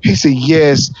Matter? He said,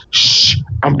 yes. Shh,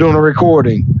 I'm doing a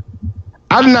recording.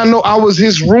 I did not know I was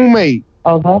his roommate.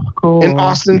 Oh, that's cool. In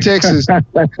Austin, Texas. And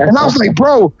I was like,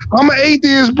 bro, I'm an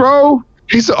atheist, bro.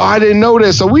 He said, oh, I didn't know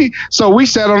that. So we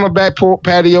sat on the back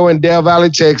patio in Del Valley,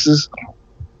 Texas.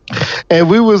 And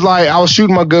we was like, I was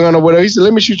shooting my gun or whatever. He said,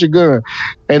 let me shoot your gun.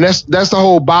 And that's the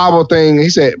whole Bible thing. He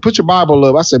said, put your Bible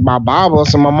up. I said, my Bible? I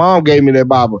said, my mom gave me that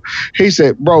Bible. He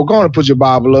said, bro, go on and put your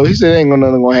Bible up. He said, ain't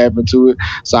nothing gonna happen to it.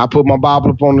 So I put my Bible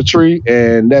up on the tree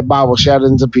and that Bible shattered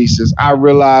into pieces. I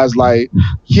realized like,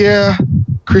 yeah,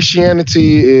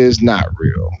 Christianity is not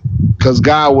real. Because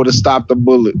God would have stopped the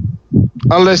bullet.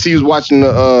 Unless he was watching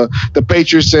the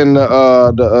Patriots and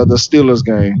the Steelers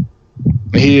game.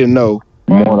 He didn't know.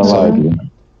 More than likely,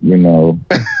 you know,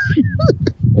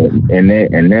 and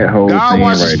that whole God thing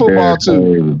watches right football there.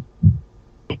 too.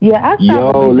 Yeah, I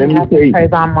let me tell you,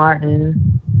 Trayvon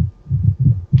Martin.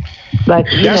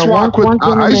 Like you that's know, why once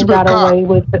Zimmerman got away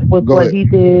with what he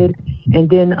did, and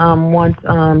then once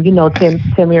you know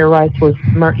Tamir Rice was,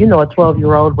 you know, a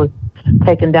 12-year-old was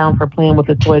taken down for playing with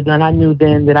a toy gun. I knew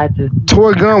then that I just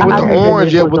toy gun with the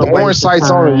orange, with the orange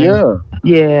sights on it.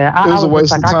 Yeah, it was a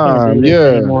waste of time.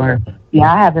 Anymore.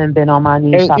 Yeah, I haven't been on my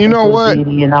knees. And you know what?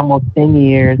 In almost 10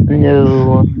 years.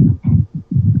 No.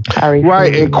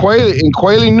 Right, and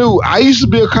Quayle knew. I used to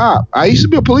be a cop. I used to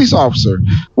be a police officer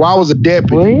while I was a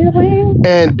deputy. Really?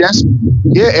 And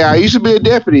I used to be a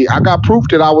deputy. I got proof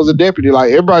that I was a deputy.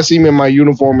 Like, everybody see me in my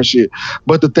uniform and shit.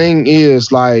 But the thing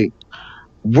is, like,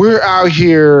 we're out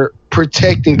here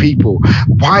protecting people.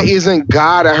 Why isn't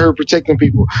God out here protecting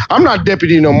people? I'm not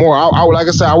deputy no more. Like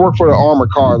I said, I work for the armored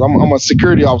cars. I'm a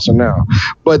security officer now.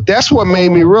 But that's what made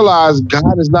me realize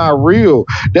God is not real.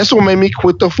 That's what made me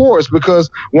quit the force, because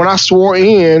when I swore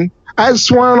in, I had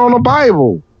sworn on the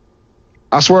Bible.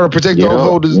 I swear to protect,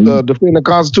 uphold, defend the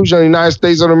Constitution of the United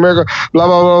States of America, blah,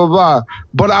 blah, blah, blah, blah.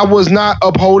 But I was not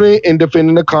upholding and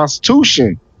defending the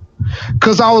Constitution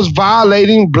because I was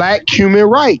violating black human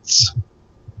rights.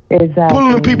 Exactly.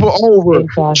 Pulling people over,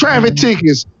 traffic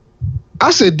tickets.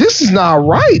 I said, this is not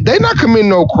right. They're not committing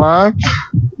no crime.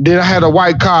 Then I had a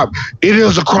white cop. It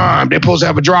is a crime. They're supposed to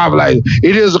have a driver license.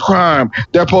 It is a crime.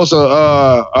 They're supposed to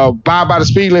abide by the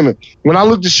speed limit. When I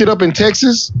looked this shit up in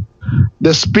Texas,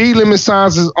 the speed limit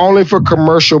signs is only for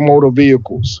commercial motor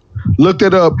vehicles. Looked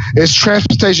it up. It's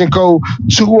transportation code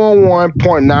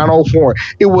 201.904.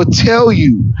 It will tell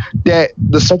you that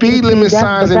the speed limit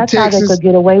signs in Texas. That's how they could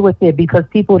get away with it, because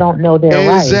people don't know their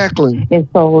rights. Exactly. And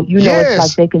so, it's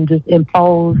like they can just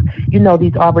impose,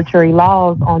 these arbitrary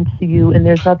laws onto you, and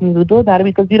there's nothing to do about it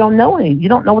because you don't know any. You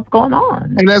don't know what's going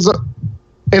on. And as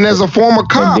a former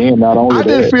cop, I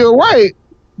didn't feel right.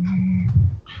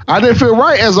 I didn't feel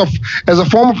right as a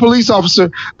former police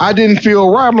officer. I didn't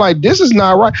feel right. I'm like, this is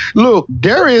not right. Look,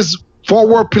 there is Fort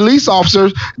Worth police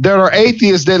officers that are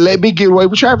atheists that let me get away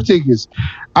with traffic tickets.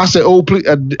 I said, oh, please.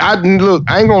 I ain't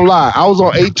gonna lie. I was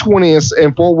on 820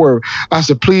 in Fort Worth. I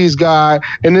said, please, God.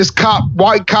 And this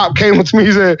white cop came up to me.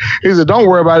 He said, don't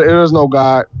worry about it. There's no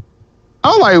God.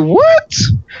 I'm like, what?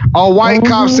 A white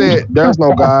cop said, there's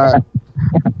no God.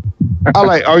 I'm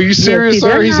like, are you serious,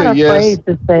 sir? He said, yes.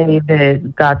 To say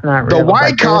that God's not real. The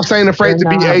white cops ain't afraid to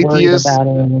be atheists.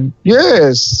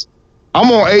 Yes. I'm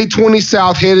on 820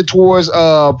 South headed towards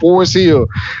Forest Hill.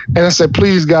 And I said,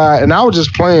 please, God. And I was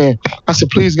just playing. I said,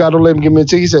 please, God, don't let me give me a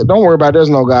ticket. He said, don't worry about it. There's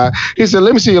no God. He said,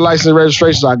 let me see your license and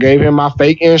registration. So I gave him my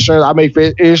fake insurance. I made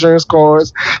fake insurance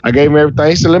cards. I gave him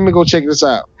everything. He said, let me go check this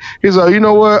out. He said, you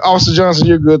know what, Officer Johnson,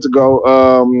 you're good to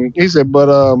go. He said,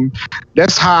 but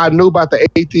that's how I knew about the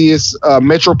atheist,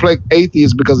 Metroplex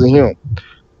atheist, because of him.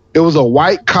 It was a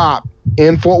white cop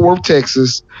in Fort Worth,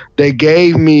 Texas. They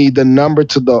gave me the number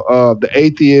to the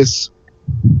atheist,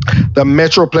 the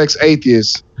Metroplex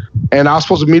atheist, and I was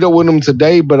supposed to meet up with him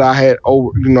today, but I had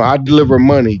I deliver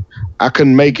money. I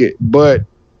couldn't make it, but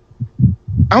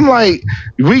I'm like,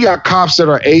 we got cops that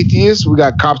are atheists, we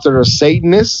got cops that are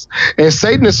Satanists, and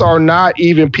Satanists are not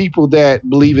even people that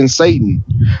believe in Satan.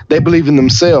 They believe in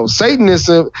themselves.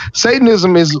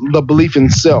 Satanism is the belief in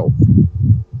self.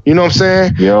 You know what I'm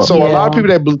saying? Yeah. So a lot of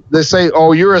people that say,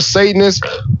 "Oh, you're a Satanist."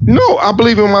 No, I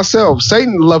believe in myself.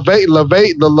 Satan, the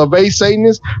LaVey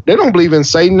Satanists, they don't believe in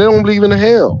Satan. They don't believe in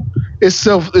hell. It's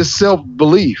self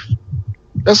belief.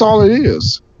 That's all it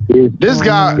is. This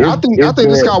guy, I think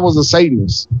this guy was a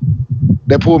Satanist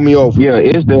that pulled me over. Yeah,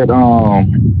 it's that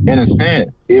in a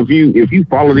sense, if you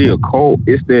follow the occult,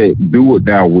 it's that do what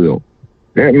thou will.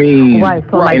 That means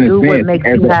do what makes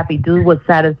you happy, do what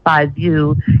satisfies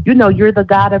you. You're the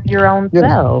God of your own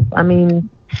self. I mean,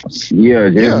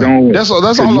 don't. That's all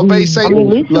LaVey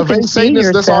Satanists. LaVey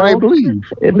Satanists, that's all they believe.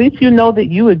 At least you know that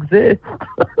you exist.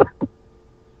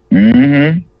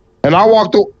 Mm-hmm. And I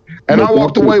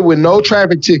walked away with no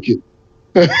traffic ticket.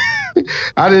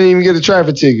 I didn't even get a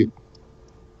traffic ticket.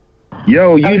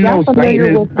 Yo,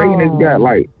 Satanist got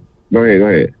like. Go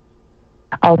ahead.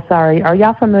 Oh, sorry. Are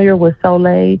y'all familiar with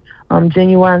Soleil,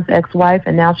 Genuine's ex-wife,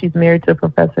 and now she's married to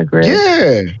Professor Greg?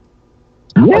 Yeah.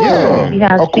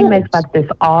 She makes like this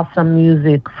awesome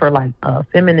music for like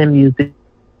feminine music.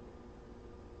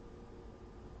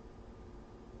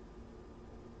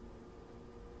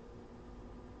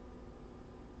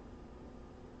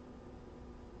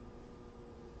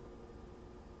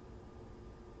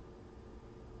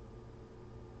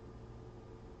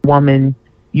 Woman,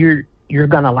 you're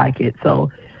gonna like it.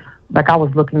 So like I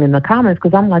was looking in the comments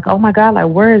because I'm like, oh my God, like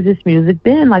where has this music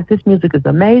been? Like this music is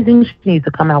amazing. She needs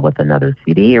to come out with another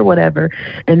CD or whatever.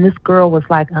 And this girl was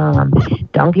like,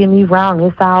 don't get me wrong,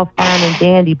 it's all fine and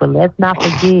dandy, but let's not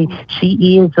forget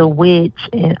she is a witch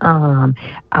and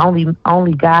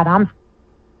only God I'm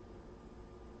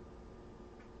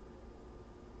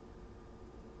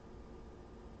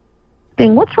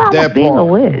saying. What's wrong with being a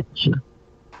witch?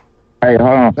 Hey, hold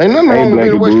on. Ain't nothing wrong with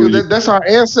being a witch. That's our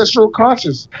ancestral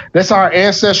conscious. That's our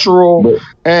ancestral.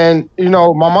 And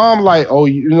my mom like,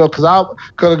 because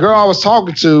the girl I was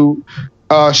talking to,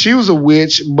 She was a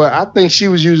witch, but I think she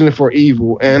was using it for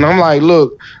evil. And I'm like,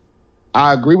 look,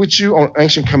 I agree with you on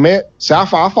Ancient Kemet. See, I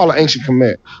follow Ancient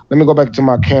Kemet. Let me go back to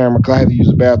my camera because I had to use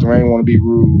the bathroom. I didn't want to be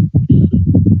rude.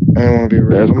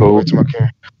 That's cool. Go back to my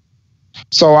camera.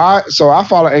 So I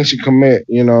follow Ancient Kemet,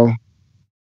 you know.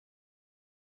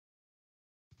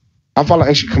 I follow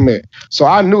Ancient Kemet. So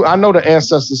I know the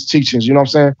ancestors' teachings, you know what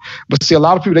I'm saying? But see, a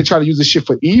lot of people, they try to use this shit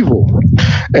for evil.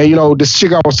 And, you know, this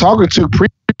chick I was talking to,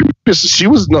 she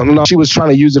was trying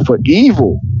to use it for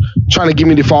evil, trying to get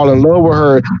me to fall in love with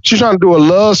her. She's trying to do a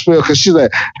love spell because she's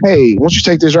like, hey, won't you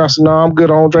take this? I said, no, I'm good.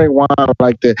 I don't drink wine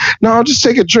like that. No, just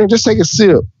take a drink. Just take a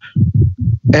sip.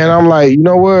 And I'm like, you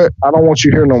know what? I don't want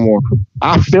you here no more.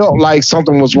 I felt like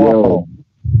something was wrong.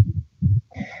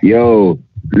 Yo,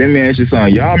 let me ask you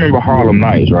something. Y'all remember Harlem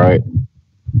Nights, right?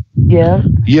 Yeah.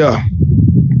 Yeah.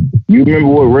 You remember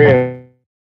what Red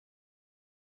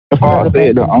Fox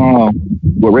said to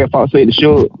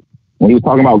Suge when he was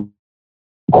talking about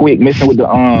Quick messing with the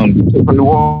from New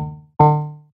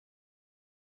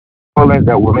Orleans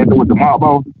that was messing with the mob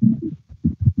boss?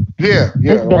 Yeah.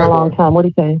 It's been a long time. What do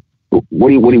you say?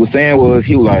 What he was saying was,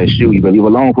 he was like, shoot, you better leave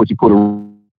alone before you put a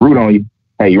root on you.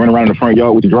 Hey, you run around in the front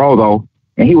yard with your drawers off.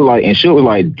 And he was like, and Suge was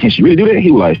like, can she really do that?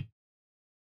 He was like,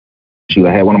 she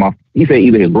had he said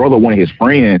either his brother or one of his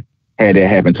friends had that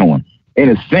happen to him. In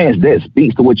a sense, that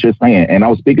speaks to what you're saying. And I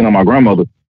was speaking to my grandmother.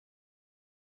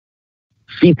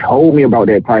 She told me about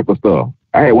that type of stuff.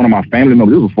 I had one of my family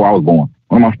members, this was before I was born,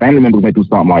 one of my family members went through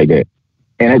something like that.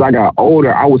 And as I got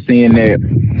older, I was seeing that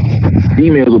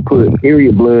females would put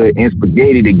period blood in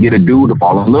spaghetti to get a dude to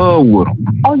fall in love with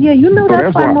them. Oh, yeah, you know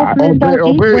that's why most men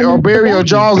don't eat. Or bury your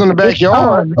jaws in the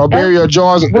backyard. Or bury your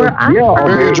jaws in the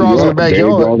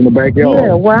backyard.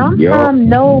 Yeah, where I'm from,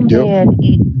 no man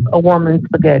eats a woman's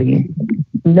spaghetti.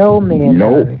 No man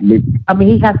does. I mean,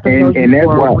 he has to know you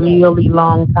for a really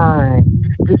long time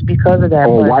just because of that.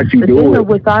 Or watch you do it.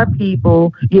 With our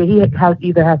people, yeah, he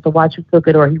either has to watch you cook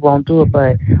it or he won't do it.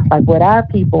 But like with our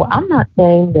people, I'm not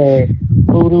saying that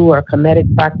voodoo or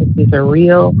Kemetic practices are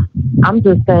real. I'm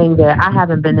just saying that I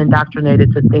haven't been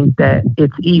indoctrinated to think that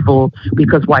it's evil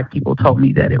because white people told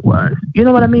me that it was. You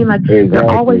know what I mean? Like they're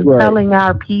always telling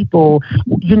our people,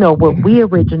 you know, what we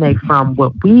originate from,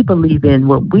 what we believe in,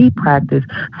 what we practice.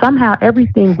 Somehow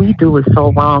everything we do is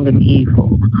so wrong and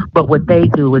evil, but what they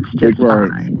do, it's just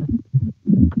fine.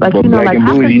 Like, you know, like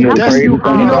how can you know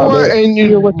what?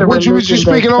 And what you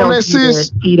speaking on that,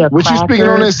 sis? What you speaking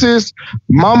on that, sis?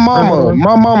 My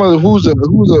mama, who's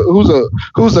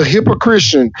a hypocrite.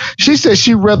 She said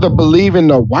she'd rather believe in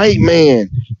the white man,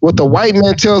 what the white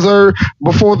man tells her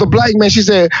before the black man. She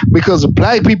said because the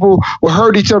black people will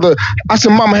hurt each other. I said,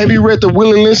 Mama, have you read the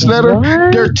Willie Lynch letter?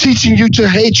 What? They're teaching you to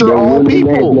hate your own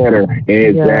people. Letter.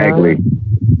 Exactly.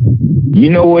 Yeah. You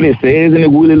know what it says in the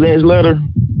Willie Lynch letter?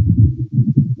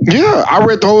 Yeah, I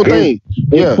read the whole thing.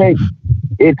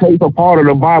 It takes a part of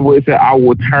the Bible. It said, I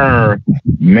will turn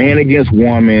man against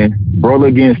woman, brother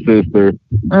against sister,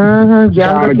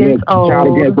 child against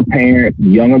a parent,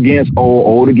 young against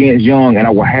old against young, and I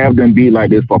will have them be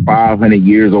like this for 500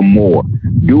 years or more.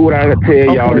 Do what I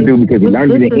tell y'all to do, because he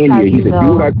learned it in India. He said,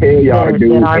 do what I tell y'all to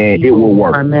do, and it will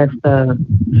work. Are messed up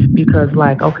because,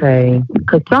 like, okay,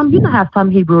 because some, you know how some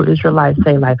Hebrew Israelites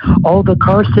say, like, oh, the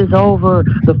curse is over,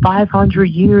 the 500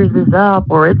 years is up,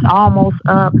 or it's almost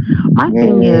up. My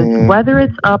thing is, whether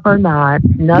it's up or not,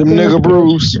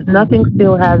 nothing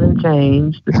still hasn't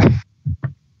changed.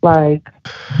 Like,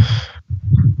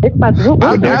 it's like, I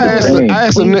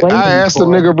asked the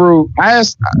nigga brew.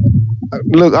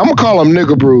 Look, I'm gonna call them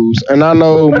nigga brews, and I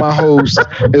know my host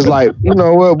is like, you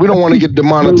know what, we don't want to get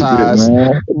demonetized,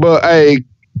 but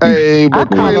but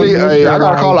Quayle,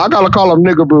 I gotta call them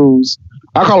nigga brews.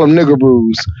 I call them nigga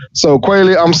brews. So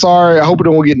Quayle, I'm sorry. I hope it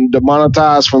don't get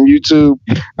demonetized from YouTube.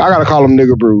 I gotta call them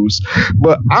nigga brews.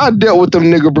 But I dealt with them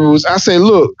nigga brews. I say,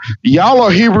 look, y'all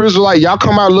are Hebrews, like y'all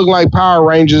come out looking like Power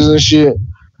Rangers and shit.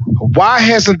 Why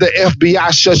hasn't the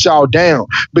FBI shut y'all down?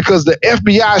 Because the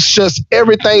FBI shuts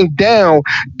everything down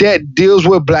that deals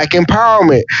with black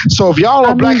empowerment. So if y'all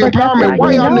are black empowerment,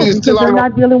 why y'all niggas still are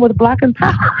not dealing with black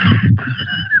empowerment?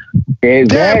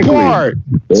 Exactly. That part.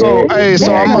 So,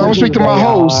 I'm gonna speak to my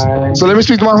host. So let me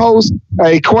speak to my host.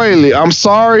 Hey, Quayle, I'm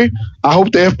sorry. I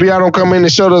hope the FBI don't come in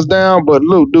and shut us down. But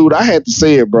look, dude, I had to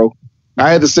say it, bro.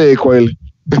 I had to say it, Quayle.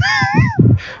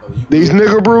 These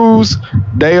nigga brews,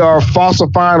 they are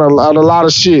falsifying a lot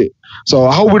of shit. So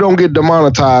I hope we don't get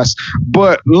demonetized.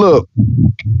 But look,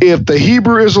 if the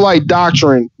Hebrew Israelite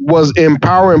doctrine was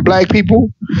empowering black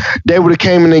people, they would have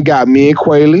came in and got me and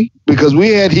Quayle, because we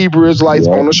had Hebrew Israelites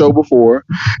on the show before.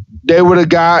 they would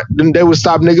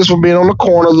stop niggas from being on the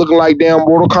corner looking like damn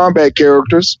Mortal Kombat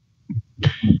characters.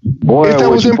 Boy, if that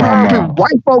was empowering people,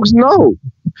 white folks know.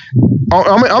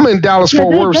 I'm in Dallas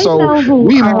Fort Worth, so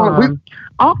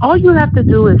all you have to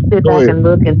do is sit back and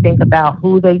look and think about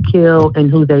who they kill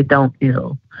and who they don't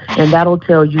kill, and that'll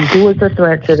tell you who is a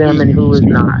threat to them and who is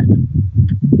not.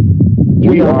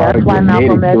 That's why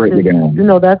Malcolm X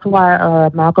is. That's why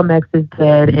Malcolm X is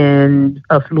dead and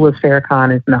Louis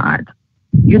Farrakhan is not.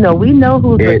 We know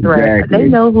who's a threat. They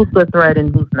know who's a threat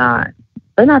and who's not.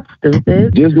 They're not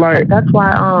stupid. Just like that's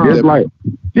why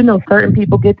certain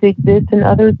people get to exist and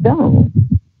others don't.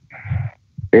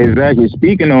 Exactly.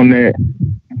 Speaking on that,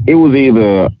 it was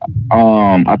either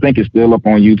I think it's still up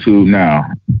on YouTube now.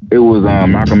 It was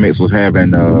Malcolm X was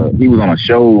having he was on a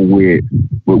show with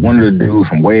one of the dudes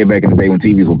from way back in the day when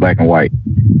TVs were black and white.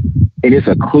 And it's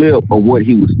a clip of what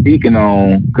he was speaking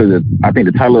on, because I think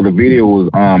the title of the video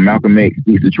was Malcolm X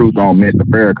Speaks the Truth on Mr.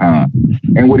 Farrakhan.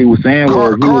 And what he was saying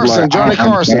was, he was like, Johnny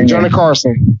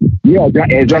Carson. Yeah,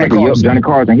 exactly. Johnny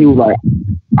Carson. He was like,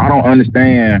 I don't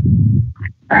understand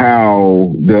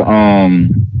how the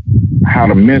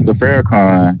Mr.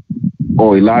 Farrakhan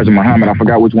or Elijah Muhammad, I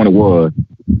forgot which one it was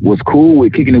cool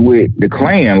with kicking it with the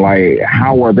Klan. Like,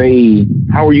 how are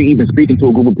you even speaking to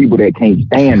a group of people that can't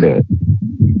stand us?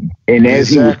 And as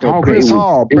he was talking, Prince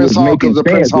Hall, the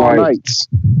Prince Hall Knights.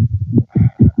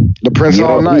 The Prince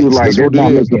Hall Knights. That's what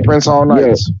it is. The Prince Hall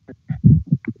Knights.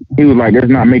 He was like, that's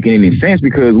not making any sense,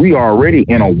 because we are already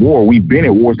in a war. We've been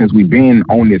at war since we've been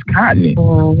on this continent.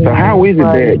 So how is it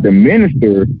that the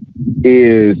minister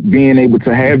is being able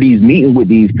to have these meetings with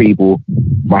these people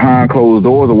behind closed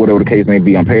doors, or whatever the case may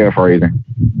be, I'm paraphrasing,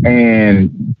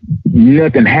 and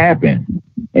nothing happened?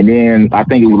 And then I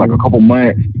think it was like a couple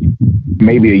months,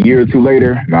 maybe a year or two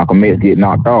later, Malcolm X get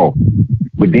knocked off.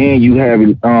 But then you have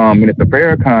Minister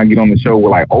Farrakhan get on the show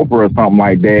with like Oprah or something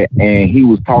like that, and he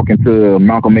was talking to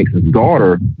Malcolm X's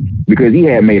daughter, because he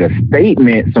had made a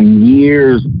statement some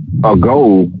years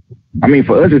ago. I mean,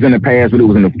 for us it's in the past, but it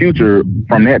was in the future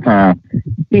from that time.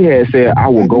 He had said, I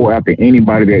will go after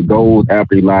anybody that goes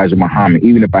after Elijah Muhammad.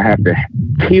 Even if I have to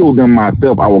kill them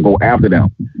myself, I will go after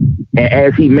them. And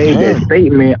as he made that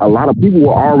statement, a lot of people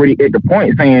were already at the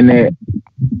point saying that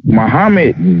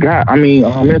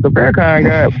Mr. Farrakhan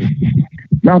got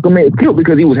Malcolm X killed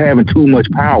because he was having too much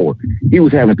power. He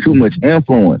was having too much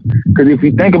influence. Because if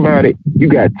you think about it, you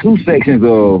got two sections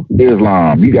of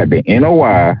Islam. You got the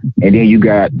NOI, and then you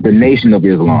got the Nation of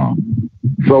Islam.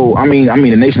 So,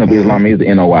 the Nation of Islam is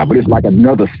the NOI, but it's like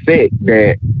another sect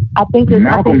that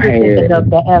Malcolm had.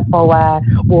 The FOI.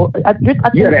 Well, I think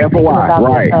the FOI,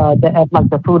 right.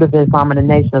 The Fruit of Islam and the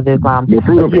Nation of Islam. The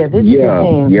Fruit of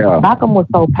Islam. Yeah. Malcolm was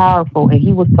so powerful and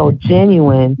he was so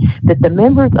genuine that the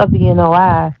members of the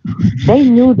NOI, they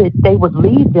knew that they would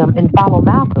lead them and follow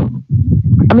Malcolm.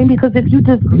 Because if you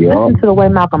just listen to the way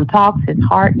Malcolm talks, his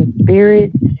heart and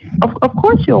spirit, of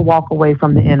course you'll walk away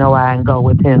from the NOI and go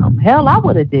with him. Hell, I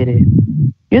would have did it.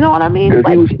 You know what I mean?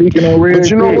 He was speaking on real But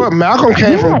you know what? Malcolm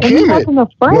came from Kemet.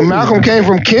 When Malcolm came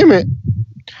from Kemet,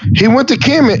 he went to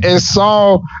Kemet and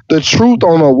saw the truth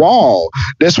on a wall.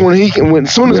 That's when as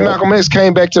soon as Malcolm X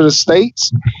came back to the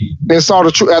States and saw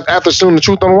the truth, after seeing the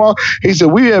truth on the wall, he said,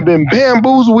 we have been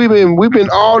bamboozled, we've been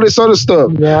all this other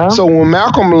stuff. Yeah. So when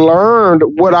Malcolm learned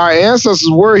what our ancestors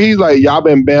were, he's like, y'all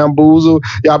been bamboozled,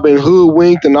 y'all been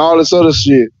hoodwinked and all this other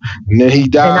shit. And then he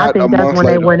died. And I think that's when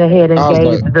they went ahead and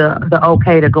gave the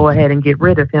okay to go ahead and get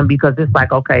rid of him, because it's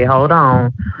like, okay, hold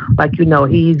on. Like, he went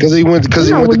to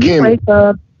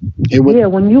Kemet.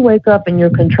 When you wake up and your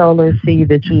controllers see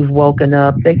that you've woken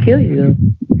up, they kill you.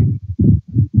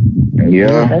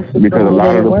 Yeah, because a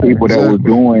lot of the people that was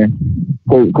doing,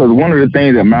 because one of the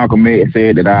things that Malcolm X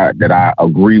said that I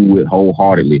agree with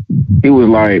wholeheartedly, he was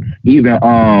like, even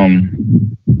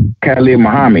Khalid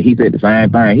Muhammad, he said the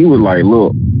same thing. He was like,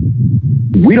 look,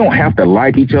 we don't have to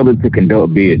like each other to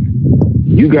conduct business.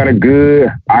 You got a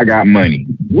good, I got money.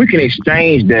 We can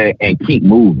exchange that and keep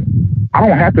moving. I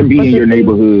don't have to be in your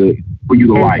neighborhood for you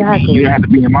to like me. You don't have to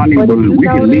be in my neighborhood. We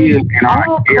can live in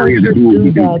our areas and do what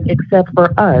we do. Except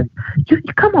for us.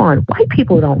 Come on, white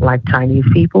people don't like Chinese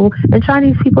people, and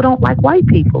Chinese people don't like white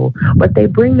people. But they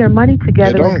bring their money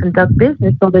together and conduct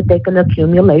business so that they can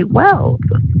accumulate wealth.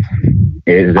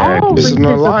 Exactly. This is an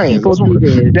alliance.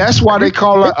 That's why they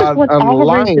call it an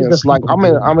alliance. Like I'm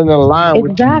in an alliance.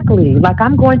 Exactly. Like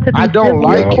I'm going to. I don't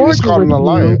like it. It's called an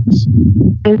alliance.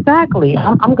 Exactly.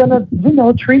 I'm gonna,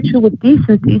 treat you with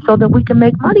decency so that we can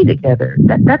make money together.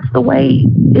 That's the way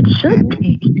it should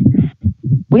be.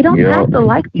 We don't have to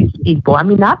like these people.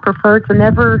 I prefer to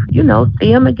never,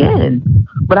 see them again.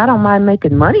 But I don't mind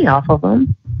making money off of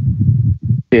them.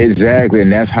 Exactly,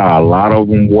 and that's how a lot of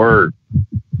them work.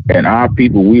 And our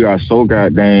people, we are so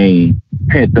goddamn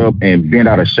pent up and bent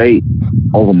out of shape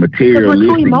over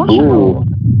materialistic bull.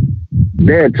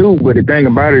 That too, but the thing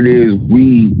about it is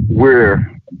we're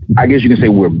I guess you can say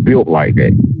we're built like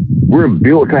that. We're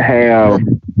built to have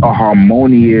a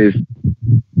harmonious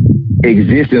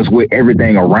existence with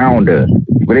everything around us.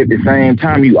 But at the same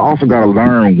time, you also got to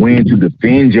learn when to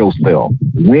defend yourself,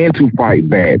 when to fight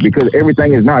back, because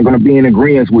everything is not going to be in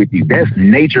agreement with you. That's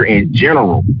nature in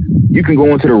general. You can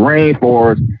go into the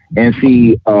rainforest and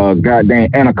see a goddamn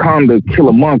anaconda kill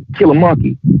a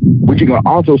monkey, but you can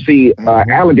also see an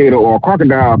alligator or a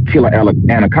crocodile kill an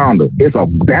anaconda. It's a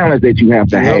balance that you have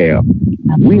to have.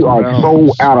 We are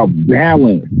so out of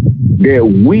balance that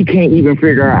we can't even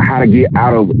figure out how to get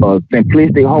out of a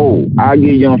simplistic hole. I'll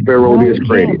give young Pharaoh this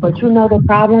credit. But you know the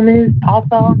problem is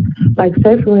also, like,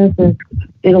 say for instance,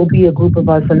 it'll be a group of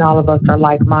us and all of us are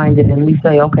like-minded and we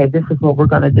say, okay, this is what we're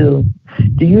going to do.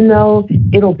 Do you know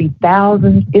it'll be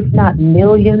thousands, if not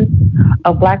millions,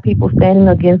 of black people standing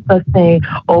against us saying,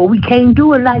 oh, we can't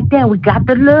do it like that. We got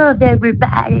to love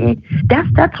everybody.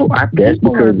 That's what our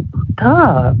people are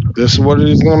tough. This is what it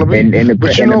is going to be.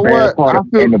 But you know what? I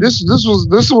feel this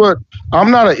is what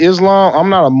I'm not an Islam, I'm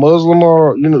not a Muslim,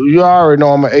 or you already know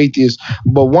I'm an atheist.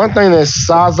 But one thing that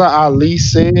Zaza Ali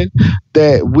said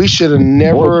that we should have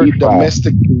never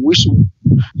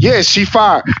Yes, she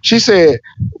fired. She said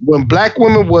when black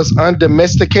women was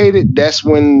undomesticated, that's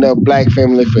when the black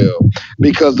family fell,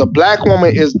 because the black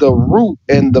woman is the root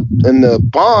and the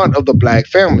bond of the black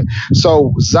family.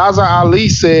 So Zaza Ali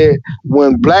said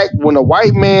when a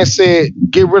white man said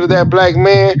get rid of that black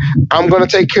man, I'm gonna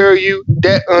take care of you,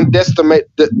 that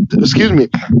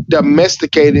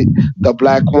domesticated the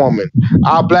black woman.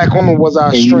 Our black woman was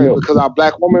our strength because our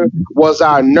black woman was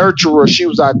our nurturer. She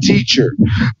was our teacher.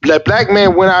 The black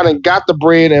man went out and got the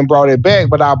bread and brought it back,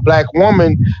 but our black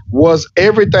woman was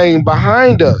everything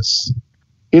behind us.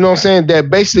 You know what I'm saying? That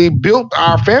basically built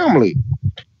our family.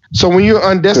 So when you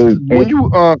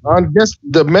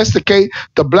domesticate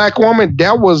the black woman,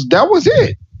 that was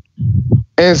it.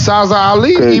 And Zaza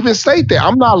Ali even state that.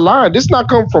 I'm not lying. This not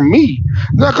come from me.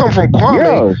 It's not come from Kwame.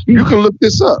 Yeah, you can look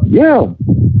this up.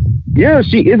 Yeah,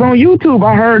 she is on YouTube.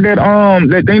 I heard that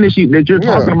that thing that you're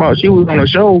talking about. She was on a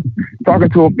show talking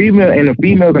to a female, and the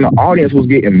females in the audience was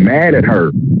getting mad at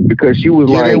her because she was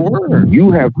like,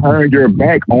 "You have turned your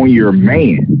back on your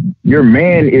man. Your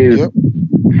man is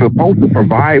supposed to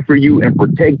provide for you and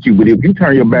protect you, but if you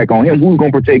turn your back on him, who's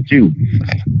gonna protect you?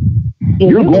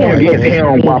 You're going against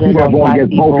him while people are going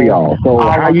against both of y'all. So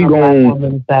how you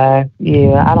going?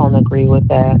 Yeah, I don't agree with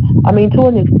that. I mean, to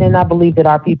an extent, I believe that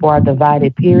our people are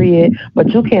divided, period. But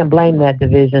you can't blame that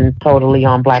division totally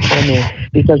on black women,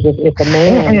 because if a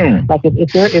man, like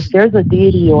if there's a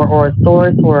deity or a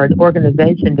source or an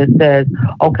organization that says,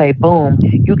 okay, boom,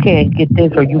 you can't get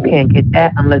this or you can't get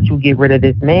that unless you get rid of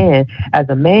this man. As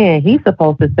a man, he's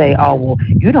supposed to say, oh, well,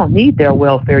 you don't need their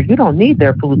welfare, you don't need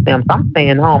their food stamps. I'm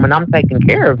staying home and I'm taking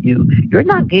care of you. You're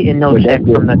not getting no check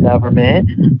from the government.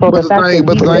 So the fact that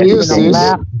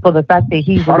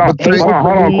he's able to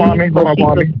lead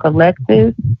the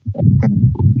collective.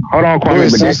 Hold on,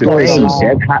 Kwame, but that's the thing.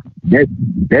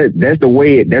 That's the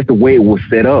way it was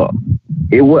set up.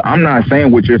 I'm not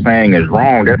saying what you're saying is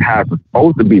wrong. That's how it's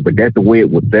supposed to be, but that's the way it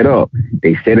was set up.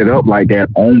 They set it up like that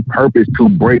on purpose to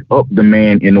break up the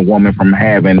man and the woman from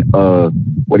having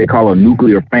what they call a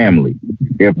nuclear family.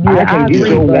 If I can get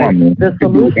your woman to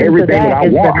do everything that I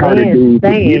want her to do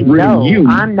to get rid of you,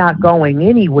 I'm not going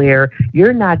anywhere.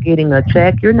 You're not getting a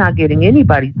check. You're not getting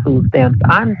anybody's food stamps.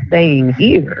 I'm staying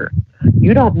here.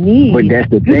 You don't need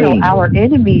our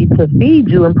enemy to feed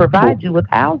you and provide you with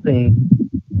housing.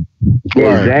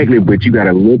 Exactly, but you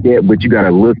gotta look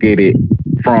at it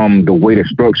from the way the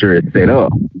structure is set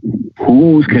up.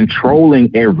 Who's controlling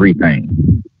everything?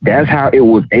 That's how it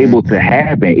was able to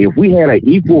happen. If we had an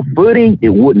equal footing, it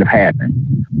wouldn't have happened.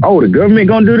 Oh, the government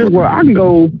gonna do this? Well, I can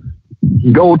go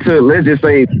to let's just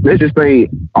say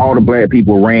all the black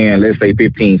people ran, let's say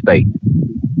 15 states,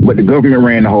 but the government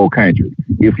ran the whole country.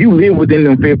 If you live within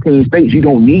them 15 states, you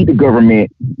don't need the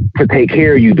government to take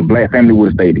care of you. The black family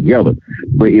would stay together.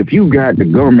 But if you got the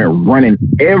government running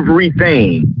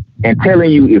everything and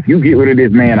telling you, if you get rid of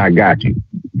this man, I got you.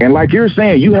 And like you're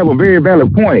saying, you have a very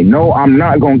valid point. No, I'm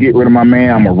not going to get rid of my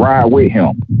man. I'm going to ride with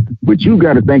him. But you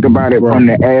got to think about it from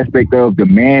the aspect of the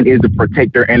man is the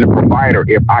protector and the provider.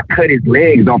 If I cut his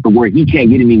legs off to where he can't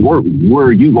get any work, where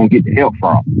are you going to get the help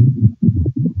from?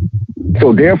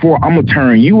 So therefore, I'm gonna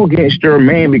turn you against your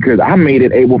man because I made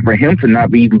it able for him to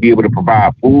not even be able to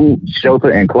provide food, shelter,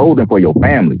 and clothing for your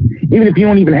family. Even if you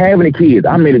don't even have any kids,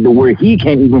 I made it to where he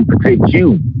can't even protect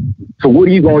you. So what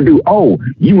are you gonna do? Oh,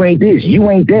 you ain't this, you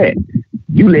ain't that.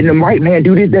 You letting the white man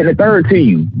do this, that, and the third to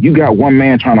you. You got one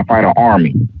man trying to fight an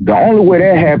army. The only way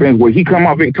that happens where he come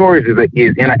out victorious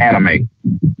is in an anime.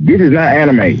 This is not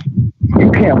anime.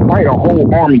 You can't fight a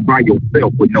whole army by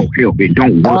yourself with no help. It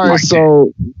don't work like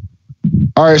that.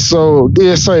 All right, so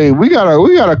DSA, we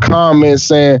got a comment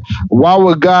saying, why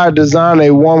would God design a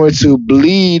woman to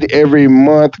bleed every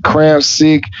month, cramp,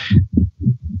 sick,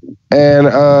 and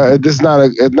this is not a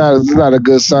good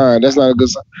sign. That's not a good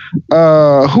sign.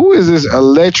 Who is this?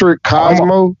 Electric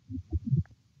Cosmo?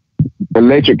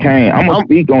 Electric Kane. I'm gonna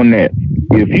speak on that.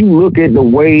 If you look at the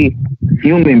way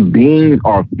human beings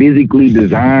are physically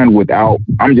designed without,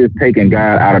 I'm just taking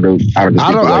God out of the situation.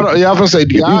 I was gonna say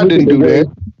God didn't do that.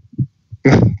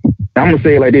 I'm gonna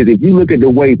say it like this: if you look at the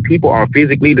way people are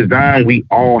physically designed, we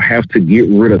all have to get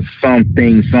rid of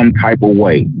something, some type of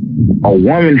way. A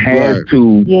woman has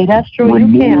to. Yeah, that's true.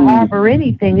 You can't harbor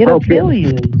anything; it'll kill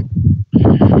you.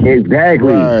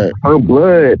 Exactly. Right. Her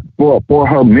blood for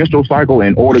her menstrual cycle,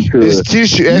 in order to it's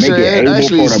tissue. make it able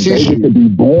for the baby to be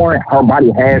born, her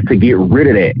body has to get rid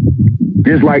of that.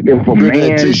 Just like if a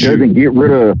man doesn't get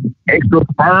rid of extra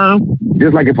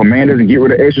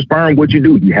sperm, what you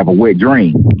do? You have a wet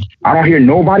dream. I don't hear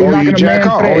nobody knocking a man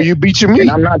for that. Or you beat your meat. And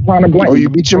I'm not trying to blame. Or you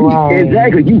beat your meat.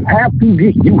 Exactly. You have to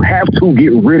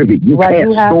get rid of it. You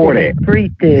can't store that.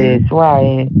 Treat this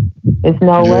right. It's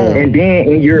no way. And then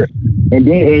in your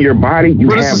body,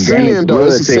 you have damaged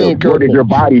blood cells. What does your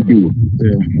body do?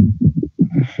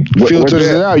 Filters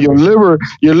it out. Your liver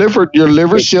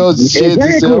sheds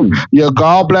itself. Your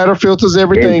gallbladder filters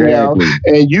everything out,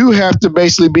 and you have to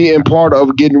basically be in part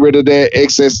of getting rid of that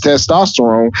excess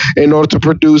testosterone in order to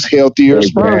produce healthier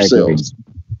sperm cells.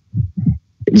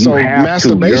 So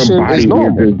masturbation is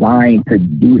normal. Is designed to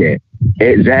do that.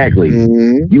 Exactly.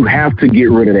 Mm-hmm. You have to get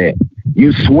rid of that.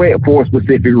 You sweat for a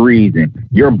specific reason.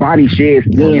 Your body sheds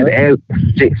dead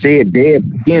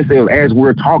skin cells as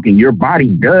we're talking. Your body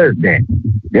does that.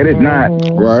 That is not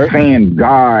saying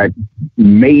God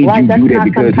made you do that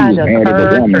because he was mad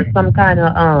at the woman. Or some kind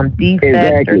of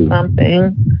defect or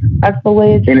something. That's the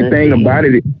way it should be.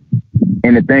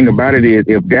 And the thing about it is,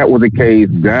 if that was the case,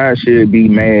 God should be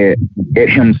mad at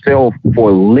himself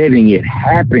for letting it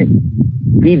happen.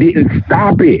 He didn't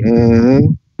stop it.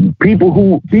 Mm-hmm. People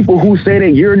who say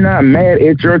that you're not mad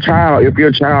at your child if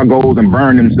your child goes and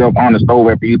burns himself on the stove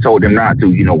after you told them not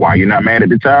to. You know why you're not mad at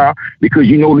the child? Because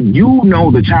you know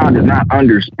the child does not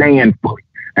understand fully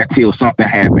until something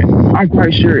happens. I'm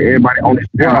quite sure everybody on this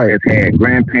panel has had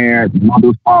grandparents,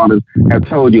 mothers, fathers have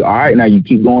told you, all right, now you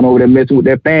keep going over there messing with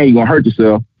that fan, you're going to hurt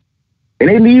yourself. And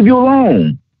they leave you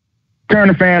alone. Turn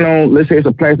the fan on, let's say it's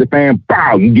a plastic fan,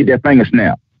 pow, you get that finger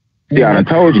snap. See, I done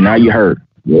told you, now you hurt.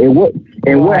 And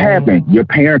what happened? Your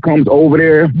parent comes over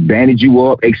there, bandage you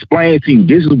up, explains to you,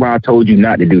 this is why I told you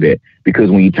not to do that. Because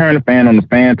when you turn the fan on, the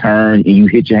fan turns and you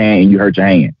hit your hand and you hurt your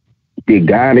hand. Did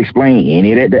God explain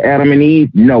any of that to Adam and Eve?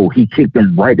 No, he kicked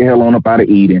them right the hell on up out of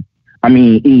Eden.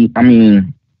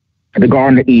 The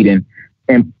Garden of Eden,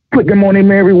 and put them on their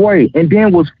merry way, and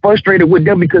then was frustrated with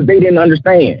them because they didn't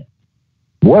understand.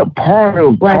 What part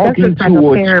of talking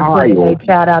to a child?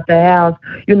 Child out the house,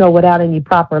 without any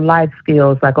proper life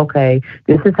skills. Like, okay,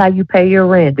 this is how you pay your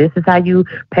rent. This is how you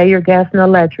pay your gas and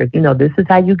electric. This is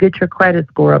how you get your credit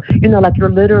score up. Like you're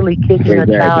literally kicking a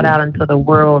child out into the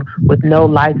world with no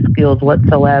life skills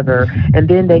whatsoever, and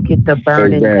then they get to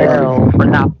burn in hell for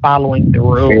not following the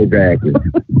rules.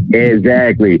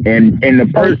 Exactly. And the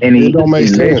person, it don't make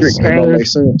sense.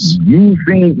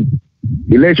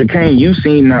 Electric Kane, you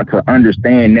seem not to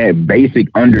understand that basic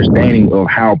understanding of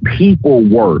how people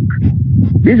work.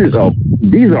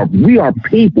 We are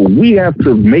people. We have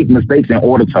to make mistakes in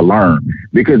order to learn.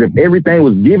 Because if everything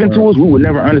was given to us, we would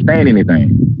never understand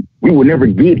anything. We would never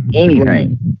get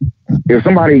anything. If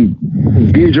somebody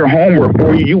did your homework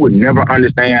for you, you would never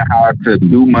understand how to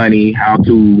do money, how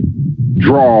to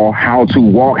draw, how to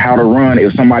walk, how to run.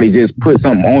 If somebody just put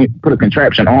a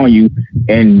contraption on you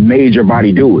and made your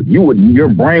body do it, your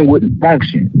brain wouldn't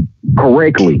function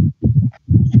correctly.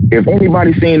 If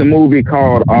anybody's seen the movie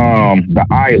called The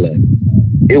Island,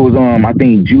 it was I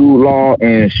think Jude Law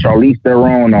and Charlize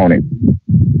Theron on it.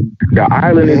 The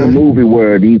Island is a movie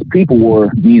where these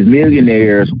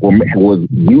millionaires was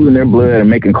using their blood and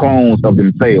making clones of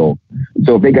themselves.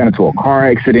 So if they got into a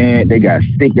car accident, they got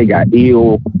sick, they got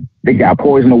ill, they got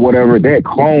poisoned or whatever, that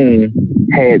clone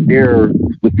had their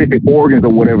specific organs or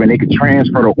whatever, and they could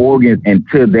transfer the organs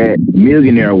into that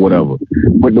millionaire or whatever.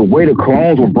 But the way the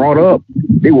clones were brought up,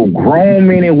 they were grown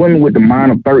men and women with the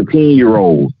mind of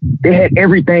 13-year-olds. They had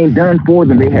everything done for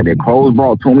them. They had their clothes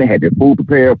brought to them. They had their food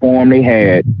prepared for them. They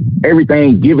had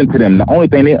everything given to them. The only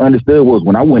thing they understood was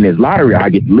when I win this lottery, I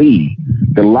get to leave.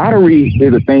 The lottery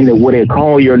is a thing that where they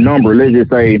call your number. Let's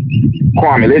just say,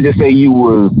 Kwame, let's just say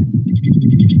you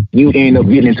end up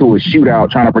getting into a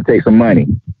shootout trying to protect some money,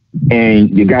 and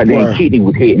your goddamn kidney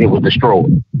was hit and it was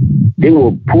destroyed. They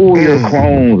will pull your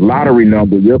clone's lottery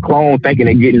number, your clone thinking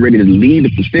they're getting ready to leave the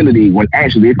facility when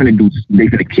actually they're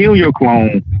gonna kill your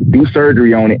clone, do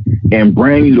surgery on it, and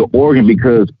bring you the organ,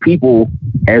 because people,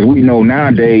 as we know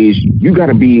nowadays, you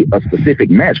gotta be a specific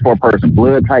match for a person,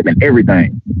 blood type and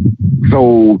everything.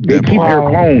 So they keep their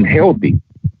clone healthy.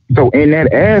 So in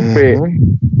that aspect,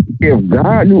 if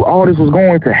God knew all this was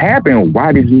going to happen,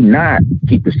 why did he not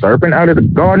keep the serpent out of the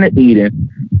Garden of Eden,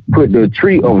 put the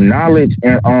tree of knowledge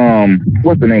and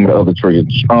what's the name of the other tree?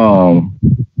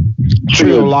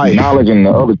 Tree of life. Knowledge and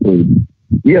the other tree.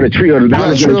 Yeah, the tree of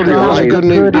knowledge and the tree of life. Good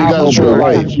and evil. You got the tree of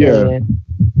life. Yeah.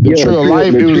 The tree of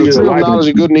life. It was a tree of knowledge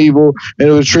of good and evil, and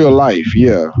it was a tree of life.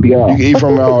 Yeah. You can eat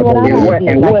from it all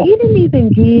day. Like, he didn't even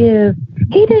give.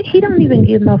 He don't even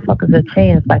give motherfuckers a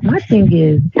chance. Like, my thing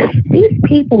is, these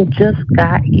people just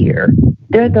got here.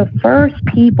 They're the first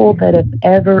people that have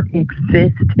ever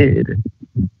existed.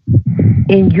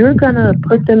 And you're going to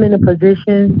put them in a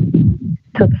position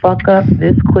to fuck up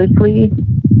this quickly?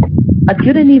 Like,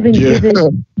 you didn't even give it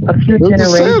a few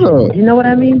generations. You know what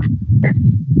I mean?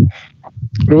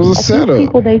 It was a setup.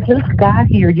 People, they just got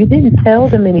here. You didn't tell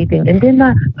them anything. And then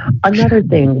another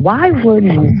thing, why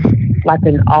wouldn't, like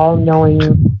an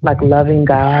all-knowing, like loving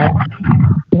God,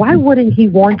 why wouldn't he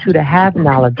want you to have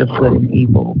knowledge of good and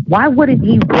evil? Why wouldn't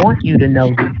he want you to know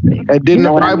these things? And didn't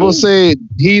the Bible say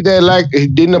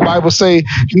didn't the Bible say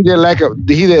he that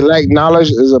lack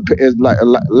knowledge is like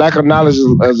lack of knowledge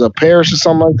is a perish or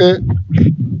something like that?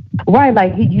 Right,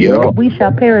 like we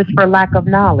shall perish for lack of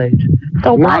knowledge.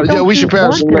 So why don't we should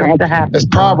perish. That's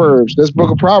Proverbs. That's Book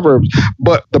of Proverbs.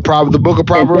 But the book of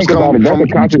Proverbs come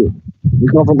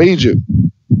from Egypt.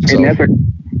 So.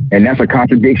 And that's a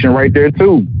contradiction right there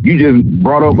too. You just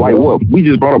brought up we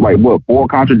just brought up 4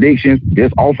 contradictions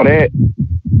just off of that.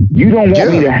 You don't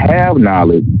want me to have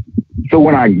knowledge. So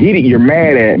when I get it, you're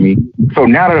mad at me. So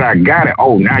now that I got it,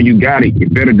 now you got it. You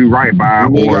better do right by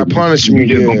it. Or punish me.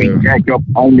 You're just gonna be jacked up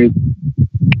on this.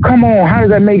 Come on, how does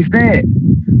that make sense?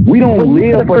 We don't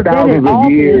live for thousands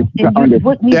of years to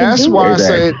understand. That's why I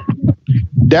said.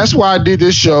 That's why I did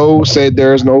this show.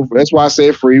 That's why I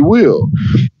said free will.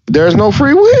 There's no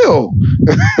free will.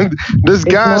 This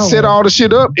guy set all the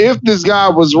shit up. If this guy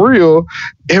was real,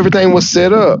 everything was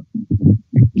set up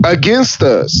against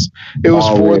us. It was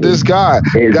for this guy.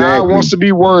 Exactly. God wants to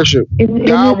be worshipped.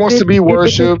 God wants to be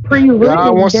worshipped.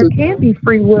 There can't be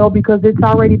free will because it's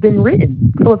already been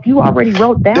written. So if you already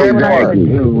wrote down what I would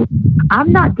do,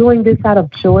 I'm not doing this out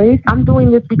of choice. I'm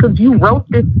doing this because you wrote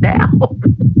this down.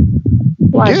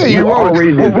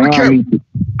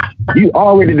 You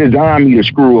already designed me to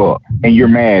screw up, and you're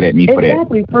mad at me for that.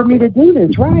 Exactly, for me to do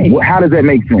this, right? Well, how does that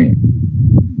make sense?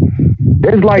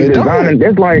 That's like designing.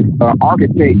 That's like an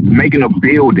architect making a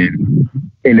building,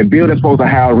 and the building's supposed to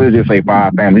house, let's just say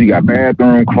 5 families. You got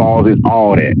bathroom, closets,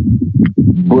 all that.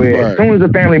 But as soon as the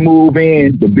family move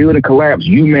in, the building collapse.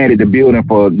 You mad at the building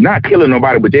for not killing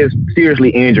nobody, but just seriously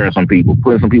injuring some people,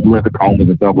 putting some people into comas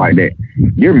and stuff like that.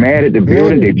 You're mad at the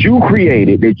building that you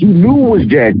created, that you knew was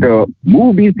jacked up,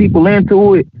 moved these people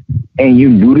into it, and you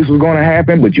knew this was going to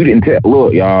happen, but you didn't tell.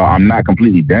 Look, y'all, I'm not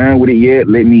completely done with it yet.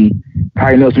 Let me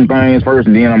tighten up some things first,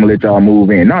 and then I'm gonna let y'all move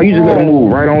in. No, you just let them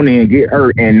move right on in, get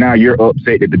hurt, and now you're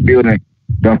upset that the building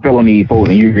done fell on these folks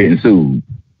and you're getting sued.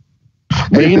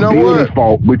 But you know what?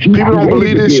 Fault, but people don't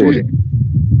believe this shit.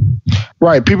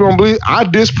 Right, people don't believe. I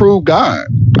disprove God.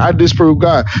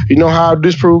 You know how I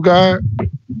disprove God?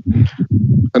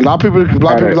 A lot of people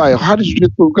like, how did you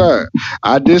disprove God?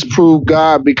 I disprove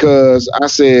God because I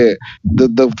said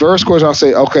the first question I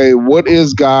say, okay, what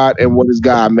is God and what is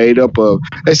God made up of?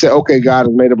 They said, okay, God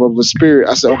is made up of a spirit.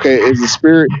 I said, okay, is the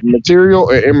spirit material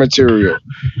or immaterial?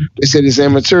 They said it's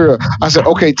immaterial. I said,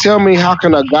 okay, tell me, how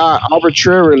can a God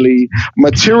arbitrarily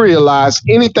materialize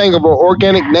anything of an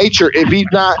organic nature if he's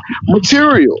not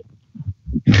material?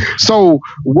 So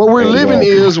what we're living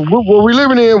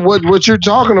what you're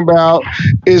talking about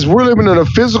is we're living in a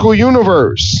physical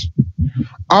universe.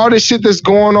 All this shit that's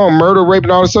going on, murder, rape,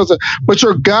 and all this stuff. But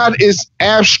your God is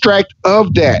abstract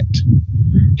of that.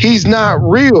 He's not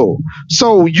real.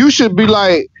 So you should be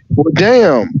like, well,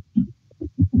 damn,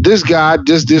 this guy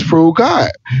just disproved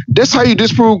God. That's how you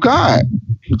disprove God.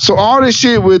 So all this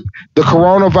shit with the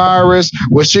coronavirus,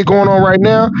 what shit going on right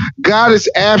now, God is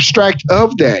abstract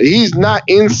of that. He's not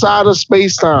inside of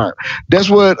space-time. That's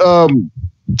what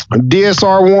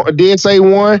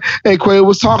DSA1 and Quay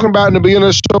was talking about in the beginning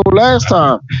of the show last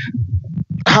time.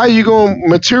 How you gonna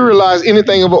materialize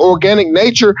anything of an organic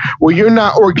nature when you're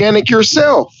not organic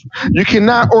yourself? You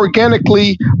cannot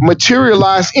organically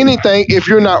materialize anything if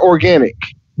you're not organic.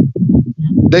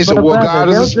 They said, well, God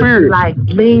is a spirit. Like,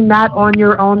 lean not on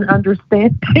your own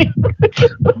understanding.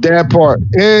 That part.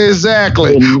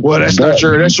 Exactly. Well, that's not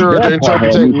your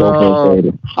interpretation.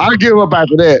 I give up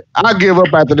after that. I'm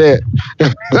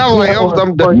like,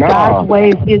 I'm done. God's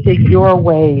ways isn't your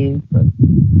ways.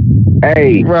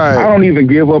 Hey, right. I don't even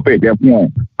give up at that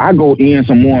point. I go in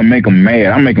some more and make them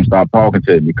mad. I make them stop talking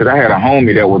to me because I had a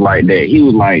homie that was like that. He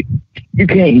was like, you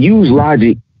can't use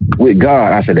logic with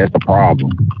God. I said, that's the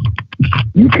problem.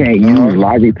 You can't use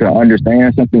logic to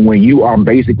understand something when you are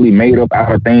basically made up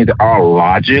out of things that are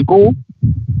logical.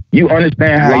 You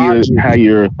understand how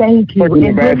your vascular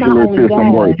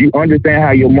system works. You understand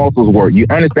how your muscles work. You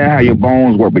understand how your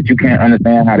bones work, but you can't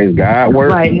understand how this God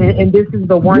works. Right, and this is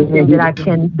the one thing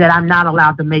that I'm not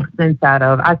allowed to make sense out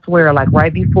of. I swear, like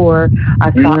right before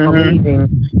I stopped believing,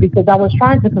 because I was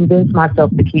trying to convince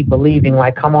myself to keep believing.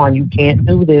 Like, come on, you can't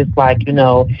do this. Like, you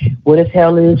know, what if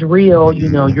hell is real? You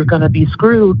know, you're gonna be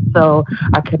screwed. So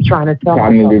I kept trying to tell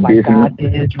myself, like, God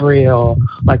is real.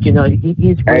 Like, you know, he's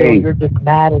real. Hey. You're just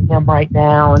mad at him right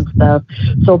now and stuff.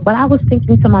 So, but I was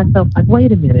thinking to myself, like,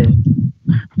 wait a minute.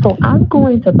 So I'm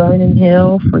going to burn in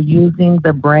hell for using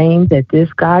the brain that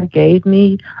this God gave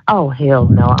me? Oh, hell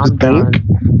no, I'm done.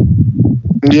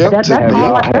 Yep. That's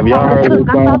all I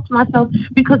thought to myself,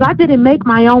 because I didn't make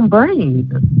my own brain.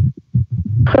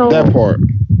 So that part.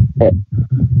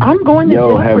 I'm going to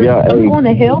going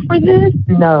to hell for this?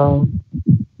 No.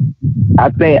 I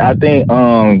think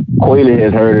Quayla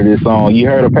has heard of this song. You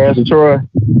heard of Pastor Troy?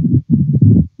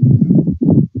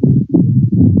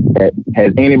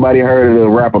 Has anybody heard of the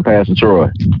rapper Pastor Troy?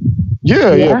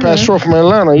 Yeah, Pastor Troy from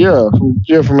Atlanta.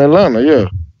 From Atlanta.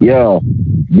 Yeah.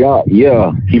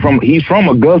 He's from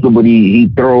Augusta, but he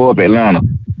throw up Atlanta.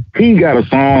 He got a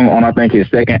song on, I think, his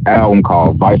second album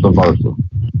called Vice Versa.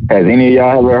 Has any of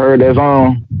y'all ever heard that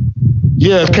song?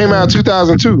 Yeah, it came out in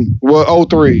 2002. Well,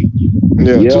 03.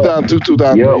 Yeah, 2002,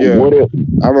 2003. Yeah, what if,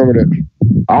 I remember that.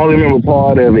 I only remember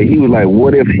part of it. He was like,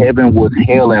 what if heaven was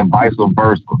hell and vice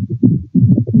versa?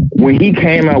 When he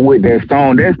came out with that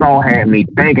song had me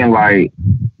thinking, like,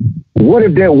 what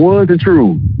if that was the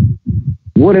truth?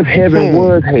 What if heaven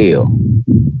was hell?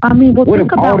 I mean, what if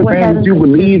all the things that you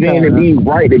believe in and be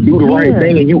right, to do the right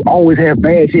thing, and you always have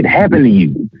bad shit happen to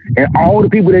you? And all the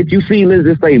people that you see, let's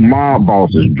just say mob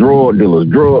bosses, drug dealers,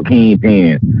 drug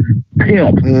kingpins,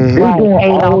 pimps, they're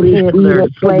doing all this screwed up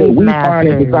stuff that we find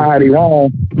in society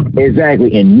wrong.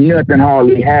 Exactly, and nothing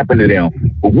hardly happened to them.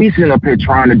 But we sit up here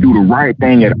trying to do the right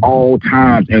thing at all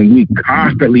times, and we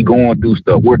constantly going through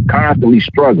stuff. We're constantly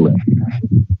struggling.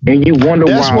 And you wonder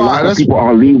why a lot of people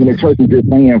are leaving the church and just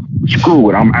saying, screw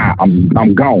it, I'm out,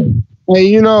 I'm gone. And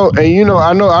you know,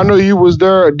 I know you was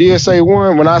there at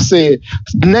DSA1 when I said,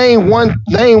 name one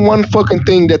fucking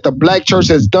thing that the black church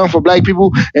has done for black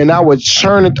people, and I would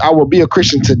be a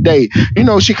Christian today. You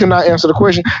know, she could not answer the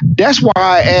question. That's why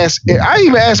I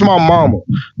even asked my mama.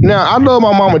 Now, I love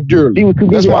my mama dearly.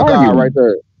 That's my guy right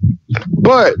there.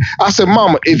 But I said,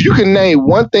 Mama, if you can name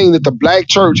one thing that the black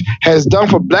church has done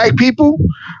for black people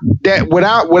that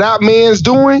without man's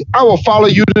doing, I will follow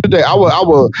you today. I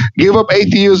will give up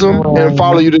atheism and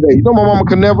follow you today. You know, my mama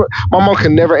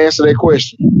can never answer that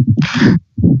question.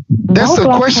 That's a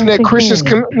question that Christians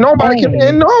can. Nobody can.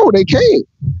 And no, they can't.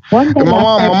 And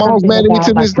my mom's mad at me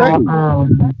to this day.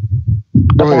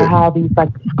 About how these like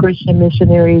Christian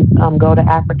missionaries go to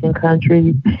African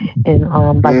countries and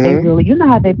like they really, you know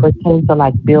how they pretend to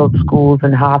like build schools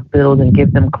and hospitals and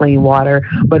give them clean water,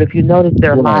 but if you notice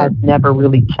their lives never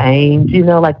really change. You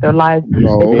know, like their lives they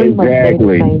pretty much stay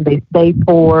the same. They stay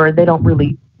poor. They don't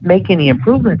really make any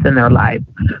improvements in their life.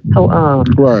 So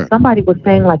somebody was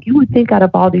saying, like, you would think out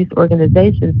of all these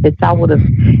organizations that y'all would have,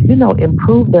 you know,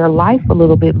 improved their life a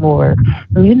little bit more.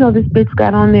 And you know, this bitch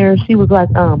got on there, she was like,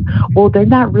 well, they're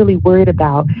not really worried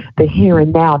about the here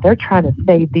and now. They're trying to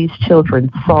save these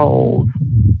children's souls.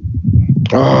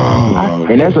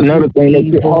 And that's another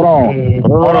thing that hold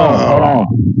on.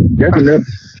 That's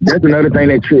another thing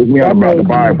that trips me out about the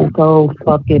Bible. So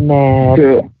fucking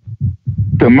mad.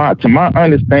 to my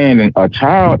understanding, a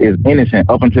child is innocent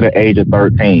up until the age of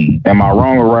 13. Am I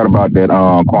wrong or right about that,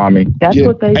 Kwame? That's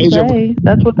what they say.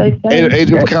 That's what they say.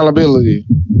 Age of accountability.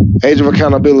 Age of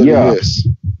accountability, yes.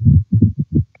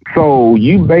 So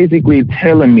you basically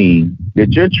telling me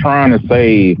that you're trying to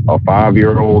save a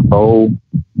 5-year-old soul?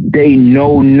 They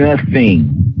know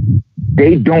nothing.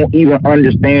 They don't even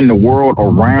understand the world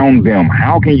around them.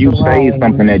 How can you say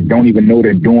something that don't even know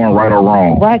they're doing right or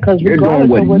wrong? Right, because they're doing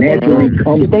what naturally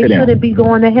comes to they them. shouldn't be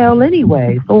going to hell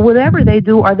anyway. So whatever they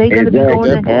do, are they going to be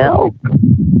going to hell?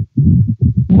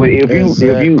 But if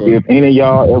any of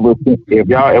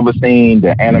y'all ever seen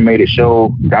the animated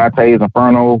show Dante's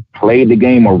Inferno, played the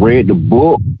game or read the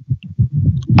book,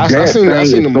 I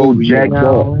seen the movie. Jacked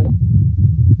up.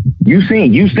 You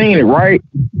seen it, right?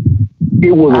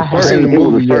 It was a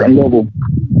certain level.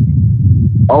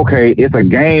 Okay, it's a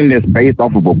game that's based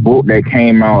off of a book that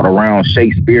came out around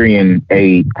Shakespearean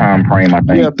time frame, I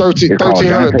think. Yeah,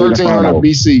 1300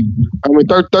 BC. I mean,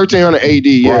 1300 AD,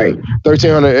 yeah. Right.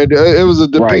 1300. It was a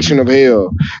depiction of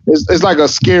hell. It's like a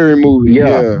scary movie,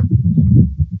 yeah.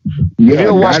 If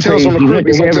you watch Tales from the Crypt,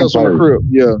 it's like Tales from the Crypt,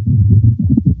 yeah.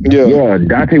 Yeah,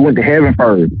 Dante went to heaven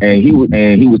first, and he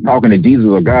was talking to Jesus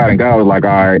or God, and God was like,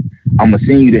 "All right, I'm gonna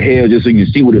send you to hell just so you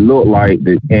see what it looked like."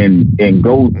 And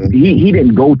go. He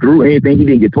didn't go through anything. He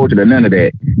didn't get tortured or none of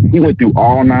that. He went through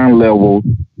all 9 levels,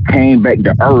 came back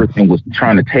to Earth, and was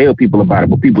trying to tell people about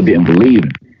it, but people didn't believe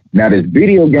him. Now, this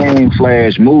video game /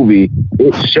 movie,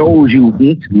 it shows you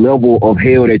each level of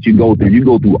hell that you go through. You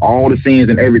go through all the sins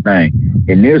and everything,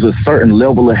 and there's a certain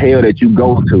level of hell that you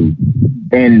go to.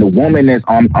 And the woman that's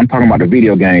I'm talking about the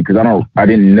video game because I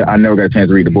never got a chance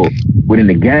to read the book. But in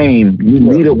the game, you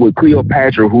meet up with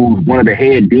Cleopatra, who's one of the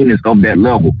head demons of that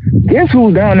level. Guess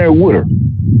who's down there with her?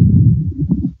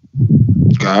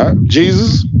 God,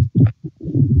 Jesus.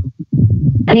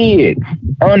 Kids,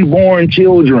 unborn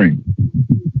children.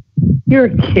 You're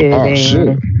kidding. Oh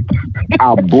shit!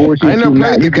 I'll bullshit I never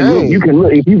played the game. You can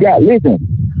look if you got listen.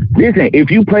 If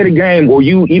you play the game or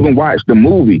you even watch the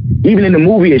movie, even in the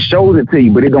movie it shows it to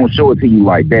you, but it don't show it to you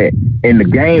like that. In the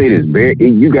game, it is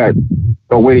you got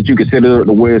a way that you can set it up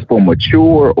the way it's for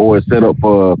mature or it's set up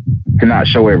for to not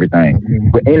show everything.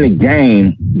 But in the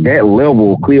game, that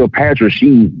level, Cleopatra,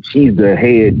 she's the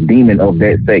head demon of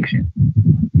that section.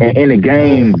 And in the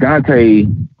game, Dante,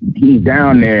 he's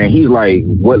down there and he's like,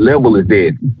 "What level is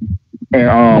this?"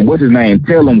 And what's his name?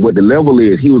 Tell him what the level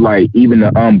is. He was like, even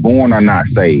the unborn are not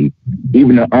saved.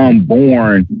 Even the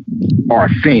unborn are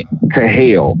sent to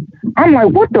hell. I'm like,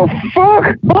 what the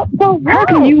fuck? How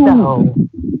can you?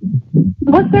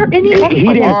 Was there any?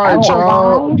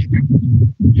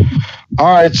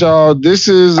 All right, y'all. This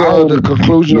is the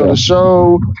conclusion of the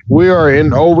show. We are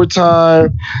in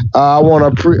overtime. I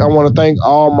want to thank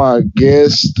all my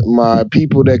guests, my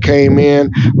people that came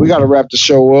in. We got to wrap the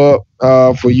show up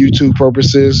for YouTube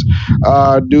purposes.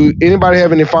 Do anybody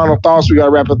have any final thoughts? We got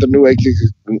to wrap up the new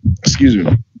atheist. Excuse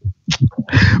me.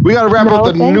 We got to wrap up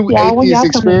the new atheist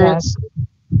experience.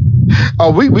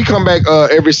 We come back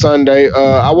every Sunday.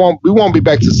 We won't be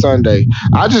back to Sunday.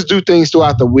 I just do things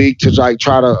throughout the week to like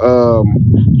try to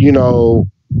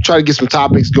try to get some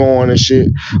topics going and shit.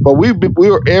 But we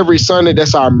were every Sunday.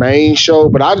 That's our main show.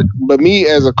 But me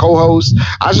as a co-host,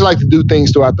 I just like to do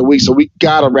things throughout the week. So we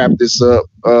gotta wrap this up.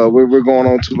 We're going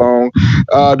on too long.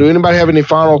 Do anybody have any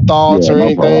final thoughts or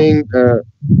anything?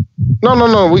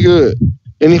 No. We good.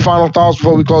 Any final thoughts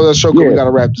before we close that show? Because we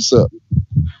gotta wrap this up.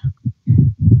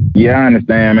 Yeah, I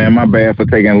understand, man. My bad for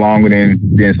taking longer than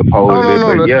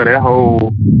supposed. But yeah, that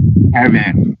whole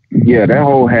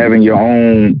having your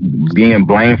own, being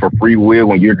blamed for free will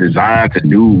when you're designed to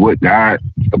do what God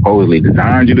supposedly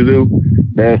designed you to do,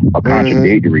 that's a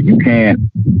contradictory. You can't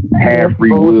have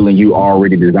free will and you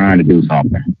already designed to do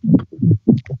something.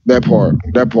 That part.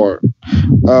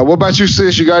 What about you,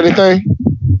 sis? You got anything?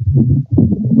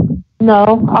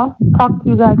 No, I'll talk to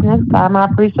you guys next time. I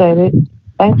appreciate it.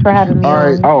 Thanks for having me. All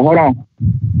right. Oh, hold on.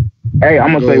 Hey,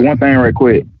 I'm gonna say one thing right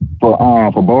quick.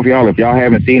 For both y'all, if y'all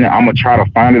haven't seen it, I'm gonna try to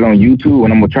find it on YouTube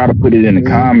and I'm gonna try to put it in the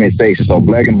comment section. So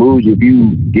Black and Bougie, if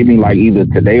you give me like either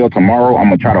today or tomorrow, I'm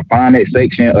gonna try to find that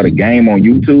section of the game on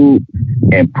YouTube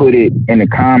and put it in the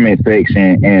comment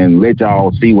section and let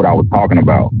y'all see what I was talking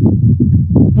about.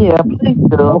 Yeah, please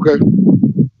do. Okay.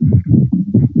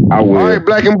 I will. All right,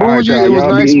 Black and Bougie, it was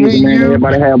nice meeting you.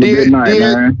 Everybody have a good night,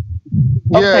 man.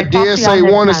 Yeah,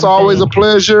 DSA1, it's always a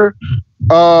pleasure.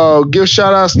 Give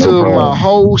shout outs to my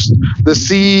host, the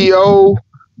CEO.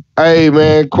 Hey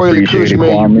man, Quayle Kush,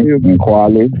 man.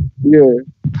 Quality. Yeah.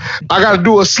 I gotta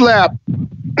do a slap.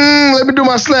 Let me do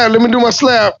my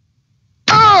slap.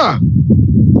 Ah!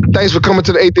 Thanks for coming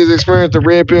to the Atheist Experience, the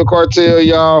Red Pill Cartel,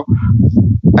 y'all.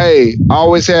 Hey,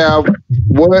 always have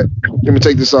what? Let me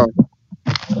take this off.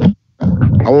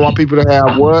 I want my people to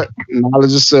have what?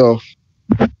 Knowledge of self.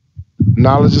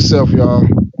 Knowledge of self, y'all.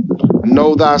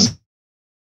 Know thyself.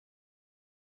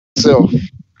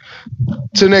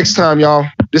 Till next time, y'all.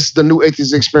 This is the New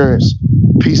Atheist Experience.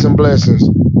 Peace and blessings.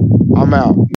 I'm out.